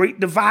also the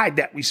great divide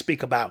that we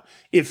speak about.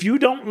 If you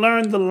don't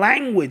learn the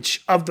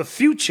language of the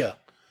future,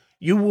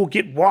 you will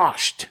get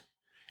washed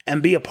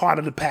and be a part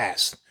of the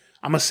past.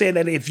 I'm going to say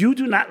that if you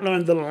do not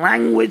learn the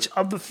language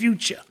of the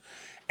future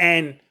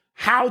and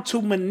how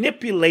to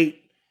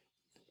manipulate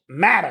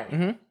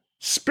matter,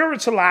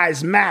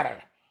 spiritualize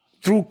matter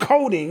through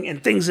coding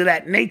and things of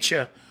that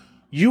nature,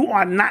 you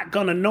are not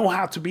going to know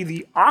how to be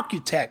the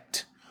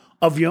architect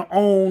of your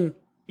own,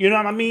 you know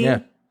what I mean? Yeah.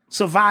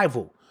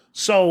 Survival.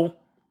 So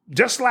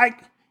just like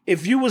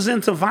if you was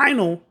into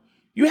vinyl,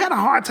 you had a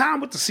hard time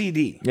with the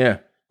CD. Yeah.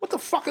 What the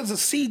fuck is a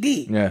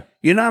CD? Yeah.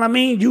 You know what I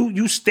mean?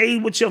 You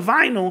stayed with your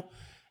vinyl,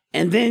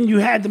 and then you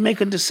had to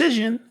make a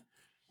decision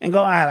and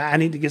go, I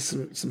need to get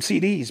some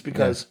CDs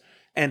because,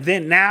 and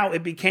then now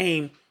it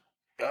became,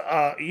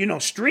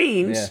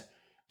 streams. Yeah.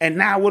 And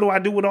now what do I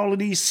do with all of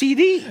these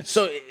CDs?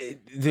 So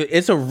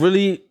it's a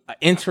really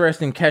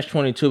interesting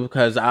catch-22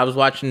 because I was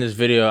watching this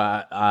video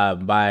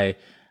by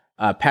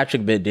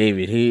Patrick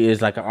Bet-David. He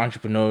is like an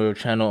entrepreneurial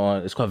channel.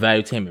 It's called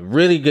Valuetainment.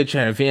 Really good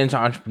channel. If you're into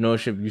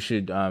entrepreneurship, you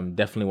should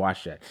definitely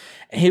watch that.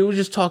 And he was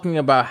just talking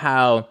about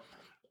how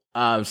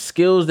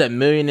skills that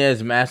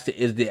millionaires master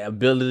is the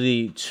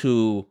ability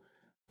to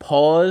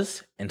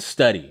pause and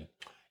study.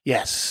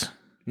 Yes.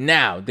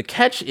 Now, the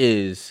catch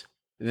is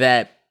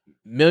that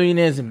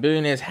millionaires and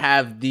billionaires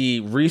have the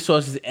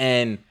resources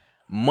and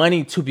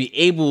money to be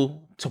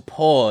able to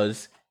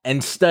pause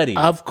and study.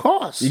 Of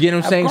course. You get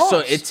what I'm saying? Course. So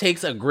it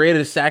takes a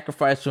greater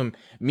sacrifice from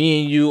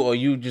me and you or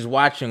you just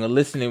watching or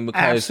listening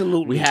because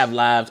Absolutely. we have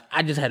lives.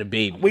 I just had a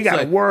baby. We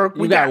got to work.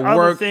 We got other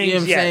work. Things, you know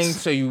what I'm saying?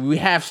 So we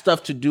have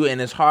stuff to do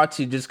and it's hard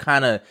to just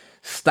kind of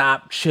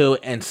stop, chill,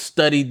 and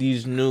study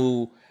these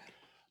new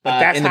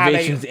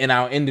innovations in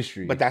our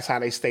industry. But that's how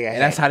they stay ahead.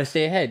 And that's how they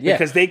stay ahead, yeah.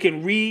 Because they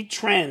can read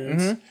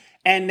trends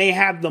and they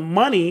have the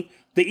money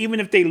that even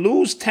if they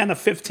lose 10 or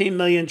 15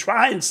 million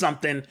trying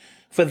something,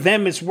 for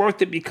them it's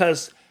worth it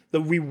because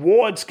the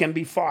rewards can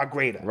be far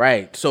greater.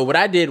 Right. So what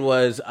I did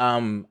was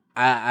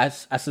I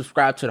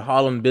subscribed to the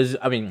Harvard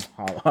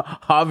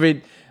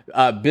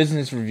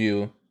Business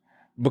Review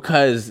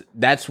because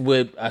that's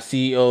what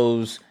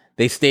CEOs,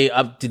 they stay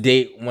up to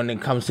date when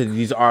it comes to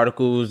these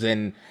articles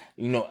and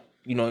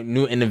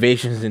new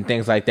innovations and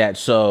things like that.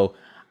 So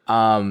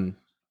do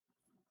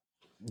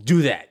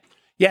that.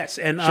 Yes,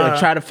 and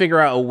try to figure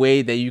out a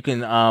way that you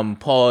can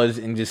pause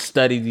and just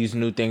study these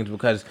new things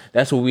because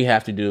that's what we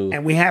have to do.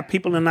 And we have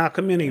people in our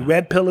community.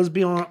 Red Pill has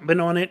been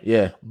on it.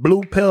 Yeah.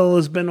 Blue Pill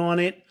has been on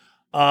it.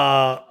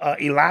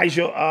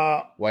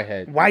 Elijah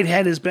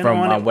Whitehead has been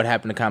on it. What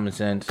Happened to Common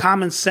Sense?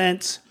 Common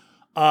Sense.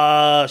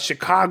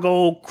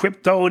 Chicago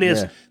Crypto.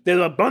 There's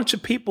a bunch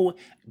of people.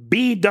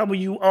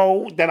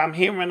 BWO that I'm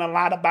hearing a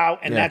lot about,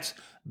 and that's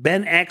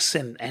Ben X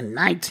and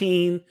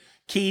 19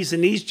 Keys,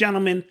 and these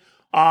gentlemen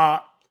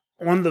are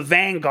on the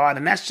vanguard,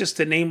 and that's just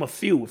to name a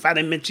few. If I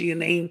didn't mention your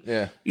name,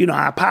 I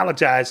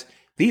apologize.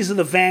 These are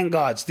the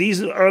vanguards.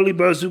 These are the early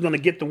birds who are going to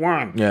get the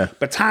worm. Yeah.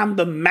 By the time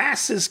the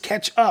masses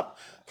catch up,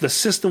 the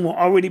system will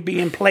already be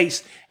in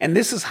place, and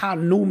this is how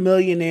new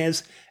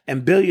millionaires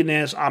and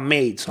billionaires are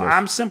made. So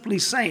I'm simply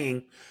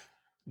saying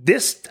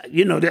this,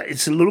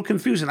 it's a little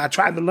confusing. I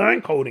tried to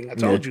learn coding. I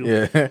told you.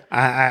 Yeah.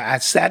 I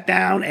sat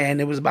down,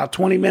 and it was about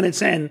 20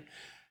 minutes in,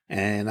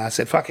 and I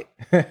said, fuck it.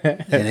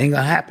 It ain't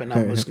gonna happen.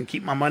 I'm just gonna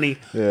keep my money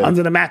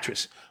under the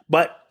mattress.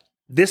 But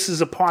this is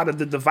a part of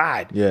the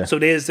divide. Yeah. So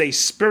there's a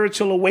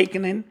spiritual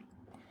awakening.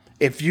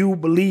 If you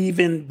believe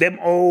in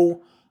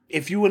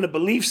if you in the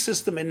belief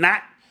system and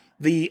not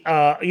the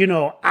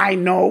I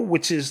know,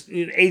 which is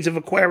Age of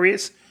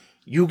Aquarius,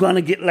 you're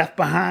gonna get left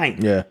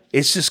behind. Yeah.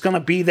 It's just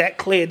gonna be that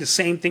clear. The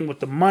same thing with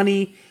the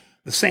money,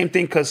 the same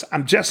thing, because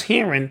I'm just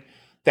hearing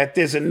that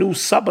there's a new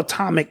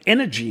subatomic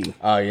energy.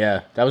 Oh,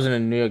 yeah. That was in the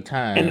New York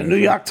Times. In the New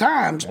York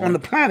Times on the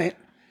planet.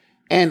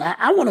 And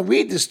I want to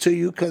read this to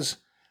you because,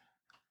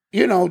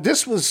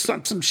 this was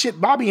some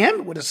shit Bobby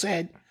Hemmett would have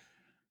said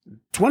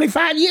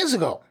 25 years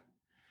ago.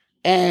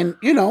 And,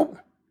 and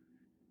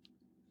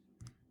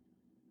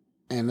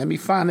let me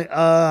find it.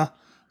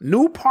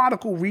 New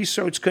particle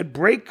research could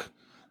break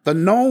the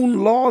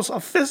known laws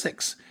of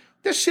physics,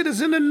 This shit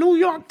is in the New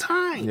York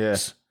Times. Yeah.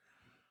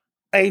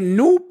 A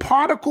new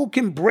particle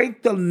can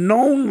break the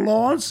known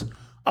laws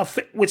of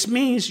which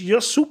means your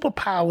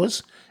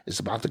superpowers is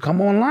about to come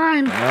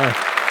online. Y'all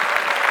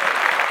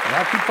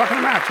keep fucking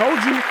around. I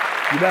told you,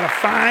 you better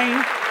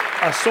find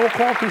a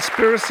so-called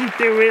conspiracy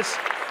theorist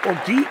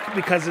or geek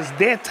because it's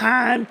their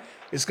time.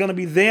 It's going to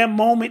be their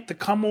moment to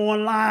come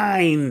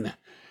online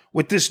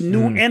with this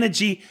new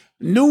energy,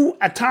 new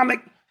atomic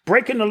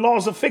breaking the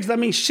laws of physics. That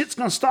means shit's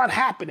going to start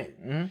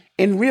happening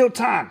in real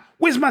time.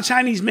 Where's my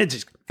Chinese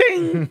midgets?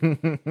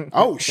 Ding!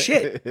 Oh,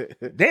 shit.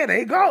 There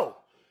they go.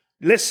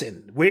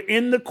 Listen, we're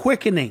in the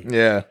quickening.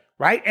 Yeah.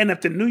 Right? And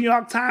if the New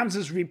York Times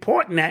is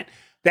reporting that,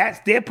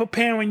 they're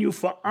preparing you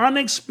for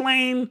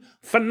unexplained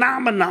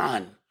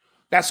phenomenon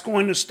that's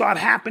going to start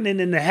happening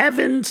in the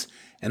heavens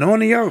and on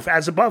the earth,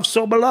 as above,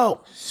 so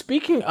below.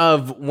 Speaking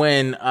of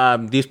when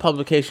these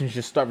publications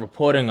just start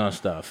reporting on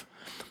stuff,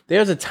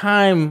 there's a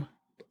Time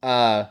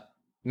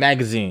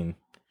magazine,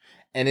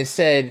 and it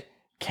said,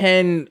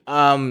 Can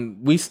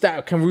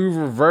we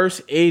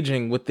reverse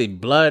aging with the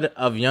blood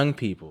of young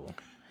people?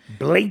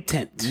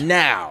 Blatant.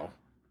 Now,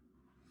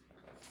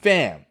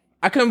 fam,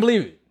 I couldn't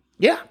believe it.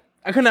 Yeah.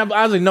 I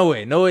was like, no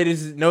way,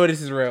 this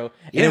is real.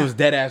 And it was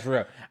dead ass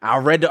real. I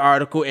read the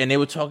article and they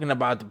were talking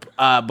about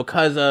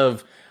because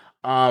of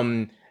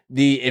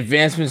the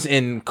advancements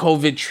in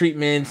COVID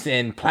treatments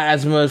and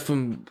plasmas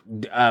from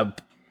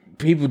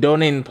people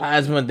donating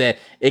plasma, that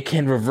it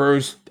can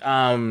reverse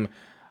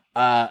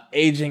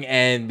aging,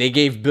 and they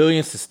gave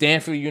billions to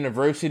Stanford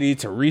University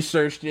to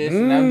research this.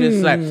 And I'm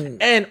just like,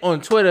 and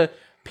on Twitter,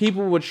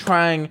 people were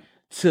trying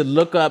to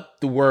look up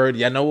the word.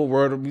 Y'all know what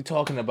word we're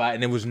talking about,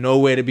 and it was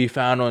nowhere to be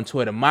found on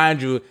Twitter.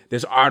 Mind you,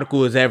 this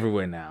article is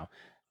everywhere now.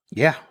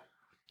 Yeah.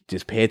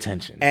 Just pay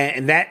attention.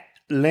 And that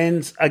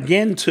lends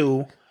again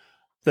to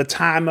the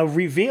time of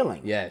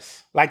revealing.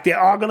 Yes. Like there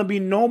are going to be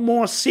no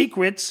more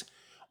secrets.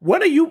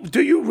 Do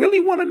you really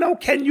want to know?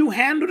 Can you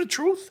handle the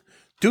truth?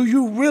 Do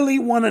you really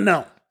want to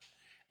know?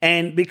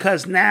 And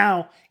because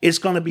now it's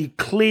going to be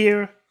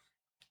clear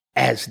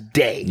as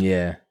day.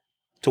 Yeah.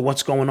 To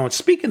what's going on.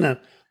 Speaking of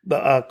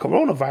the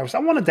coronavirus, I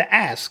wanted to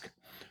ask,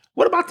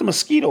 what about the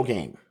mosquito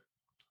game?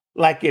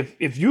 Like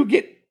if you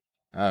get...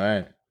 All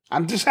right.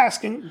 I'm just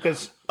asking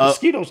because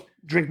mosquitoes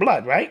drink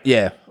blood, right?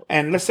 Yeah.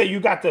 And let's say you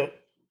got the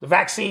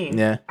vaccine.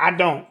 Yeah. I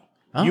don't.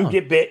 You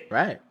get bit.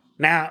 Right.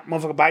 Now,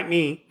 motherfucker bite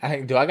me.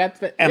 Do I got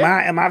the...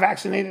 Am I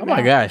vaccinated Oh now?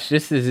 my gosh,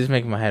 this is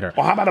making my head hurt.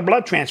 Or how about a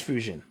blood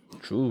transfusion?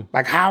 True.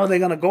 Like how are they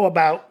going to go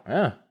about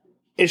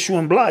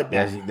issuing blood?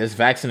 That's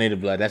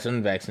vaccinated blood. That's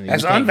unvaccinated.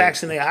 That's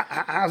unvaccinated.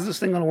 How's this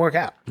thing going to work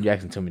out? You're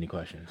asking too many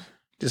questions.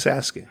 Just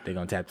asking. They're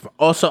going to tap.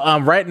 Also,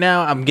 right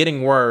now, I'm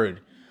getting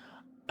word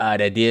that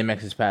DMX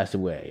has passed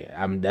away.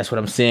 That's what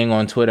I'm seeing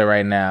on Twitter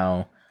right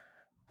now.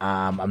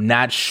 I'm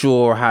not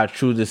sure how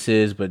true this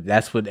is, but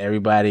that's what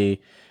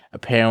everybody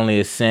apparently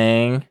is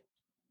saying.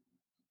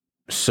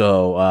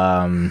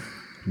 So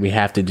we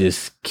have to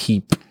just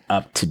keep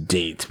up to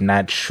date. I'm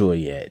not sure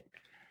yet.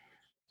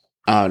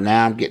 Oh,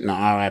 now I'm getting the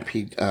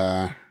RIP.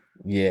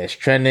 Yeah, it's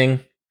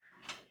trending.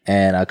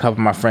 And a couple of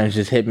my friends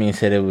just hit me and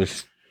said it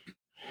was.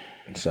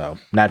 So,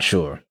 not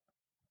sure.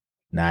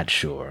 Not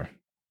sure.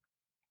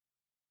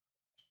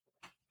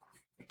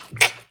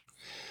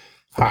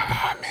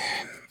 Oh,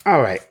 man.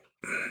 All right.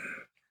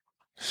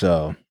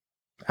 So,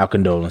 our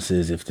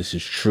condolences if this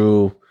is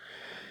true.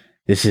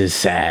 This is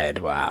sad.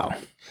 Wow.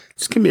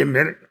 Just give me a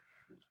minute.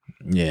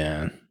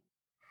 Yeah.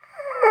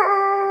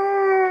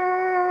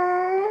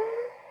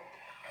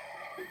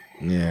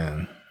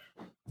 Yeah.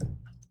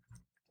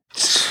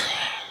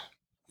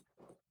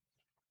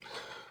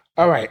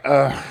 All right.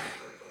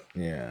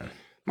 Yeah.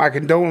 My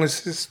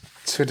condolences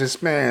to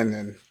this man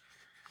and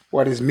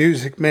what his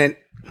music meant.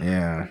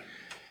 Yeah.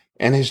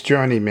 And his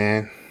journey,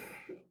 man.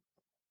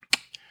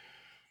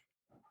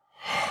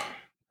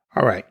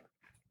 All right.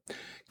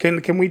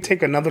 Can we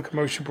take another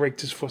commercial break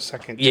just for a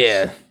second?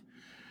 Yeah.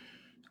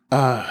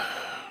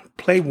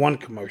 Play one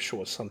commercial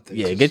or something.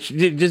 Yeah, get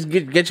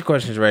your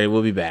questions ready.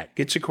 We'll be back.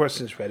 Get your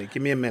questions ready.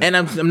 Give me a minute. And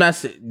I'm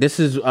not. This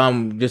is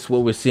just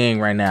what we're seeing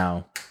right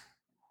now.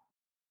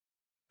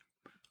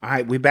 All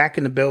right, we're back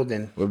in the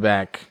building. We're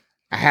back.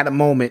 I had a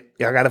moment.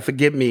 Y'all gotta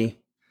forgive me.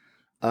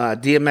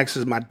 DMX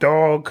is my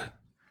dog,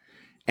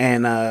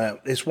 and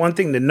it's one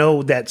thing to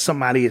know that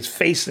somebody is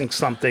facing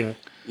something.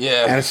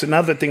 Yeah. And it's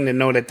another thing to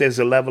know that there's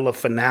a level of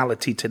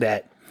finality to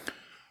that.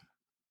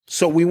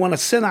 So we want to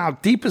send our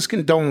deepest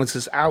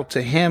condolences out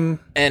to him.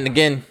 And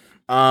again,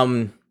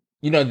 I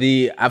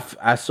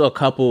saw a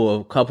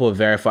couple of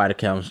verified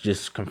accounts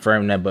just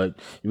confirm that, but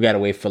you got to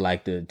wait for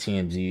like the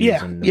TMZs.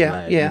 Yeah, and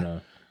yeah. You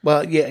know.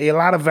 Well, yeah, a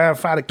lot of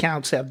verified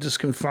accounts have just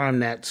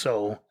confirmed that.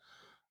 So,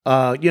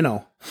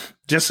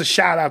 just a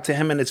shout out to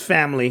him and his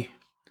family.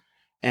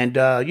 And,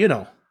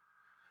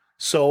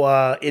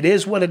 so it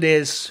is what it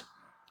is.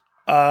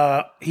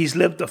 He's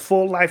lived a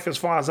full life as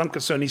far as I'm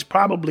concerned. He's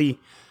probably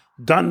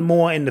done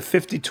more in the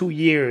 52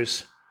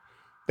 years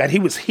that he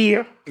was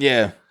here.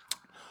 Yeah.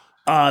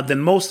 Than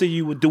most of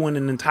you would do in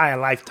an entire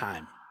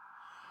lifetime.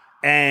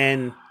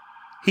 And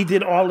he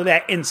did all of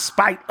that in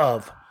spite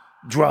of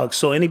drugs.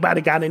 So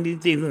anybody got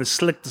anything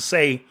slick to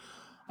say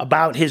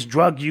about his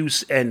drug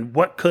use and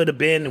what could have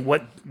been and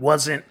what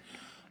wasn't?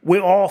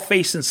 We're all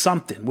facing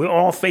something. We're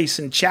all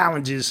facing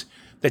challenges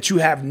that you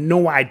have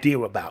no idea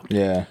about.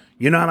 Yeah.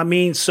 You know what I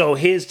mean? So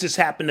his just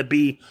happened to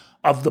be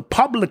of the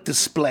public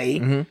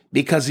display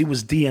because he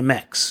was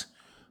DMX.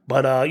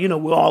 But, you know,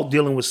 we're all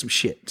dealing with some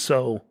shit.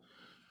 So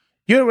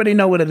you already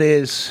know what it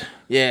is.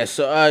 Yeah,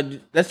 so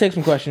let's take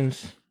some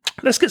questions.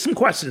 Let's get some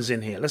questions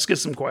in here. Let's get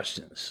some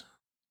questions.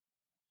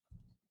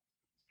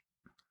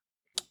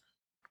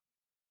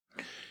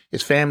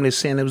 His family is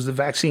saying it was the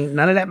vaccine.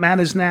 None of that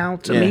matters now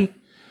to me.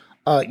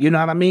 You know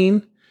what I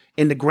mean?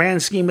 In the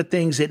grand scheme of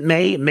things, it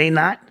may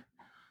not.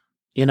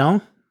 You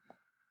know?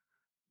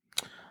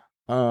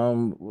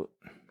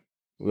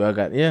 We all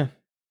got,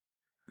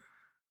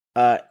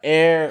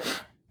 Air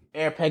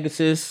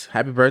Pegasus,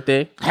 happy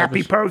birthday.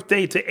 Happy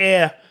birthday to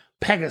Air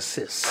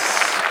Pegasus.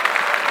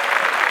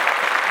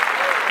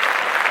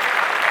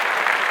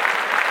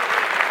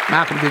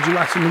 Malcolm, did you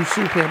watch the new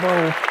Super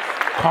Bowl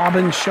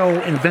Carbon show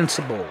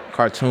Invincible?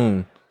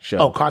 Cartoon show.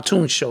 Oh,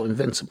 cartoon show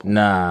Invincible.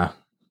 Nah.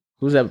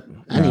 Who's that?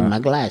 I need my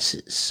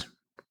glasses.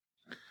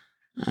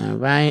 All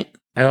right.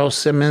 Earl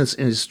Simmons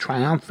is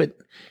triumphant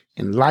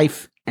in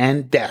life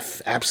and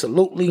death.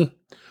 Absolutely.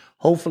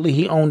 Hopefully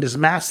he owned his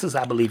masters.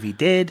 I believe he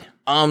did.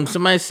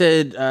 Somebody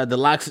said the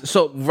locks.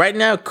 So right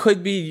now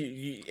could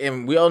be,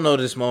 and we all know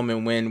this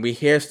moment when we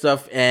hear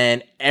stuff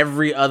and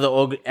every other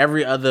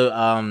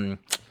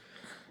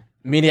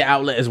media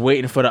outlet is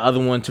waiting for the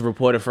other one to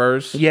report it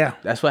first. Yeah.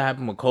 That's what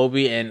happened with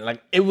Kobe. And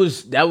like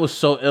that was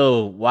so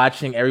ill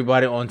watching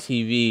everybody on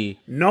TV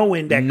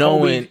knowing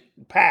Kobe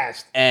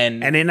passed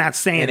and they're not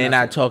saying and they're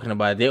not talking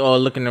about it. They're all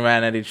looking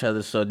around at each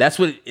other. So that's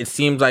what it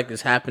seems like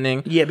is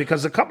happening. Yeah,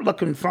 because a couple of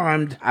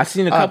confirmed I've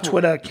seen a couple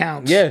Twitter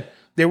accounts. Yeah.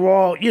 They were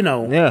all,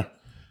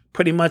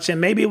 pretty much,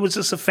 and maybe it was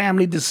just a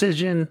family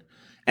decision.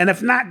 And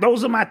if not,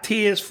 those are my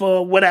tears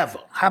for whatever.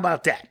 How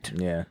about that?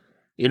 Yeah.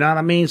 You know what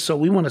I mean? So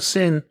we want to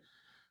send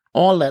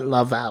all that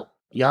love out.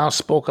 Y'all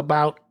spoke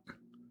about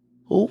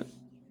who?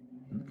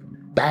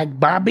 Bag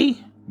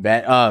Bobby?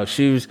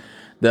 She was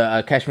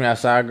the Catch Me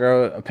Outside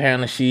girl.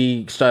 Apparently,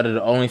 she started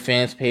an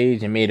OnlyFans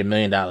page and made $1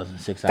 million in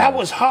 6 hours. That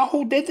was her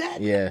who did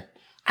that? Yeah.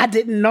 I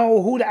didn't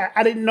know who that.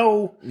 I didn't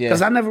know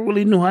because I never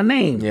really knew her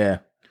name. Yeah.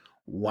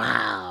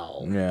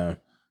 Wow. Yeah.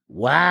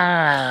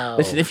 Wow.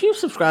 Listen, if you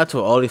subscribe to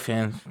an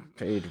OnlyFans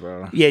page,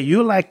 bro. Yeah,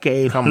 you're like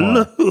a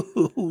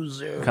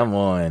loser. Come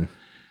on.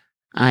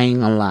 I ain't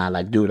gonna lie.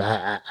 Like, dude,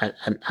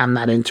 I'm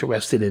not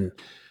interested in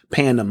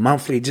paying a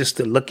monthly just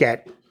to look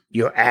at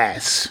your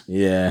ass.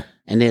 Yeah.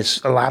 And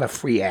there's a lot of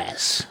free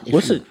ass.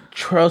 What's a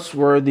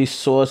trustworthy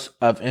source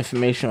of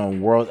information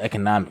on world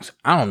economics?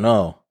 I don't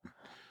know.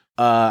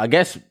 I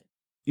guess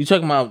you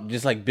talking about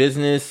just like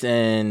business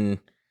and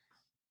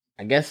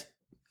I guess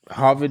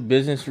Harvard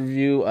Business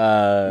Review.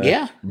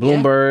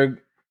 Bloomberg,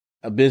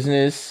 a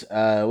business.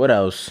 What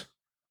else?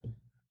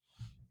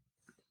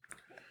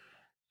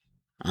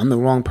 I'm the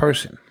wrong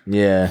person.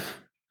 Yeah.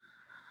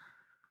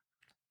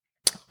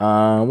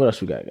 What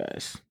else we got,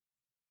 guys?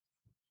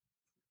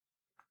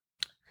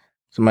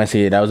 Somebody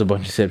said that was a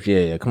bunch of sips.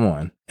 Yeah, come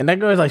on. And that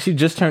girl's like, she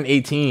just turned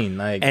 18.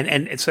 Like,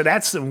 and so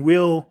that's the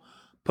real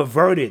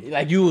perverted.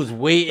 Like you was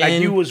waiting.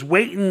 Like you was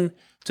waiting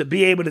to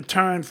be able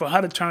to for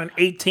her to turn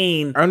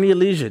 18. Earn Your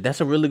Leisure.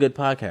 That's a really good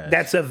podcast.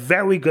 That's a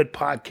very good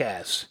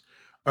podcast.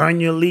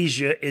 Earn Your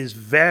Leisure is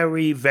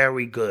very,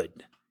 very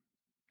good.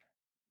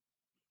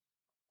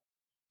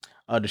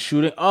 The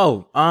shooting.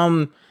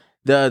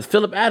 The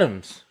Phillip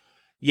Adams.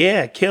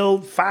 Yeah,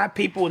 killed 5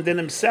 people and then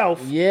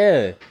himself.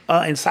 Yeah.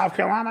 In South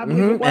Carolina, I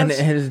believe it was. And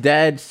his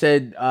dad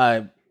said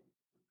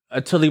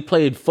until he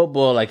played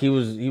football, like he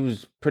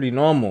was pretty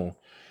normal.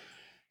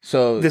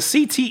 So the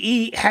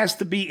CTE has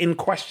to be in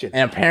question.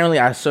 And apparently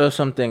I saw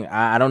something,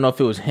 I don't know if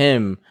it was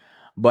him,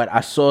 but I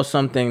saw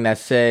something that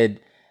said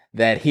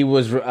that he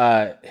was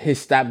he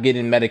stopped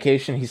getting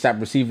medication, he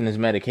stopped receiving his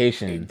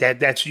medication.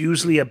 That's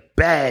usually a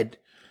bad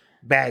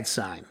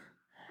sign.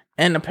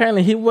 And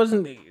apparently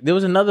there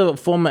was another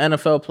former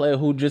NFL player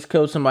who just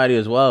killed somebody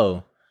as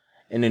well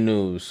in the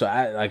news. So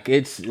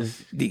it's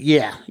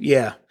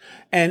yeah.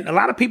 And a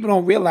lot of people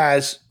don't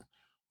realize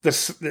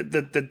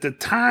the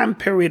time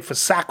period for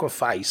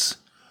sacrifice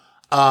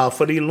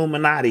for the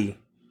Illuminati.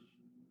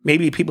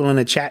 Maybe people in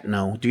the chat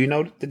know. Do you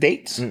know the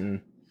dates?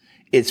 Mm-mm.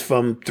 It's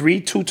from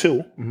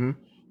 3/22,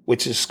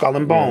 which is Skull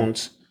and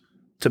Bones,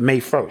 to May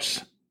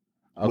 1st,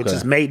 which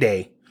is May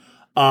Day.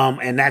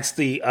 And that's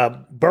the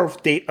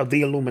birth date of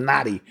the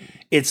Illuminati.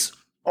 It's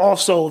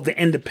also the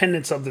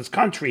independence of this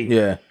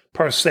country,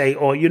 per se,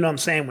 or you know what I'm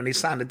saying, when they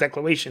signed the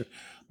Declaration.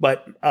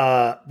 But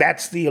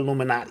that's the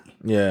Illuminati.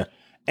 Yeah.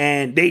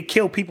 And they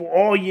kill people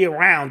all year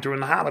round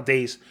during the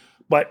holidays,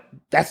 but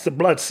that's the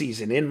blood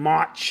season in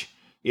March,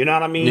 you know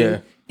what I mean? Yeah.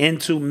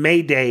 Into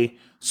May Day.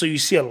 So you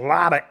see a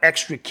lot of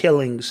extra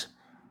killings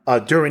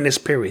during this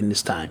period, in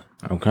this time.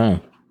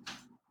 Okay.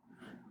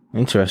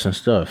 Interesting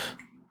stuff.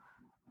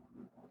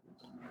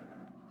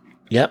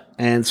 Yep.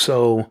 And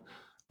so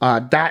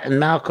Dot and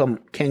Malcolm,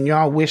 can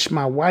y'all wish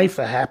my wife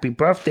a happy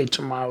birthday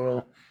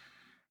tomorrow?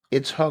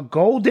 It's her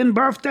golden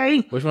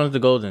birthday. Which one's the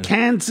golden?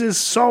 Kansas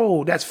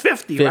Soul. That's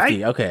 50, right?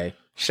 50, okay.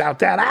 Shout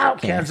that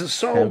out, Kansas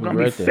Soul. Happy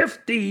Gonna birthday.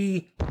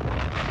 be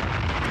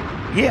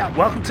 50. Yeah,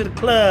 welcome to the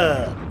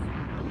club.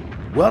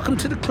 Welcome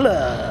to the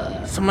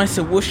club. Somebody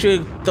said, what's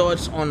your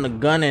thoughts on the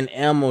gun and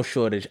ammo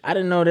shortage? I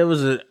didn't know there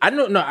was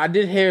I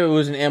did hear it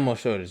was an ammo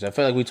shortage. I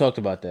feel like we talked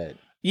about that.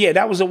 Yeah,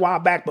 that was a while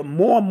back, but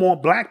more and more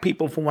black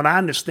people, from what I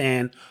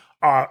understand,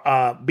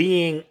 are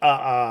being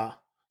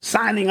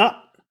signing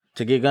up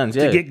to get guns.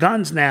 Yeah, to get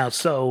guns now.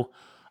 So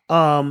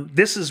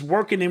this is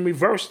working in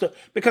reverse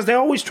because they're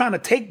always trying to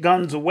take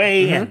guns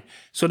away and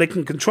so they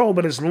can control.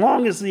 But as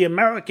long as the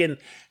American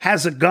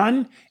has a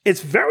gun,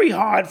 it's very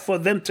hard for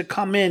them to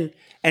come in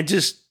and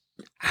just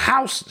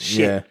house shit.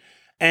 Yeah.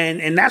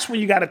 And that's when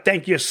you got to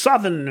thank your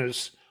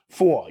Southerners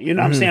for, you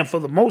know what I'm saying, for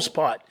the most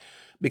part.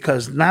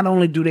 Because not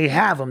only do they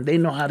have them, they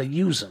know how to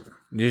use them.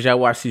 Did y'all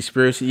watch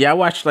Seaspiracy? Yeah, I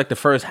watched like the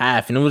first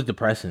half, and it was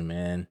depressing,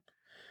 man.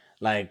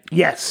 Like,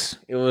 yes,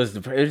 it was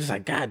just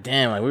like, God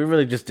damn, like we're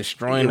really just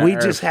destroying. We the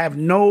just earth. have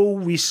no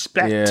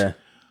respect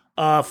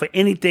for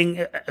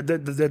anything.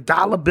 The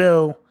dollar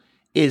bill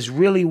is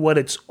really what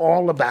it's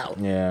all about.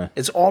 Yeah,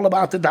 it's all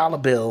about the dollar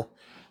bill,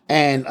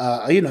 and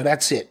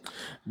that's it.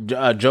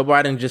 Joe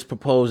Biden just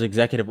proposed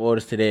executive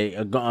orders today.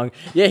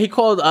 He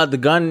called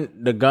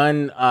the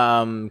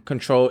gun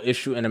control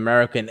issue in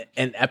America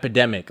an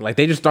epidemic. Like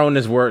they just throwing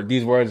these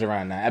words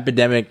around now.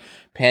 Epidemic,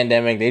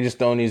 pandemic. They just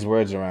throwing these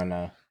words around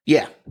now.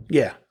 Yeah,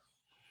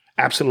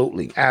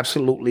 absolutely.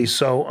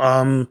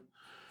 So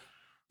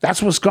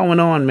that's what's going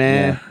on,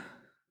 man. Yeah.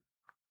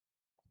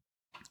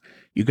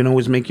 You can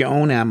always make your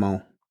own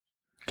ammo.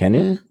 Can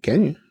you?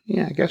 Can you?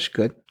 Yeah, I guess you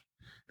could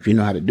if you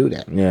know how to do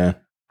that. Yeah.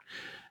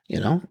 You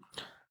know.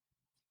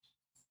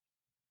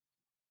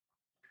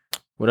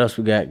 What else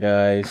we got,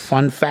 guys?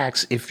 Fun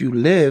facts. If you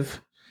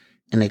live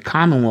in a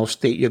Commonwealth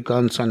state, your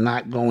guns are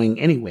not going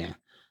anywhere.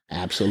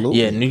 Absolutely.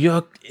 Yeah, New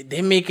York,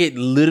 they make it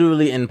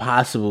literally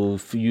impossible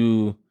for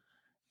you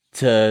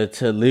to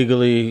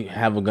legally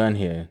have a gun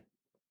here.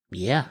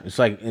 Yeah. It's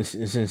like, it's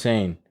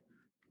insane.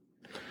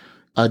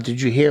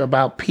 Did you hear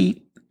about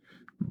Pete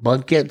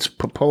Buttigieg's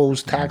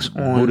proposed tax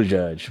on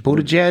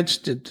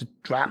Buttigieg to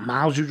drop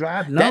miles you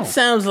drive? No. That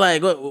sounds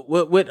like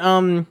what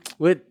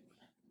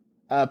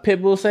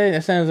Pitbull say.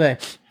 That sounds like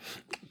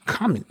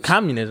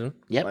communism.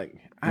 Yep. Like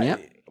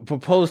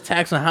proposed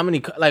tax on how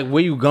many, like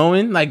where you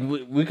going? Like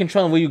we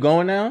controlling where you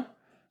going now?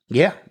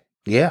 Yeah.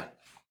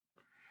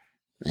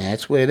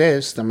 That's where it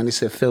is. Somebody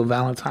said Phil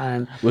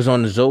Valentine was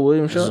on the Zoe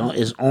Williams show.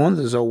 Is on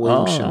the Zoe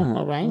Williams show.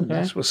 All right, okay.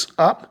 That's what's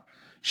up.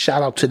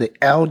 Shout out to the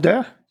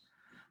Elder.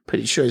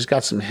 Pretty sure he's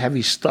got some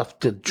heavy stuff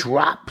to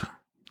drop.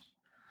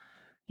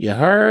 You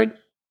heard?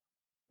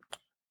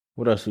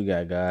 What else we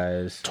got,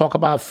 guys? Talk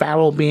about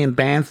Pharaoh being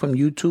banned from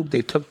YouTube.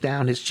 They took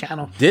down his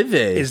channel. Did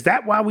they? Is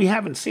that why we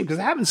haven't seen? Because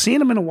I haven't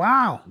seen him in a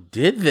while.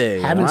 Did they?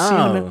 Haven't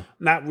seen him.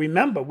 Now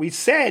remember, we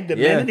said the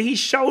minute he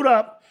showed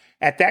up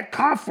at that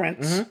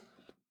conference,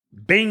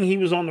 bing, he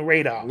was on the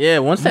radar. Yeah,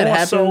 once that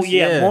happens,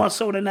 more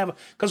so than ever.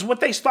 Because what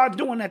they start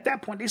doing at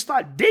that point, they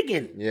start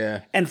digging.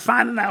 Yeah. And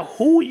finding out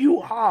who you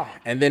are.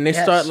 And then they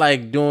start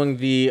like doing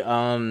the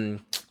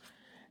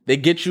they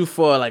get you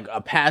for like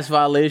a pass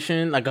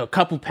violation, like a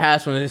couple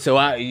pass ones. They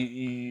say,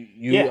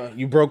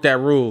 you broke that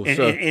rule.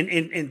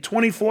 In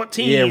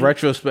 2014. Yeah,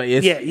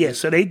 retrospect. Yeah.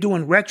 So they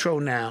doing retro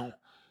now.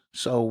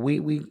 So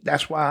we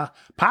that's why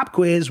Pop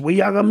Quiz, where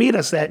y'all gonna meet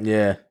us at?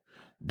 Yeah.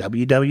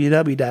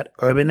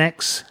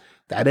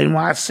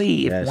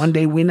 www.urbanx.nyc. If one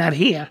day we're not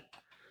here,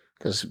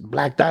 because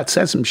Black Dot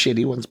said some shit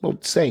he wasn't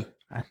supposed to say.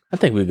 I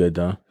think we're good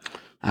though.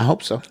 I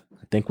hope so. I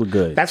think we're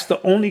good. That's the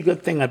only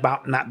good thing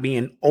about not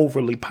being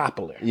overly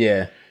popular.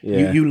 Yeah.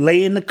 You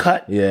lay in the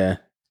cut. Yeah.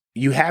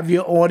 You have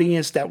your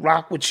audience that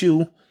rock with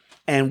you,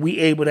 and we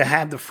able to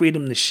have the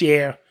freedom to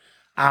share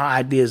our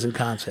ideas and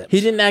concepts. He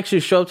didn't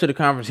actually show up to the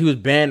conference. He was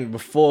banned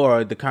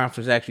before the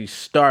conference actually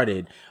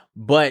started.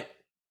 But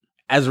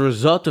as a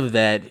result of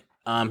that,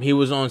 he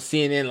was on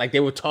CNN. Like they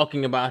were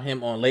talking about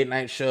him on late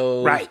night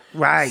shows. Right.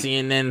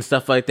 CNN and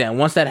stuff like that. And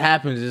once that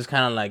happens, it's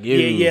kind of like,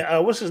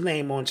 what's his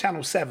name on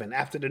Channel 7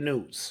 after the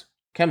news?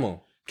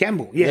 Kimmel.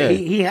 Yeah.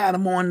 He had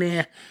him on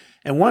there.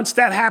 And once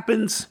that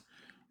happens,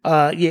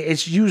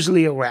 it's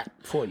usually a wrap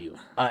for you.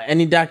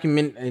 Any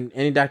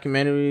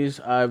documentaries?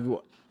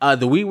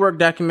 The WeWork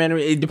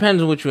documentary. It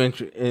depends on what you're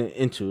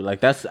into.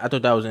 Like I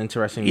thought that was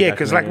interesting. Yeah,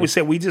 because like we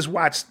said, we just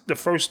watched the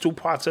first two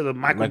parts of the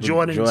Michael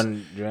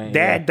Jordan's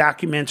dad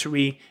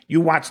documentary.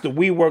 You watched the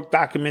WeWork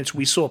documentary.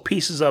 We saw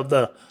pieces of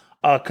the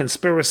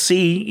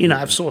conspiracy.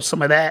 I saw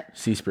some of that.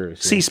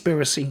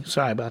 Seaspiracy.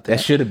 Sorry about that.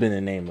 That should have been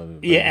the name of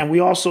it. Yeah, and we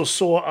also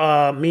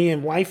saw. Me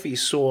and wifey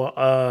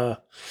saw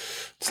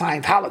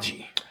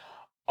Scientology.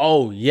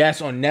 Oh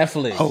yes, on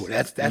Netflix. Oh,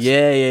 that's that's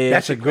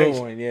a good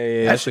one.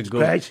 Yeah, that's a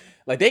good one.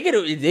 Like they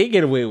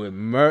get away with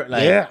murder.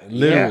 Like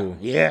literal.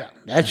 Yeah,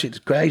 that shit's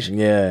crazy.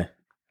 Yeah.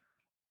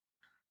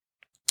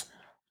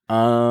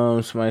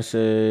 Somebody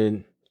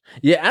said,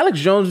 Alex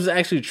Jones was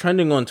actually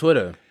trending on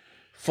Twitter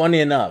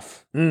funny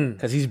enough,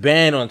 because he's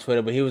banned on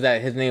Twitter, but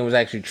his name was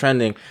actually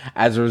trending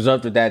as a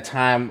result of that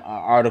Time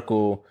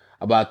article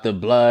about the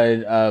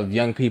blood of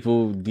young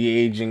people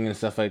de-aging and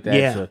stuff like that.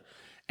 Yeah. So,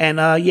 And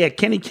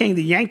Kenny King,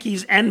 the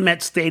Yankees and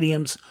Mets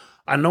stadiums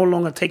are no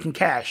longer taking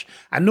cash.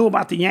 I knew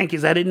about the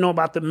Yankees. I didn't know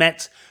about the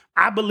Mets.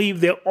 I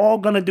believe they're all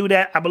going to do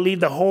that. I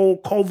believe the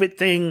whole COVID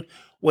thing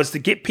was to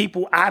get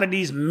people out of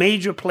these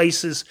major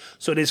places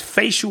so this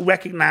facial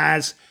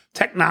recognized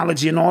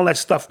technology and all that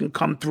stuff can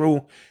come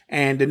through,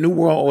 and the new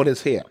world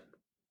order's here.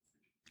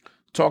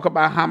 Talk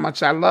about how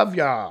much I love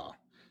y'all.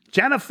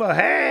 Jennifer,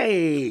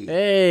 hey.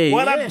 Hey.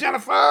 What up,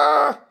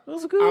 Jennifer?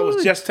 What's good? I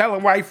was just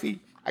telling wifey,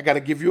 I got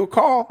to give you a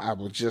call. I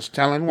was just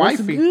telling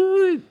wifey.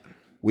 Good?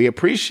 We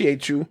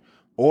appreciate you.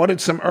 Ordered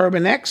some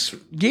Urban X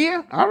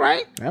gear. All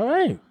right. All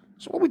right.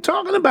 So what we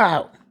talking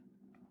about?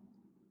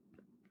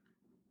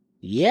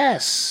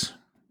 Yes.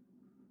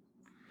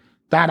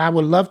 Dot, I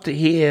would love to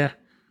hear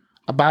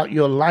about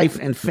your life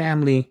and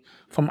family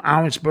from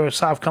Orangeburg,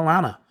 South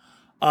Carolina.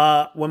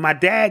 When my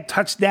dad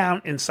touched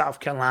down in South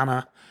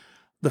Carolina,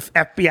 the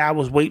FBI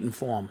was waiting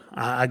for him.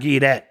 I'll give you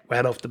that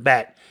right off the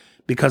bat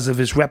because of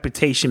his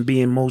reputation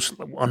being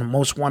on the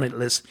most wanted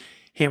list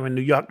here in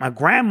New York. My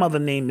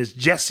grandmother's name is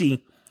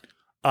Jessie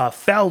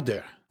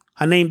Felder.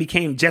 Her name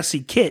became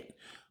Jessie Kitt,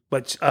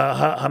 but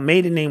her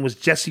maiden name was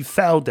Jessie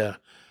Felder.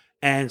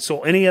 And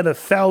so any of the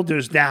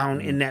Felders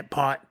down in that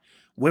part,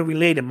 we're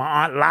related.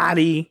 My Aunt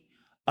Lottie,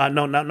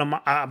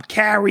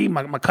 Carrie,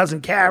 my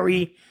cousin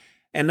Carrie,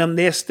 and them,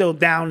 they're still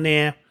down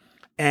there.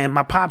 And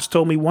my pops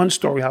told me one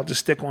story, I'll just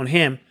stick on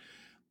him.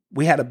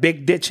 We had a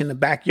big ditch in the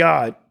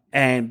backyard,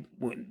 and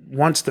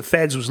once the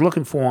feds was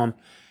looking for him,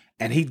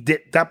 and he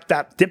dipped out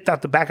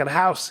the back of the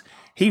house,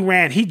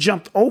 he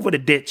jumped over the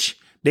ditch.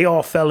 They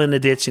all fell in the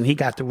ditch, and he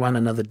got to run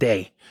another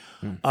day.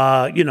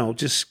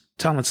 Just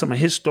telling some of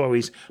his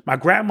stories. My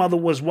grandmother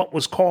was what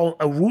was called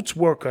a roots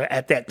worker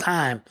at that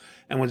time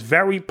and was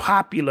very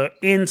popular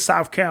in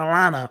South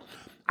Carolina.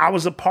 I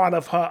was a part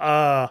of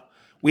her,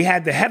 we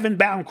had the Heaven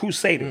Bound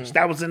Crusaders.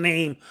 That was the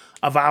name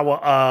of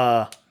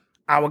our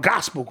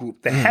gospel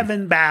group, the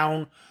Heaven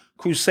Bound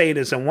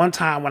Crusaders. And one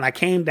time when I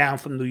came down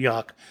from New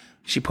York,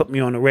 she put me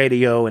on the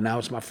radio, and that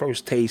was my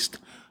first taste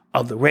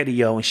of the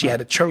radio. And she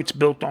had a church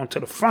built onto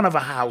the front of a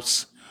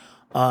house,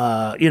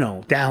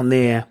 down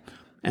there.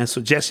 And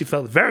so Jessie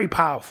felt very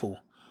powerful.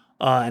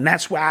 And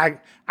that's why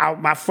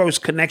my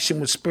first connection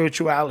with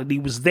spirituality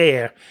was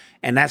there.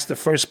 And that's the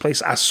first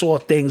place I saw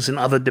things in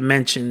other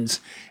dimensions.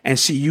 And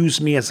she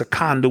used me as a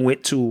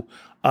conduit to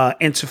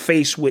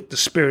interface with the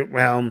spirit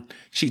realm.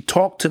 She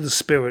talked to the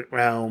spirit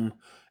realm.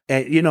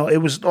 And,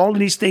 it was all of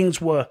these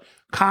things were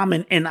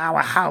common in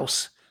our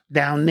house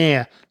down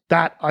there.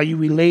 Dot, are you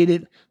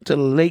related to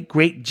the late,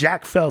 great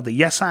Jack Felder?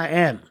 Yes, I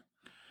am.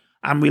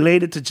 I'm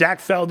related to Jack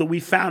Felder.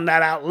 We found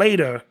that out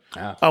later.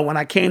 When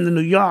I came to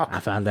New York. I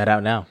found that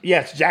out now.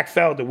 Yes, Jack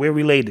Felder. We're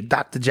related.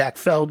 Dr. Jack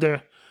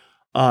Felder.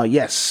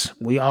 Yes,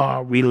 we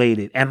are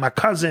related. And my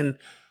cousin,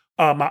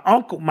 my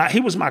uncle, he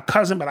was my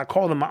cousin, but I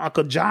called him my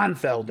Uncle John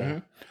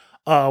Felder.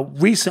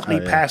 Recently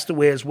passed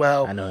away as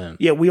well. I know him.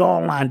 Yeah, we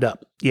all lined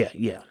up. Yeah.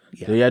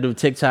 Do y'all do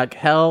TikTok?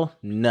 Hell,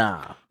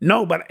 nah.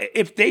 No, but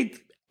if they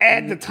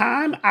add the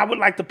time, I would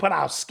like to put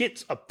our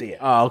skits up there.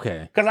 Oh,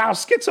 okay. Because our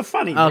skits are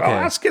funny, bro. Okay.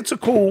 Our skits are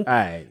cool. All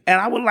right. And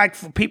I would like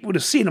for people to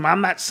see them.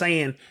 I'm not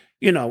saying,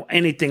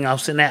 anything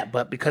else in that,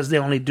 but because they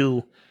only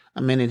do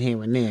a minute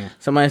here and there.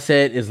 Somebody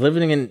said, is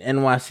living in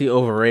NYC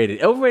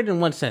overrated? Overrated in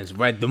what sense,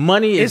 right? The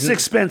money is... It's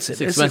expensive.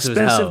 It's as hell.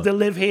 expensive to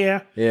live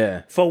here.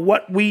 Yeah. For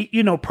what we,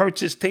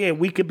 purchased here,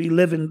 we could be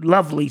living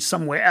lovely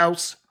somewhere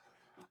else.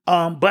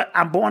 But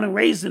I'm born and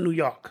raised in New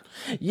York.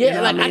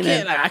 Yeah, I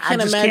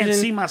can't imagine can't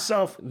see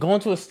myself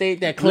going to a state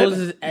that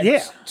closes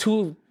at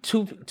 2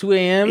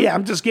 a.m. Yeah,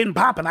 I'm just getting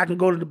popping. I can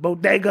go to the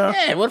bodega.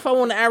 Yeah, what if I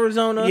want to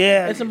Arizona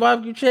and some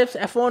barbecue chips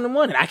at 4 a.m?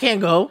 I can't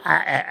go.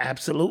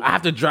 Absolutely. I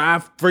have to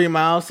drive 3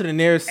 miles to the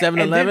nearest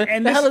 7-Eleven.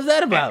 And the hell is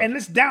that about? And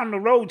this down the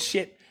road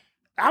shit,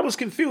 I was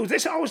confused. They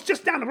said, it's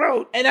just down the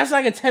road. And that's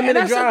like a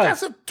 10-minute drive.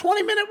 That's a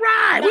 20-minute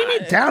ride. We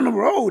need down the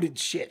road and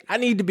shit. I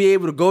need to be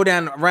able to go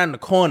down around the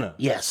corner.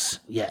 Yes.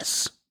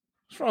 What's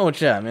wrong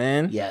with y'all,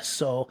 man? Yes,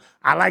 so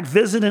I like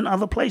visiting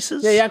other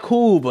places. Yeah,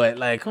 cool, but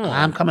come on.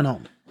 I'm coming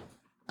home.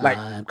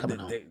 I'm coming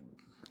home.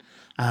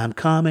 I'm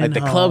coming home. The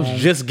clubs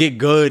just get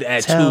good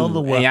at 2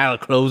 and y'all are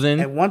closing.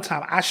 And one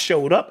time I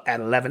showed up at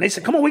 11. They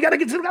said, come on, we got to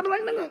get to the club. I'm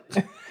like,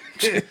 nigga.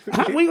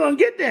 We gonna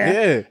get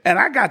there. Yeah. And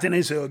I got there and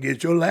they said,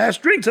 get your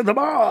last drinks at the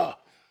bar.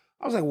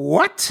 I was like,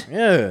 what?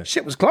 Yeah.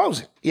 Shit was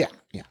closing. Yeah.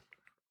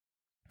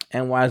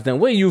 And then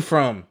where you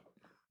from?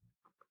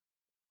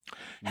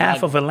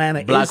 Half of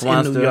Atlanta Black is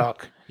Monster. in New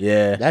York.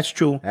 Yeah. That's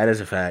true. That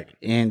is a fact.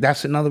 And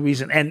that's another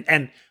reason.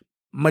 And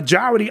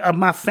majority of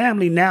my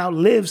family now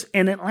lives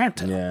in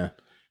Atlanta. Yeah.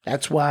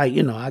 That's why,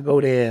 I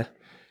go there.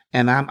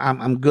 And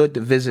I'm good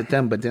to visit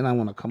them, but then I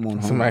want to come on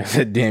home. Somebody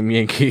said, "Damn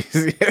Yankees."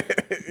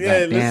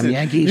 Damn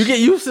Yankees. You get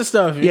used to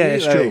stuff. Yeah,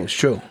 it's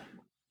true.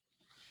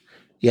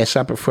 Yes,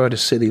 I prefer the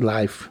city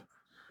life.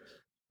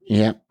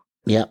 Yep.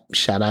 Yep.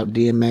 Shout out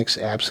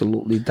DMX.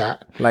 Absolutely.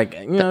 Dot. Like,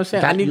 you know what I'm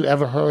saying? Dot, you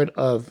ever heard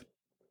of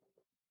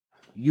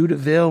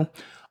Utahville?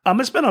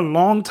 It's been a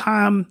long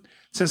time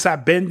since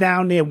I've been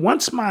down there.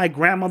 Once my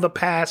grandmother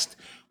passed,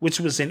 which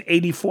was in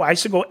 84, I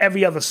used to go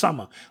every other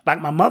summer.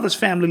 Like my mother's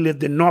family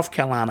lived in North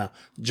Carolina,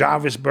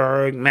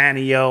 Jarvisburg,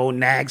 Manio,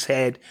 Nags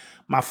Head.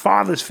 My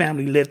father's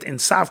family lived in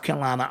South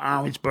Carolina,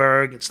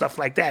 Orangeburg, and stuff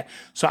like that.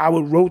 So I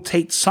would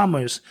rotate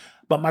summers.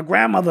 But my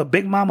grandmother,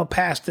 Big Mama,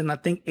 passed in, I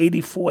think,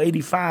 84,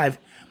 85.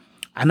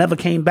 I never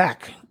came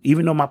back.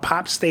 Even though my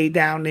pop stayed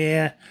down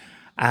there,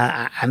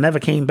 I never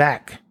came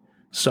back.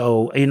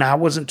 So, you know, I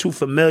wasn't too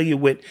familiar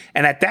with,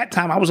 and at that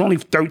time I was only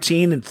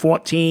 13 and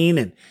 14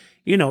 and,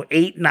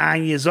 8,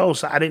 9 years old.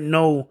 So I didn't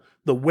know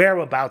the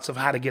whereabouts of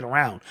how to get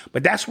around.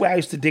 But that's where I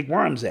used to dig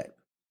worms at,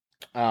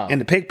 in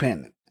the pig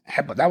pen.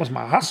 But that was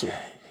my hustle.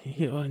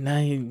 Now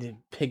you did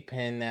pig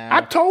pen now.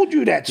 I told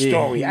you that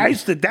story. Yeah. I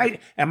used to,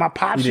 and my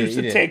pops used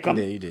to take them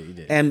You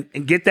did. and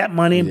get that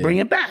money and bring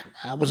it back.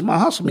 That was my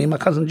hustle, me and my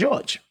cousin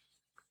George.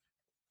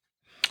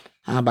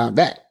 How about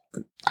that?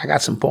 I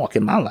got some pork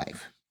in my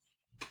life.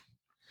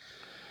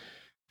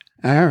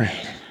 All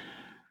right.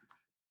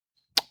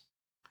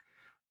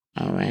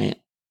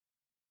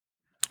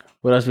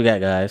 What else we got,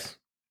 guys?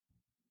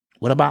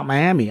 What about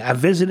Miami? I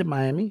visited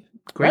Miami.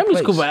 Great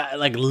Miami's place. cool, but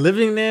like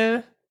living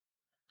there.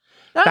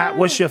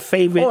 What's your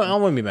favorite I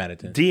wouldn't be mad at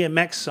that.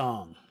 DMX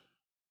song?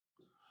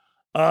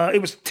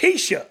 It was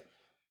Tisha,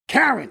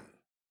 Karen.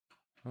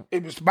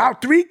 It was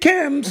about 3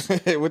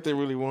 Kims. What they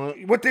really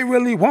want. What they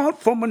really want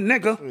from a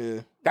nigga.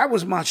 Yeah. That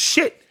was my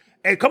shit.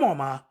 Hey, come on,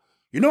 ma.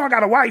 You know I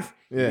got a wife.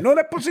 Yeah. You know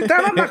that pussy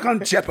down? I'm not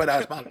gonna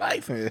jeopardize my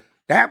life. Yeah.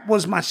 That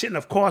was my shit. And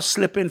of course,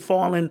 slipping,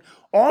 falling,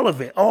 all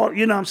of it. All,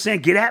 you know what I'm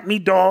saying? Get at me,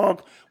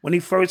 dog, when he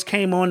first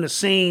came on the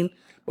scene.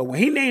 But when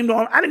he named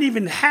all, I didn't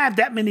even have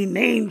that many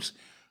names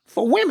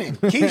for women.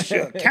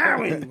 Keisha,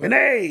 Karen,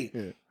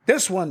 Renee,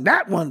 this one,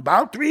 that one,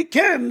 about 3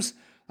 Kims.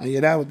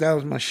 Yeah, that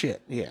was my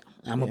shit. Yeah.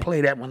 I'm gonna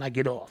play that when I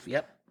get off.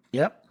 Yep.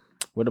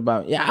 What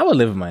about, I would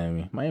live in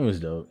Miami. Miami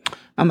was dope.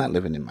 I'm not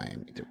living in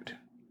Miami, dude.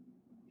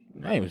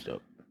 Miami was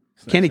dope.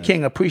 Kenny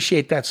King,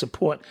 appreciate that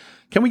support.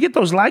 Can we get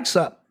those likes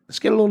up? Let's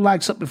get a little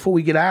likes up before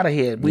we get out of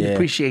here. We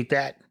appreciate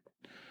that.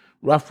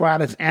 Rough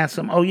Riders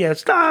Anthem. Oh, yeah.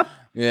 Stop.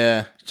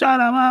 Yeah. Shut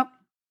them up.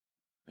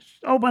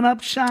 Open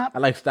up shop. I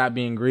like Stop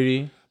Being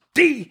Greedy.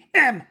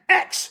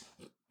 DMX.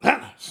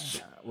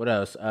 What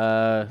else?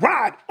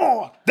 Ride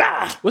or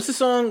Die. What's the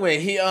song where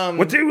he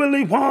What they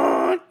really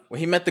want? When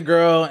he met the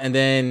girl and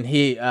then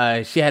she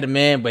had a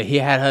man, but he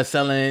had her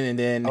selling, and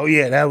then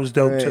that was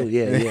dope too.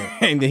 Yeah.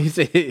 And then he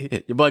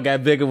said your butt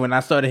got bigger when I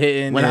started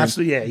hitting.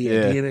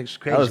 DMX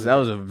crazy. That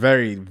was a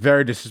very,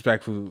 very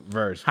disrespectful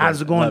verse.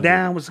 How's it going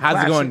down? Was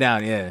How's it going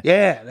down? Yeah.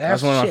 Yeah,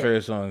 that's one of my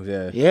favorite songs.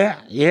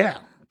 Yeah.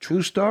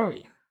 True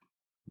story.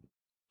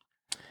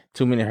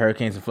 Too many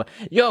hurricanes and flood.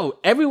 Yo,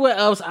 everywhere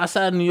else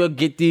outside of New York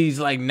get these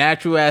like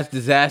natural ass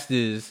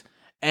disasters,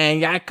 and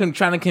y'all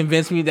trying to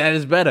convince me that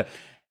it's better.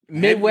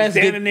 Midwest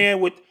standing there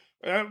with,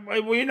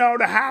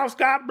 the house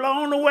got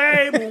blown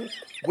away.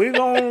 We're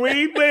gonna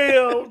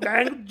rebuild.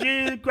 Thank you,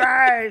 Jesus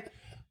Christ.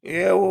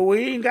 Yeah, well, we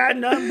ain't got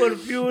nothing but a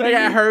few of They these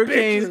got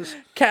hurricanes. pictures.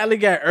 Cali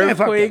got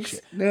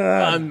earthquakes.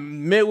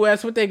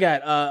 Midwest, what they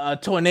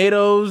got?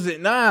 Tornadoes.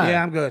 Nah.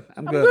 Yeah, I'm good.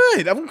 I'm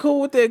good. I'm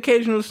cool with the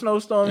occasional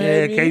snowstorm.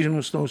 Yeah,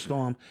 occasional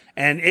snowstorm.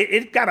 And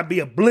it got to be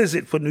a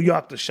blizzard for New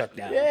York to shut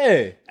down.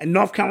 Yeah. And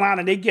North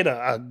Carolina, they get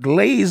a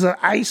glaze of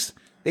ice.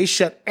 They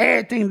shut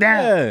everything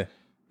down. Yeah.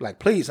 Like,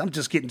 please, I'm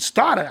just getting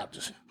started.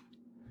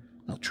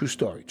 No, true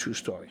story.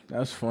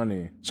 That's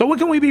funny. So where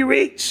can we be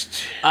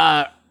reached?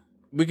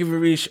 We can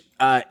reach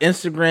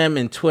Instagram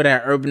and Twitter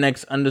at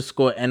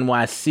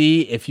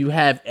urbanx_NYC. If you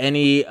have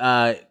any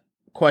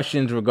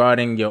questions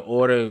regarding your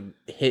order,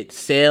 hit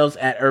sales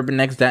at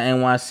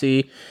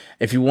urbanx.nyc.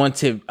 If you want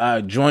to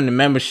join the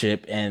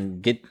membership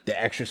and get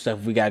the extra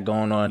stuff we got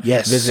going on,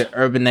 visit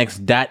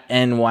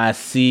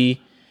urbanx.nyc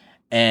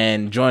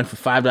and join for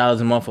 $5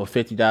 a month or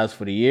 $50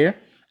 for the year.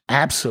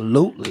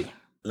 Absolutely.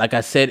 Like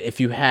I said, if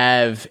you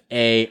have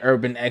a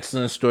Urban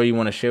Excellence story you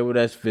want to share with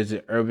us,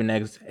 visit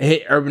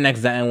hit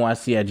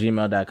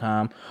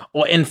urbanx.nyc@gmail.com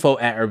or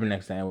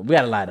info@urbanx.nyc. We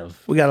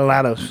got a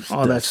lot of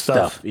all that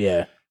stuff.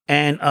 Yeah.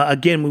 And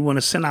again, we want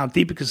to send our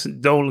deepest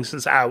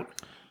condolences out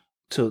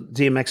to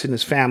DMX and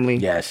his family.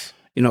 Yes.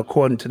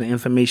 According to the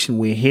information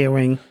we're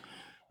hearing,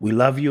 we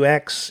love you,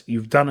 X.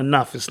 You've done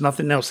enough. There's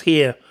nothing else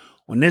here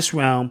on this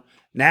realm.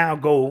 Now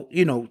go,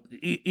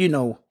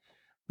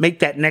 make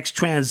that next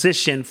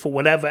transition for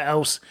whatever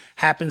else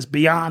happens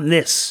beyond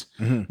this,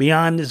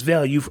 beyond this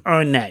veil. You've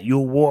earned that.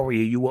 You're a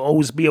warrior. You will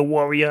always be a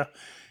warrior.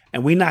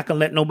 And we're not going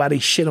to let nobody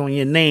shit on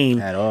your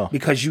name at all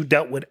because you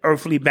dealt with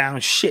earthly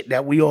bound shit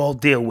that we all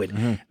deal with.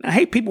 Now, I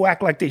hate people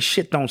act like this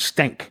shit don't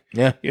stink.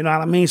 Yeah. You know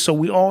what I mean? So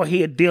we all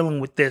here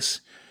dealing with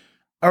this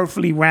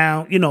earthly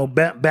round,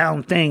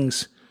 bound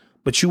things,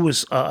 but you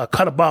was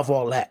cut above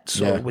all that.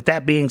 So with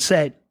that being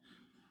said,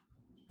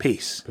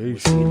 peace. We'll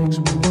see you next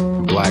week.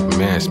 Black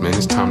mass, man,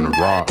 it's time to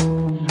rock.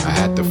 I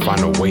had to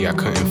find a way, I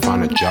couldn't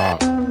find a job.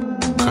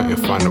 Couldn't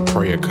find a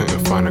prayer,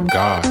 couldn't find a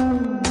God.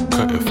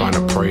 Couldn't find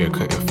a prayer,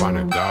 couldn't find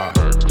a God.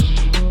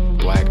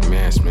 Black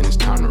mass, man, it's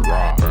time to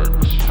rob.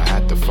 I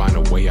had to find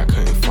a way, I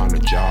couldn't find a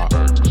job.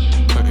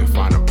 Couldn't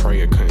find a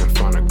prayer, couldn't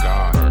find a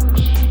God.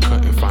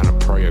 Couldn't find a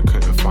prayer,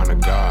 couldn't find a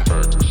God.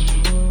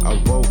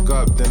 I woke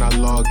up, then I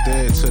logged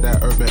in to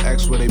that Urban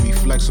X where they be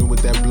flexing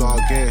with that blog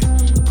in.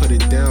 Put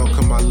it down,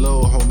 cause my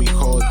little homie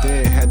called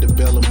in. Had to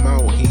bail him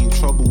out, he in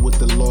trouble with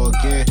the law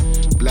again.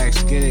 Black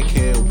skin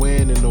can't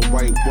win in the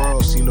white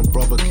world. Seen a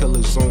brother kill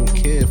his own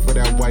kid for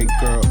that white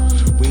girl.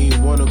 We ain't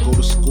wanna go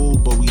to school,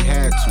 but we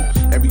had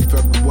to. Every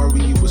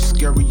February it was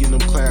scary in them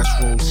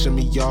classrooms.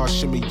 Shimmy y'all,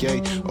 shimmy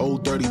yay.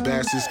 Old dirty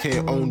bastards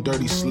can't own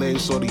dirty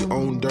slaves, so they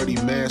own dirty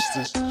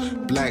masters.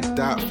 Black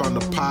Dot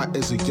found a pot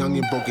as a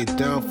youngin', broke it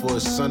down for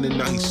his son, and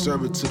now he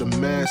serve it to the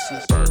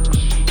masses.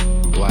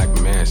 Black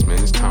mass,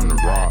 man, it's time to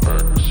rob.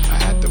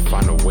 I had to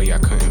find a way, I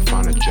couldn't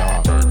find a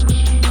job.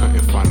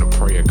 Couldn't find a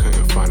prayer,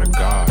 couldn't find a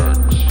God.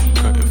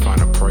 Couldn't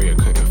find a prayer,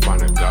 couldn't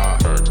find a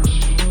God.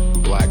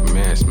 Black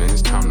mass, man,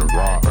 it's time to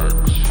rob.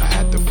 I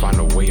had to find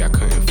a way, I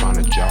couldn't find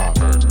a job.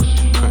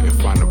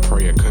 Couldn't find a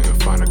prayer,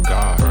 couldn't find a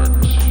God.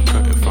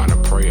 Couldn't find a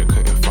prayer,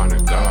 couldn't find a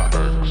God.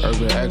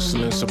 Urban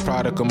excellence, a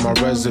product of my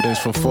residence.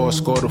 From 4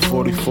 to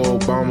 44,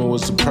 Obama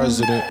was the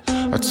president.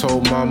 I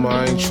told mama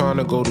I ain't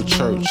tryna go to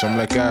church. I'm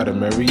like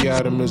Adam, every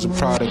Adam is a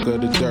product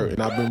of the dirt.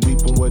 And I've been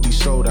reaping what he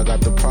sowed. I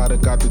got the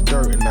product, got the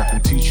dirt. And I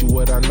can teach you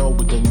what I know,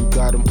 but then you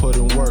gotta put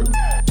in work.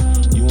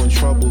 You in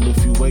trouble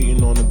if you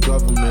waiting on the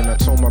government. I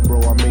told my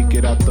bro I make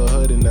it out the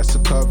hood, and that's a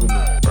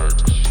covenant.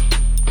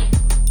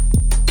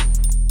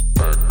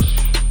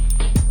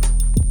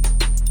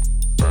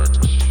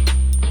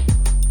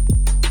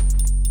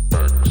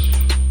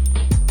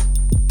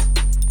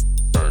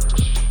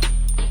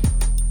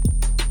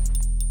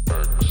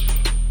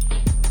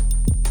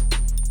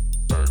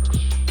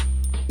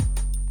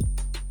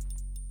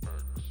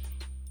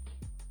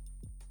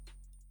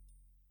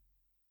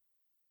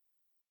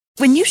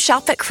 When you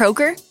shop at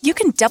Kroger, you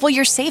can double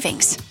your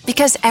savings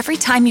because every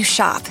time you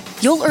shop,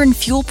 you'll earn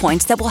fuel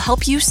points that will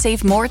help you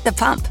save more at the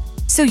pump.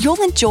 So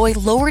you'll enjoy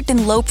lower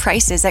than low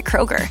prices at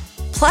Kroger,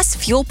 plus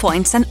fuel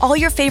points on all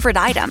your favorite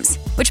items,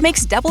 which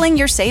makes doubling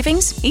your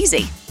savings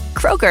easy.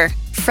 Kroger,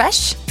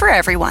 fresh for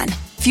everyone.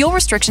 Fuel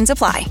restrictions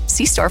apply.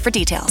 See store for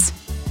details.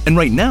 And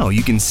right now,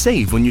 you can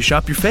save when you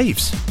shop your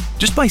faves.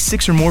 Just buy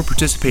 6 or more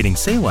participating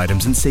sale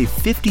items and save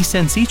 50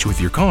 cents each with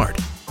your card.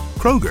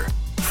 Kroger,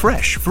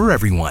 fresh for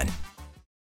everyone.